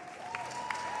up.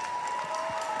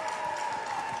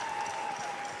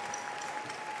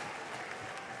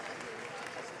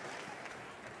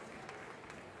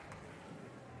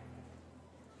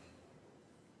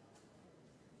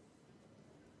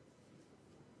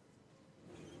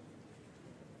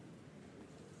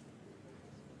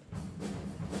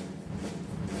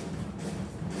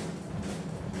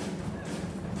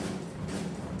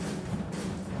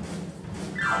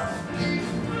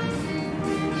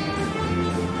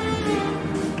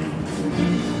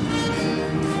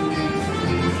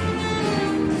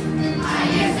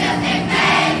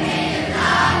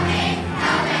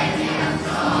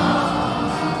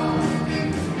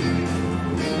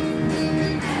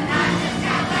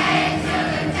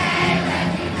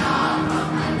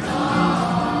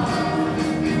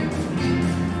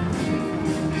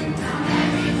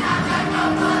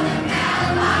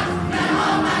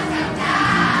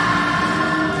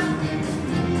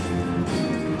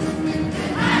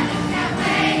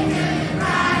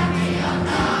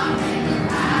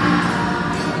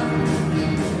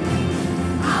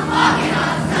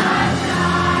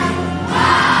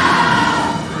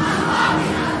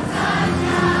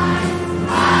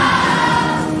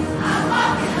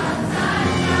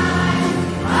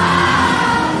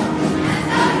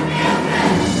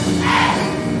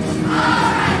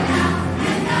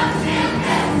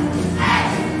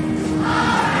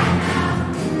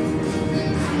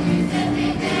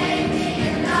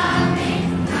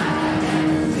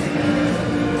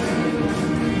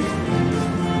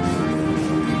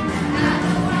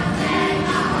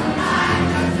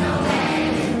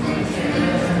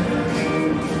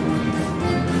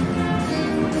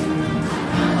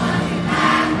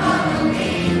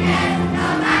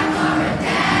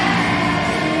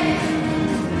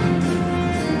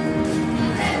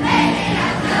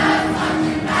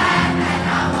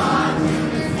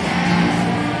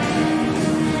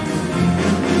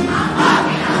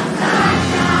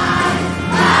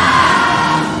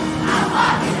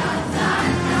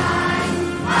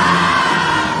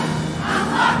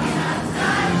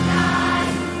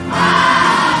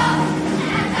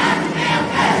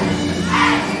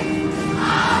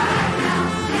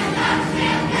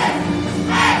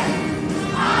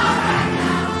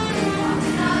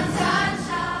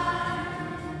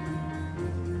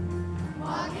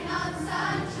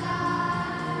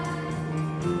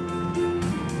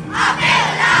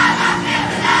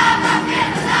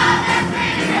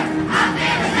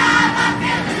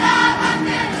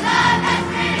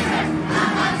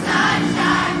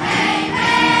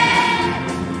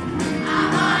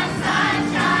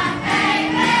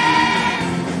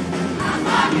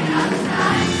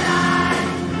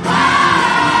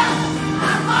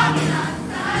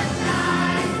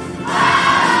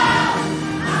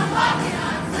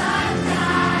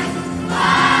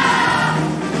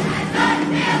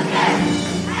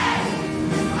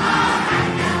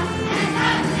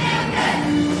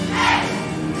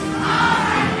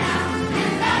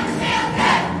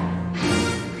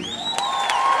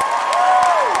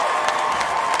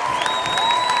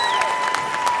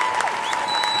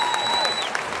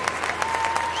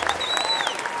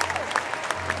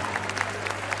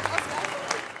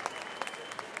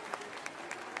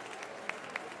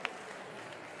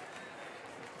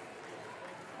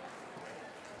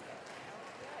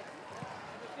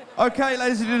 Okay,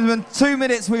 ladies and gentlemen, 2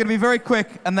 minutes. We're going to be very quick,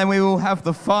 and then we will have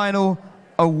the final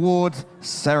award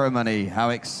ceremony. How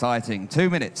exciting.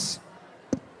 2 minutes.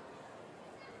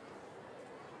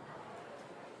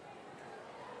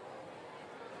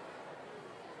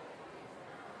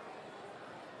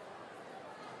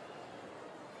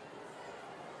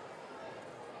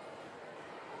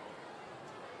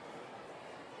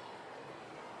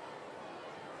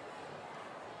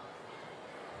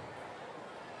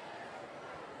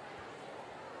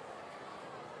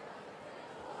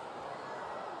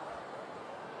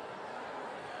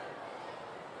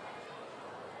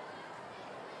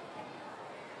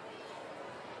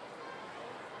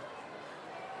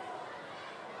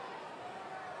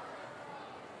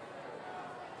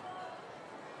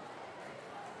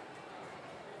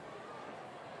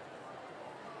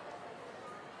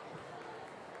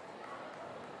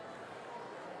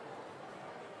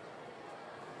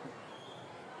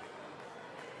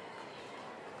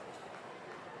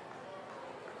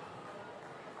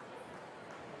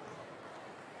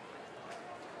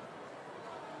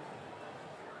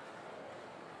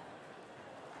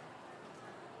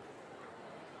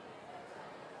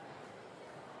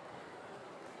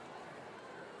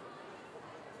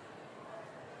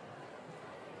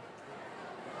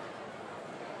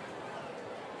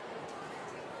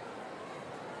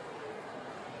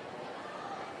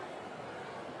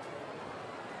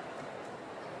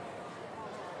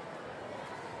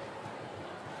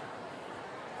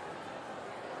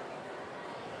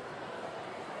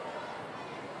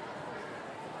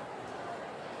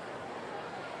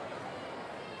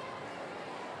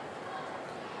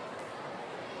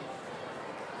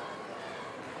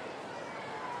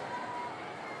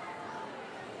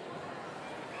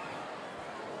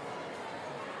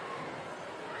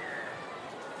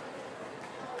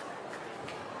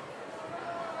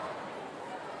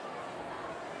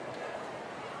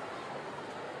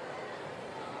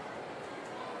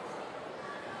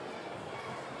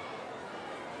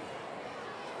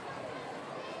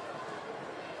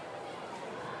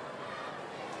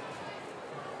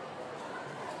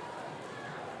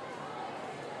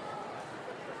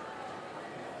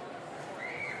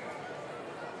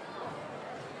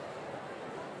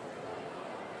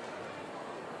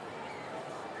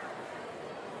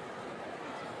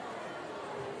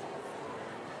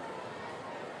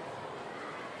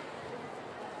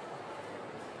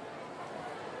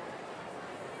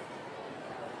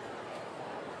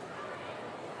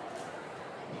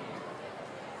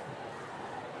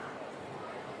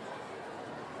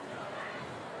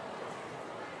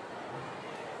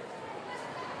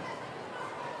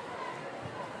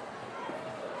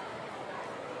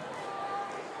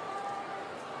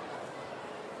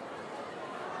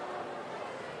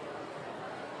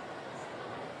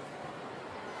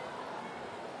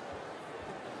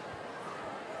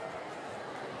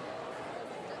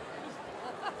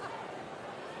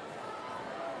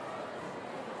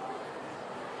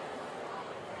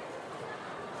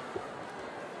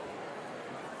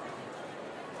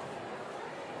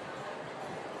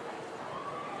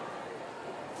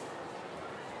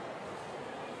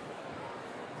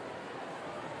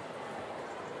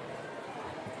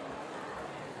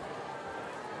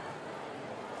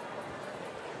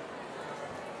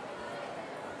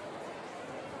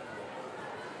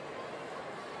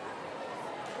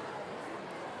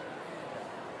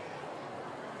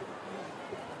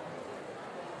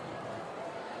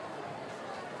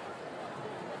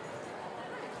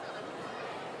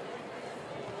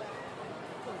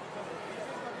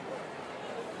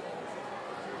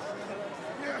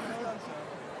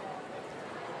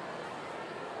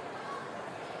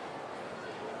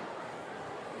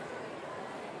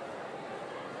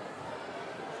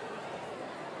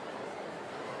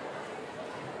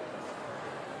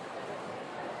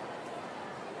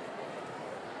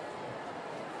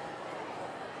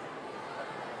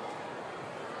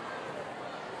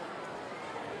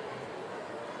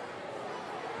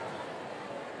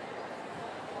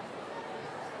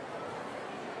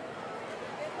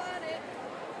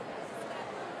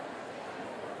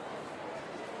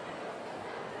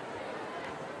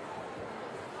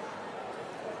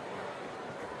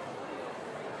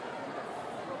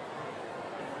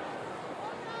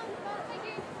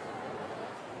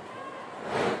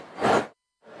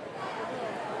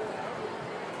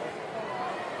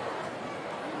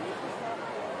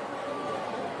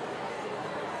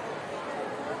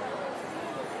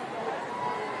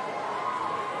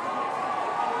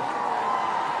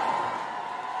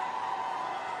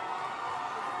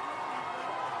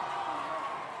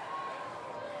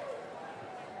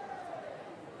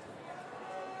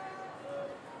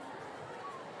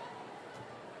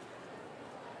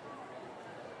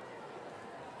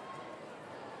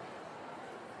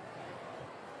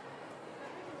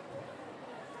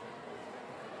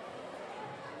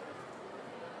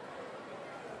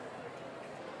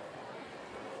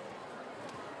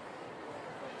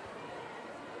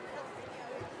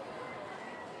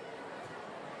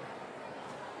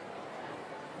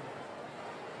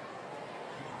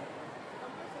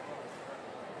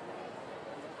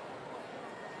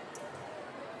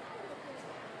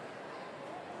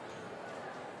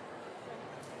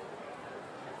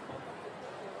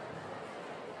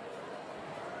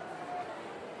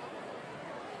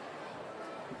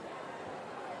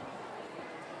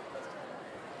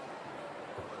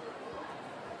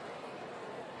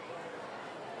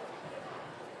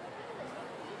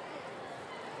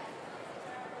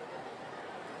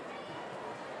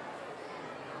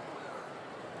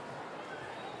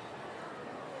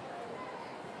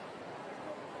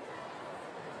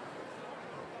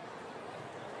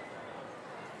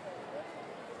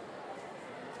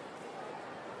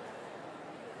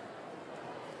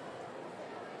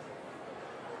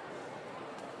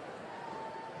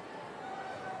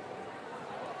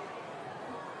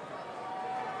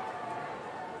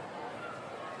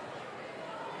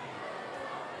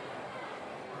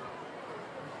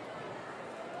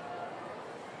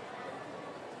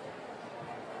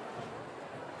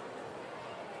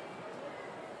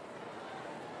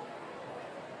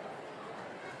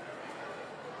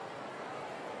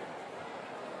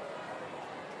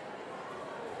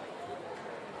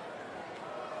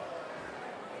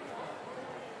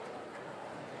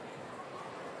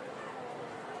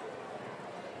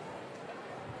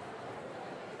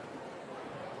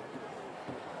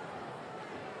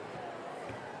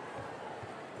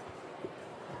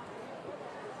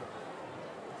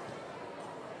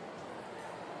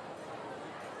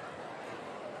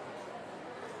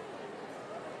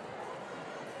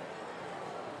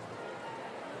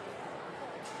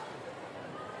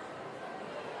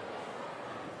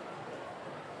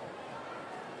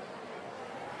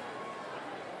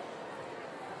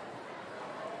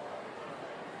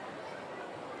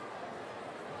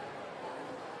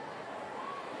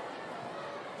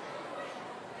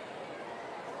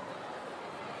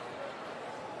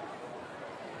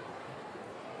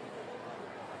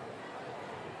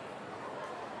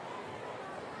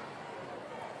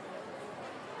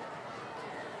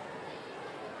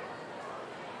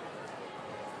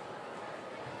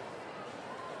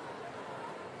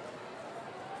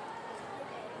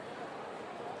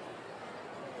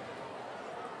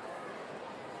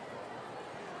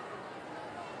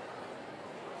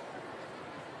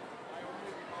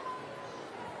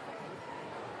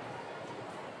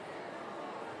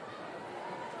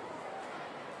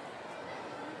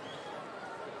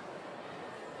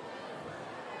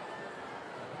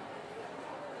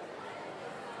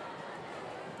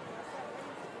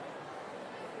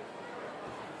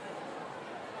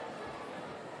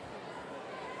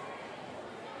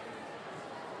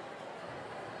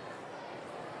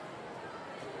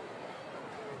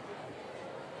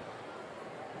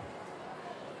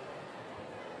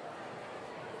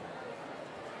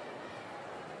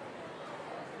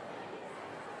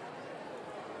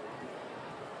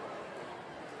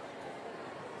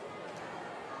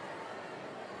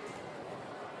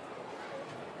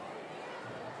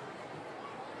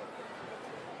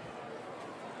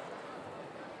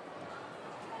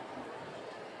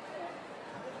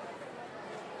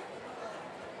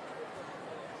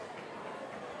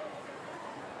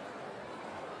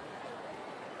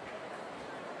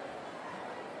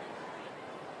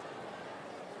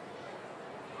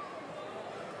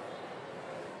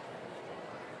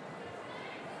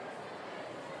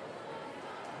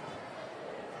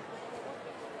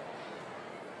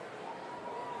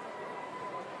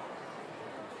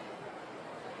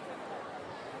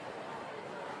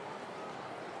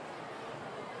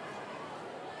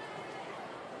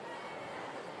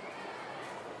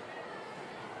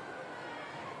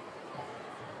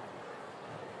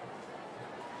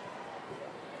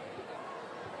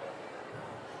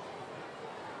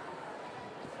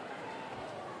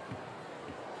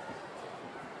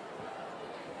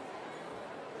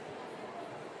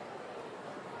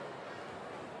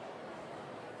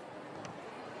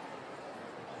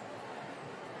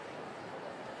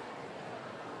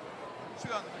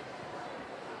 Big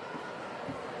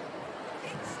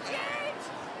stage!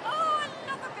 Oh, I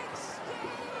love a big stage!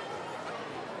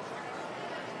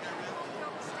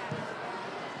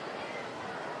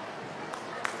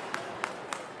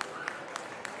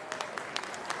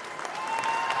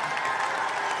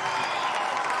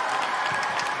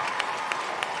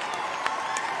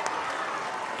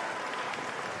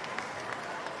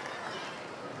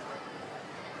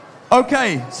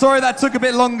 Okay, sorry that took a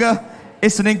bit longer.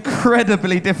 It's an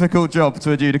incredibly difficult job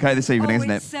to adjudicate this evening,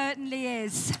 isn't It it? certainly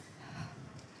is.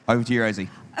 Over to you, Rosie.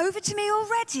 Over to me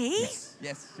already?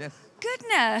 Yes, yes.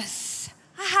 Goodness,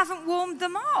 I haven't warmed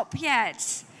them up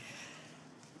yet.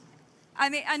 I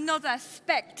mean, another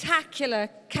spectacular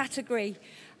category.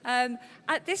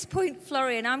 At this point,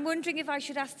 Florian, I'm wondering if I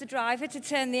should ask the driver to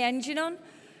turn the engine on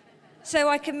so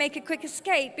I can make a quick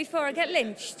escape before I get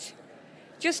lynched.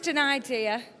 Just an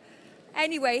idea.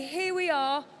 Anyway, here we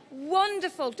are.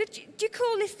 Wonderful. Do you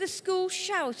call this the school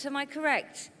shout? Am I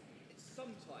correct? It's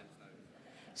sometimes though.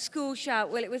 School shout.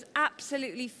 Well, it was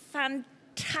absolutely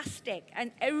fantastic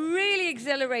and really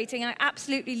exhilarating. I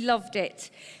absolutely loved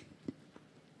it.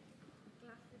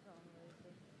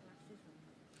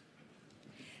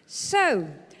 So,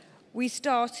 we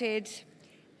started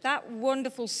that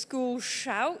wonderful school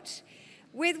shout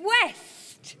with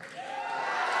West.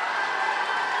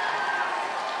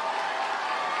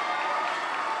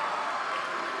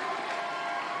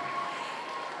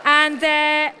 And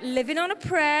they're Living on a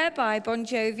Prayer by Bon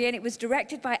Jovi, and it was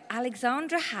directed by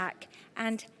Alexandra Hack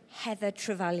and Heather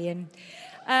Trevelyan.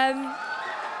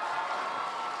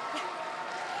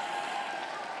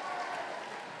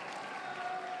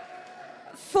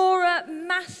 For a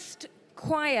massed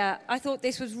choir, I thought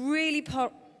this was really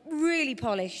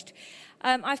polished.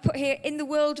 I've put here, in the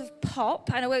world of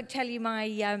pop, and I won't tell you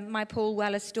my, my Paul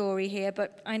Weller story here,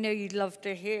 but I know you'd love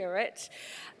to hear it.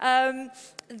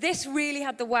 This really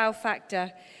had the wow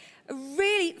factor.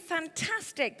 Really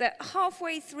fantastic that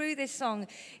halfway through this song,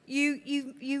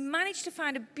 you managed to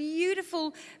find a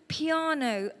beautiful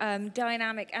piano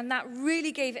dynamic, and that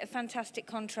really gave it a fantastic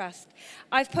contrast.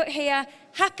 I've put here,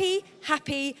 happy,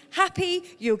 happy, happy,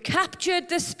 you captured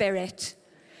the spirit.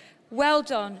 Well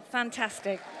done,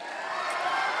 fantastic.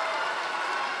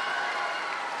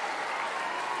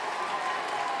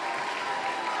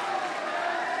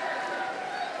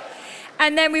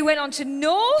 And then we went on to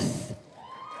North.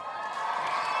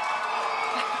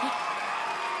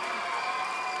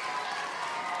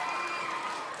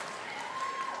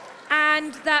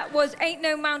 And that was Ain't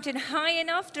No Mountain High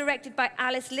Enough, directed by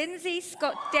Alice Lindsay,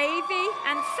 Scott Davey,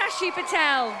 and Sashi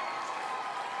Patel.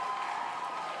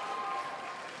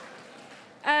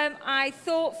 I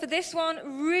thought for this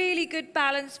one, really good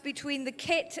balance between the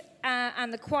kit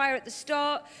and the choir at the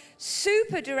start.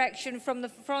 Super direction from the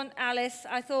front, Alice.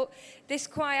 I thought this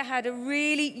choir had a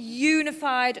really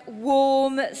unified,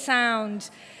 warm sound.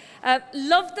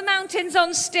 Loved the Mountains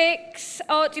on Sticks,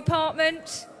 art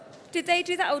department. Did they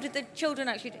do that, or did the children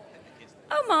actually do?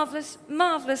 Oh, marvellous,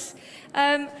 marvellous.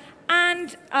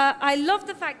 And I love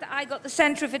the fact that I got the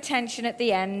centre of attention at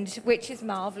the end, which is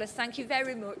marvellous. Thank you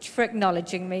very much for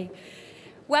acknowledging me.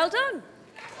 Well done.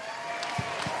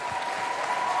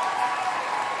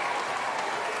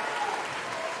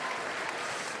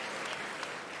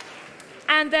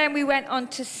 And then we went on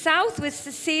to South with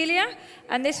Cecilia,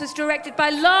 and this was directed by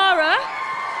Lara.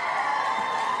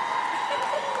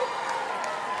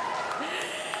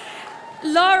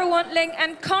 Lara Wantling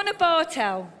and Connor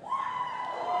Bartel.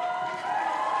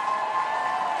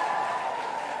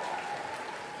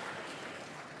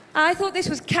 I thought this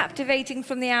was captivating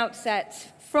from the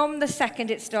outset. From the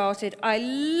second it started, I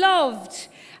loved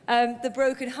the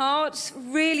Broken Hearts,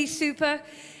 really super.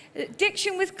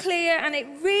 Diction was clear and it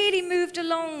really moved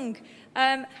along.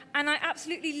 And I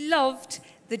absolutely loved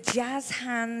the jazz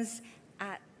hands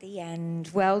at the end.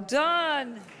 Well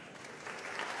done.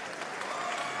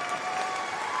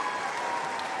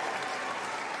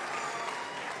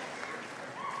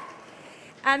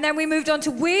 And then we moved on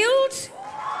to Weald.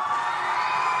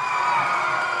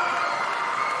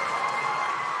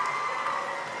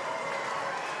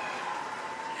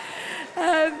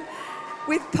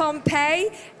 With Pompeii.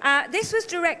 This was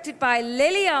directed by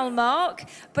Lily Almark,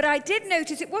 but I did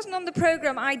notice, it wasn't on the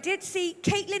programme, I did see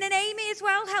Caitlin and Amy as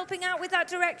well helping out with that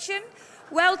direction.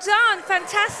 Well done,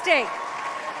 fantastic.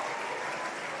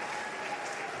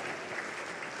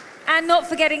 And not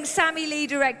forgetting Sammy Lee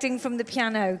directing from the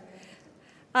piano.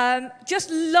 Just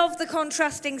love the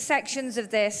contrasting sections of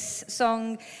this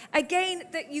song. Again,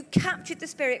 that you captured the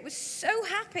spirit. It was so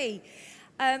happy.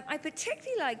 I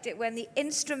particularly liked it when the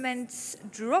instruments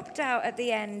dropped out at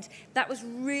the end. That was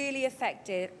really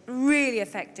effective, really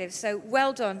effective. So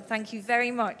well done. Thank you very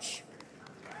much.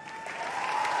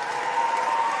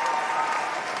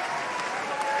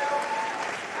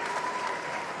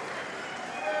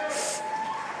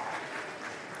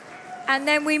 And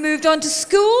then we moved on to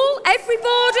school. Every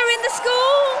boarder in the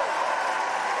school.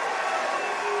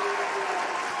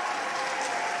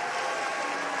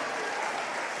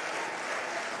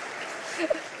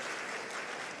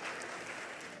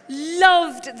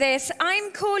 Loved this.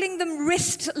 I'm calling them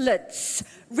wristlets.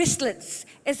 Wristlets.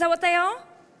 Is that what they are?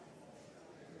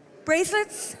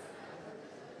 Bracelets?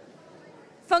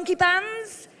 Funky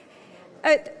bands?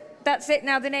 That's it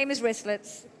now. The name is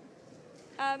wristlets.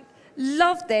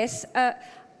 Love this.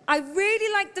 I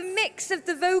really like the mix of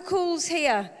the vocals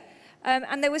here.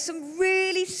 And there were some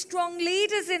really strong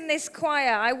leaders in this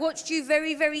choir. I watched you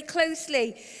very, very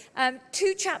closely.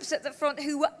 Two chaps at the front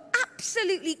who were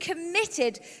absolutely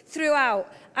committed throughout.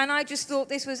 And I just thought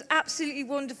this was absolutely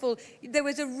wonderful. There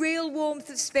was a real warmth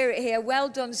of spirit here. Well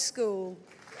done, school.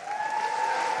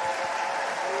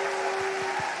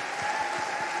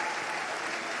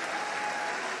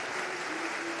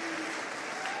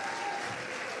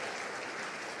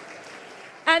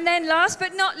 And then last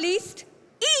but not least,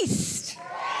 East.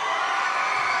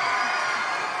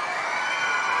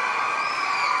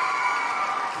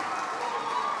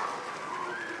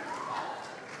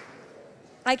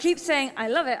 I keep saying, I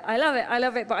love it, I love it, I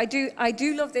love it, but I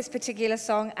do love this particular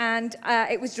song, and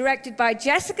it was directed by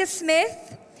Jessica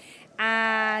Smith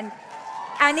and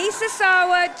Anissa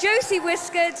Sawa, Josie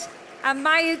Whiskered, and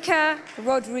Mayuka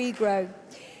Rodrigo.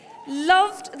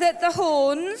 Loved that the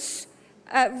horns,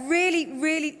 really,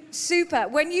 really super.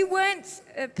 When you weren't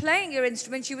playing your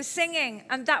instruments, you were singing,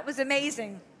 and that was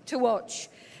amazing to watch.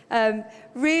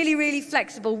 Really, really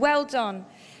flexible. Well done.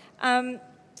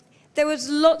 There was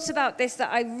lots about this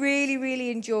that I really,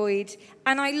 really enjoyed,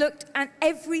 and I looked, and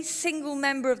every single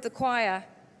member of the choir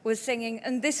was singing,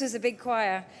 and this was a big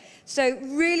choir. So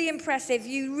really impressive.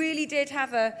 You really did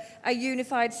have a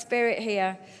unified spirit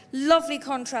here. Lovely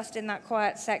contrast in that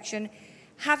quiet section.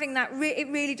 Having that, it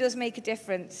really does make a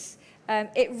difference.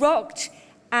 It rocked,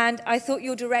 and I thought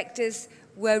your directors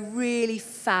were really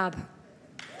fab.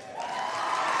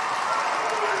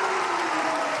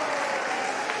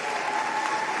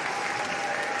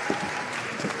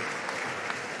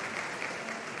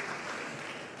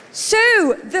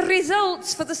 So, the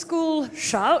results for the school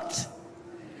shout.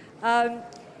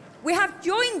 We have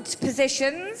joint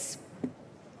positions.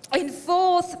 In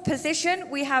fourth position,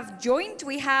 we have joint.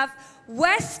 We have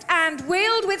West and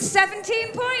Weald with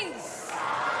 17 points.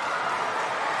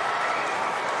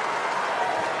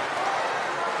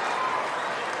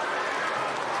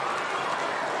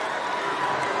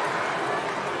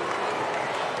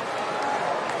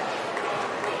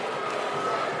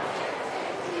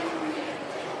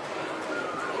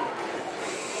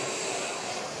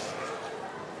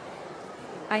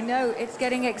 I know, it's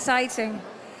getting exciting.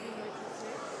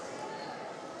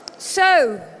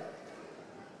 So,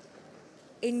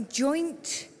 in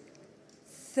joint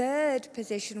third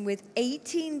position with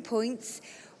 18 points,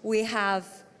 we have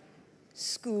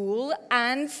School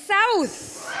and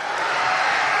South.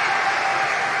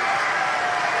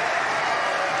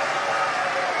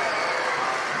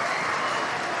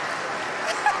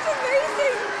 That's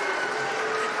amazing.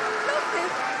 Love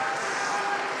this.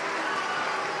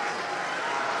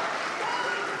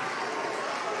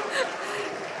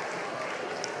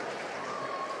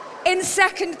 In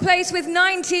second place with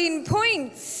 19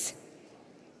 points,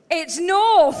 it's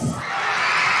North.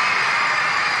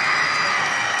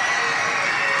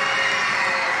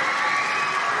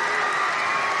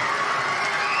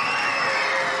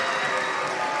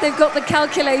 They've got the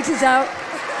calculators out.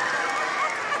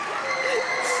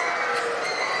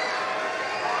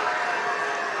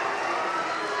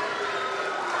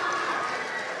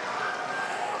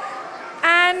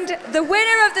 And the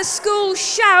winner of the school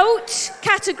shout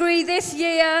category this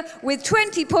year with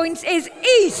 20 points is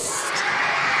East.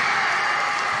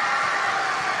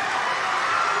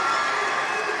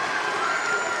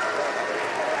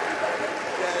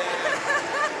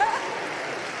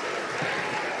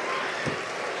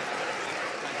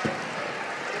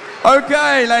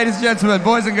 Okay, ladies and gentlemen,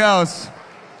 boys and girls.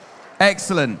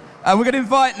 Excellent. We're going to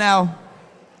invite now...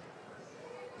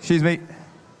 Excuse me.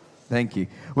 Thank you.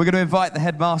 We're going to invite the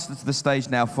headmaster to the stage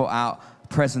now for our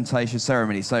presentation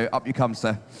ceremony. So up you come,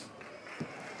 sir.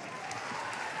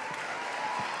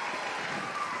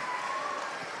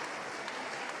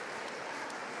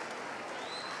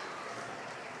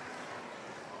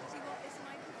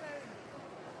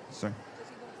 Sorry.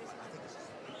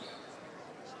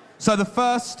 So the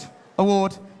first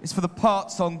award is for the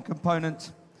Partsong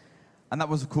component, and that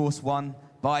was, of course, won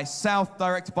by South,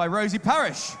 directed by Rosie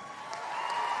Parish.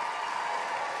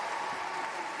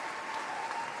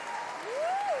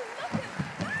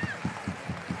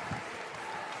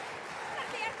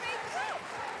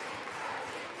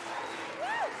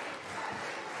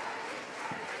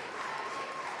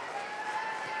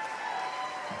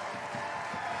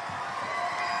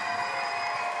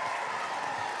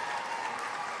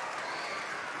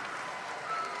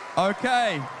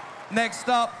 Okay, next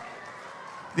up,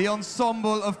 the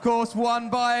ensemble, of course, won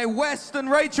by West and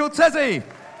Rachel Tezzi.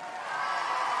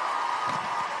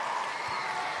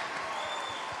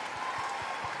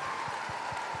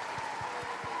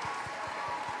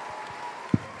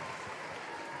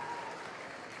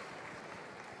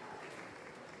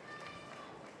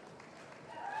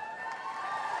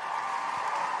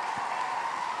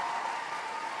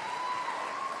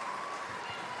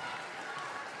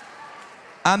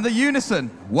 And the Unison,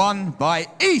 won by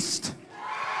East.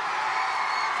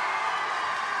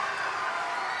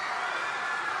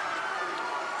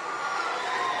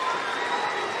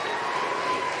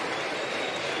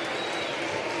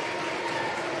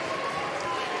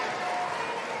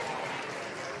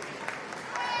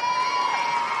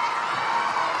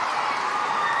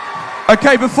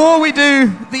 Okay, before we do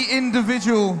the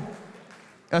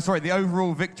the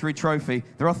overall victory trophy,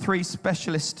 there are 3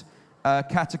 specialist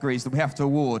categories that we have to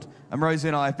award, and Rosie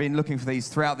and I have been looking for these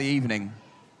throughout the evening.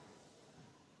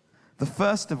 The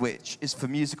first of which is for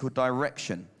musical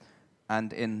direction,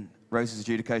 and in Rosie's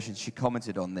adjudication she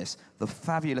commented on this, the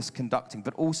fabulous conducting,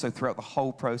 but also throughout the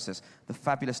whole process, the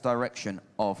fabulous direction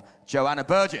of Joanna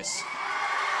Burgess.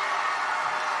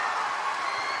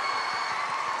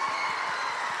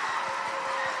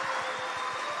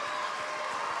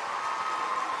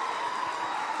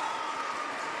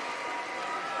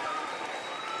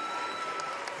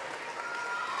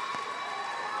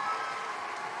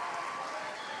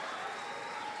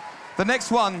 The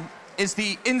next one is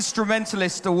the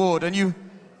Instrumentalist Award, and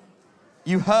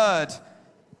you heard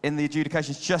in the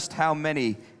adjudications just how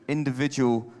many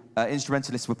individual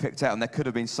instrumentalists were picked out, and there could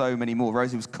have been so many more.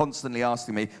 Rosie was constantly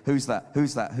asking me, who's that,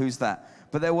 who's that, who's that?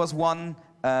 But there was one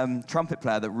trumpet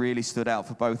player that really stood out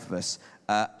for both of us.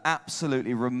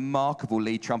 Absolutely remarkable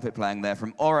lead trumpet playing there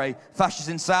from Ore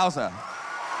Fashisin Sousa.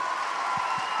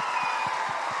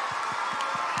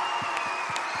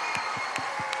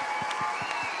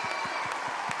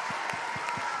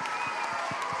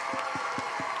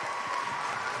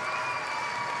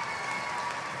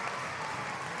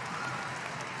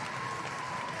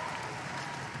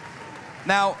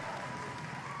 Now,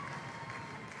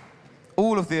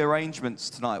 all of the arrangements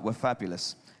tonight were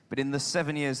fabulous, but in the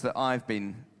 7 years that I've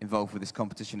been involved with this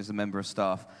competition as a member of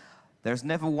staff, there's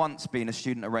never once been a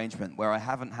student arrangement where I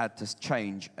haven't had to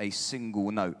change a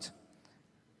single note.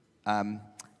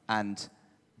 And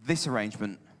this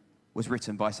arrangement was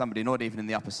written by somebody not even in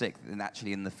the upper 6th, and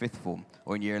actually in the 5th form,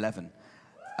 or in year 11.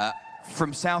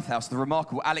 From South House, the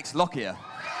remarkable Alex Lockyer.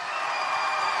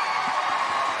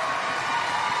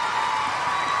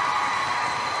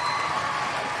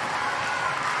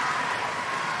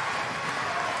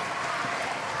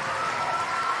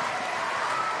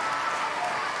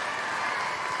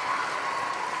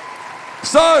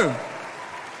 So,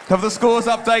 have the scores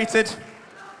updated?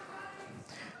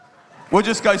 We'll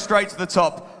just go straight to the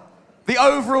top. The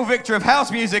overall victor of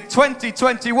House Music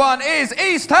 2021 is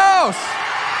East House!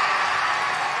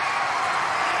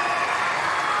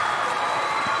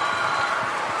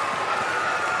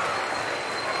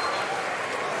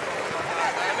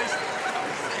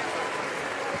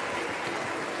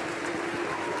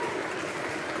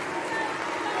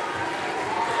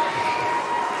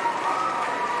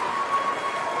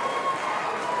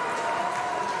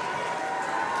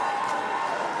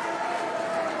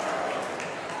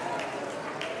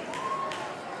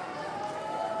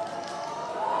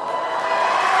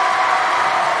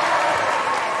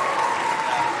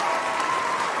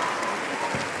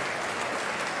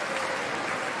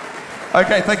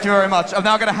 Okay, thank you very much. I'm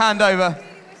now going to hand over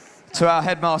to our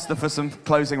headmaster for some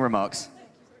closing remarks.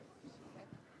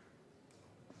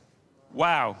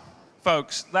 Wow.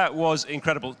 Folks, that was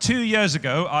incredible. 2 years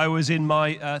ago, I was in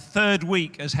my 3rd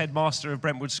week as headmaster of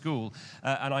Brentwood School,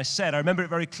 and I remember it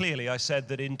very clearly, I said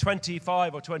that in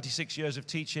 25 or 26 years of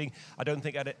teaching, I don't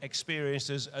think I'd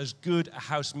experienced as good a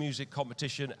house music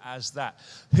competition as that.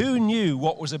 Who knew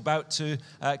what was about to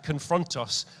confront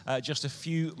us just a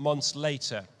few months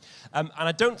later? And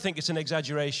I don't think it's an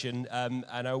exaggeration, and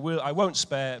I won't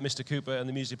spare Mr. Cooper and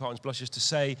the music department's blushes to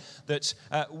say that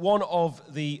one of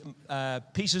the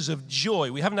pieces of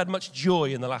joy, we haven't had much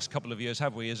joy in the last couple of years,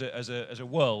 have we, as a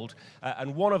world,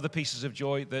 and one of the pieces of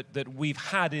joy that we've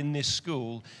had in this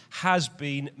school has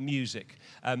been music.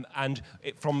 And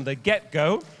from the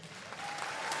get-go,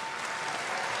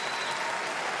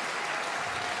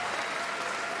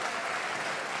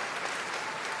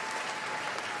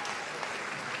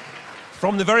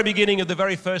 from the very beginning of the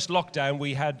very first lockdown,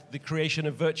 we had the creation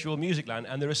of Virtual Musicland,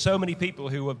 and there are so many people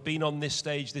who have been on this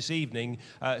stage this evening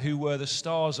who were the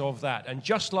stars of that. And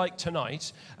just like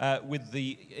tonight, with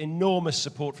the enormous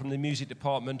support from the music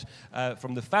department,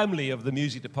 from the family of the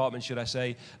music department, should I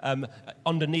say,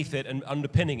 underneath it and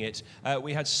underpinning it,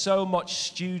 we had so much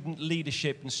student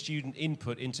leadership and student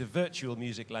input into Virtual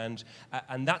Musicland,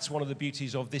 and that's one of the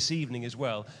beauties of this evening as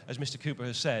well. As Mr. Cooper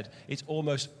has said, it's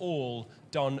almost all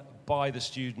done by the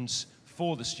students,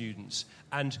 for the students.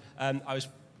 And I was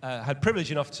had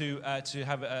privilege enough to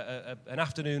have an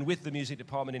afternoon with the music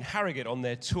department in Harrogate on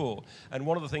their tour. And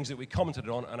one of the things that we commented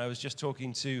on, and I was just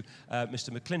talking to Mr.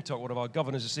 McClintock, one of our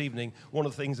governors this evening, one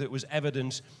of the things that was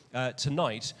evident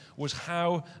tonight was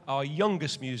how our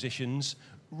youngest musicians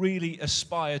really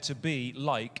aspire to be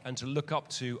like and to look up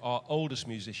to our oldest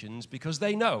musicians, because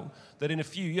they know that in a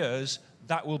few years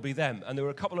that will be them. And there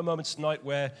were a couple of moments tonight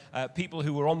where people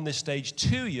who were on this stage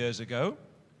 2 years ago,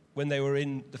 when they were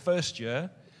in the first year,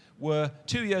 were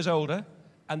 2 years older,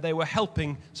 and they were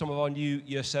helping some of our new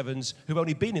Year 7s who've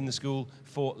only been in the school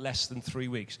for less than 3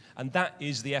 weeks. And that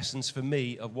is the essence for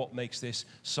me of what makes this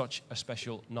such a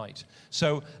special night.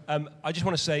 So I just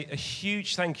want to say a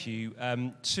huge thank you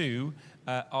to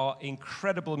our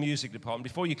incredible music department.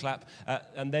 Before you clap,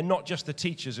 and they're not just the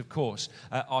teachers, of course,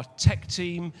 our tech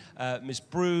team, Miss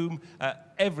Broom,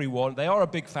 everyone. They are a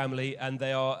big family, and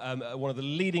they are one of the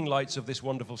leading lights of this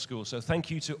wonderful school. So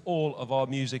thank you to all of our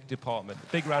music department.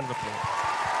 Big round of applause.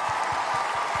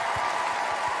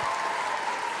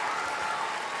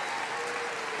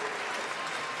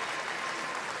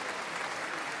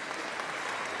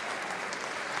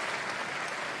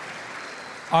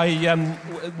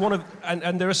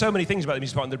 And there are so many things about the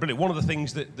music department that are brilliant. One of the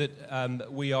things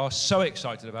that we are so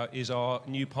excited about is our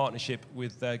new partnership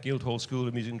with Guildhall School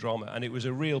of Music and Drama, and it was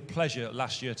a real pleasure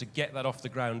last year to get that off the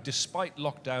ground, despite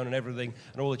lockdown and everything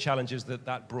and all the challenges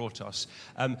that brought us.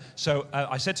 So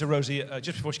I said to Rosie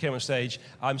just before she came on stage,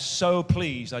 I'm so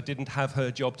pleased I didn't have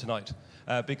her job tonight.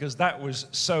 Because that was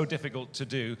so difficult to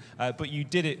do, but you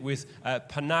did it with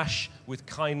panache, with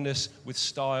kindness, with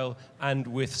style, and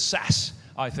with sass,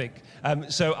 I think.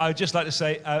 So I'd just like to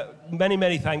say many,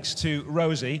 many thanks to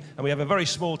Rosie, and we have a very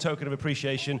small token of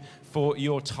appreciation for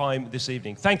your time this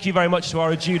evening. Thank you very much to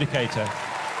our adjudicator.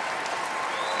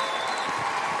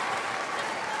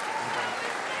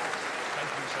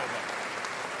 Thank you so much.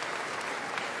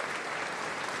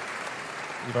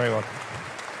 You're very welcome.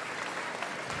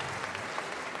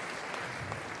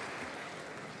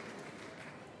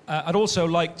 I'd also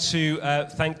like to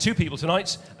thank two people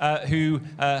tonight who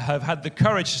have had the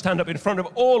courage to stand up in front of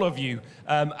all of you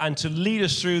and to lead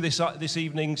us through this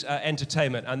evening's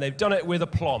entertainment, and they've done it with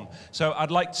aplomb. So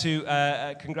I'd like to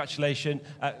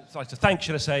thank,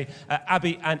 should I say,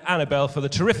 Abby and Annabelle for the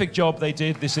terrific job they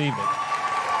did this evening.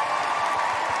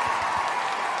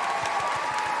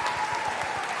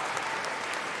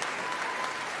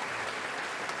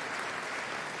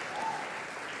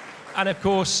 And of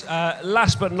course,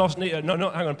 last but not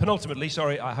penultimately,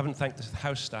 sorry, I haven't thanked the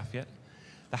house staff yet.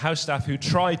 The house staff who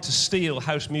tried to steal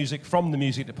house music from the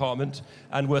music department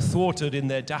and were thwarted in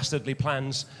their dastardly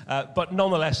plans, but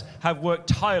nonetheless have worked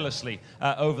tirelessly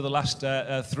over the last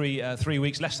 3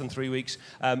 weeks, less than 3 weeks.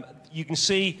 You can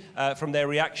see from their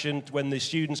reaction when the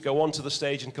students go onto the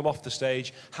stage and come off the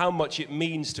stage how much it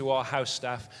means to our house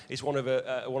staff. It's one of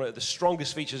the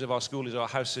strongest features of our school is our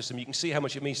house system. You can see how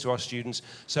much it means to our students.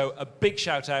 So a big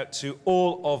shout out to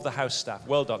all of the house staff.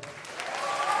 Well done.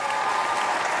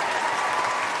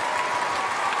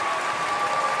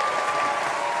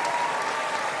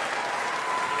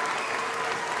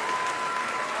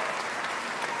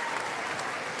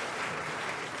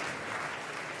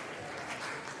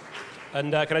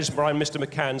 And can I just remind Mr.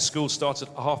 McCann, school starts at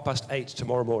 8:30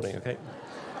 tomorrow morning, okay?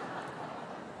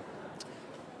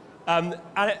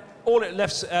 all it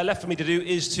left for me to do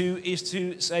is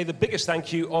to say the biggest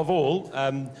thank you of all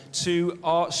to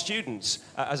our students.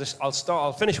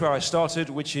 I'll finish where I started,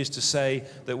 which is to say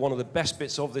that one of the best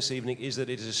bits of this evening is that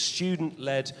it is a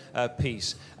student-led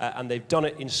piece, and they've done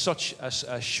it in such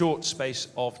a short space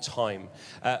of time.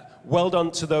 Well done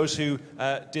to those who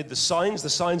did the signs. The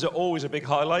signs are always a big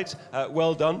highlight.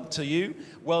 Well done to you.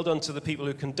 Well done to the people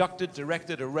who conducted,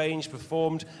 directed, arranged,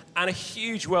 performed, and a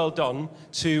huge well done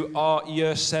to our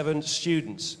Year 7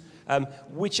 students.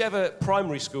 Whichever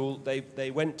primary school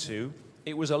they went to,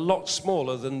 it was a lot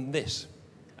smaller than this.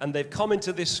 And they've come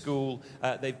into this school,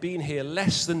 they've been here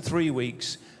less than 3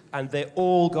 weeks, and they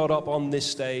all got up on this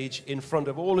stage in front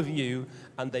of all of you,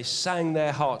 and they sang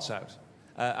their hearts out.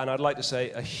 And I'd like to say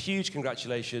a huge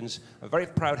congratulations, a very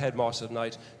proud headmaster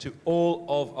tonight, to all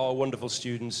of our wonderful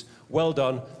students. Well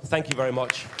done. Thank you very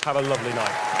much. Have a lovely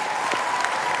night.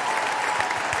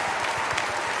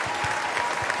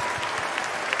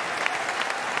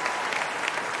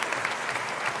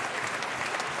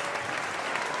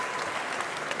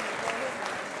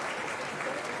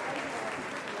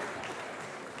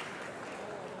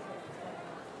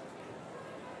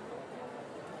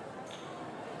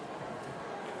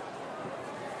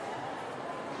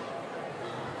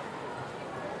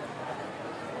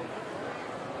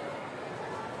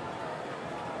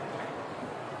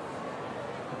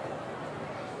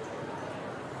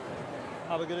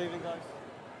 Have a good evening, guys.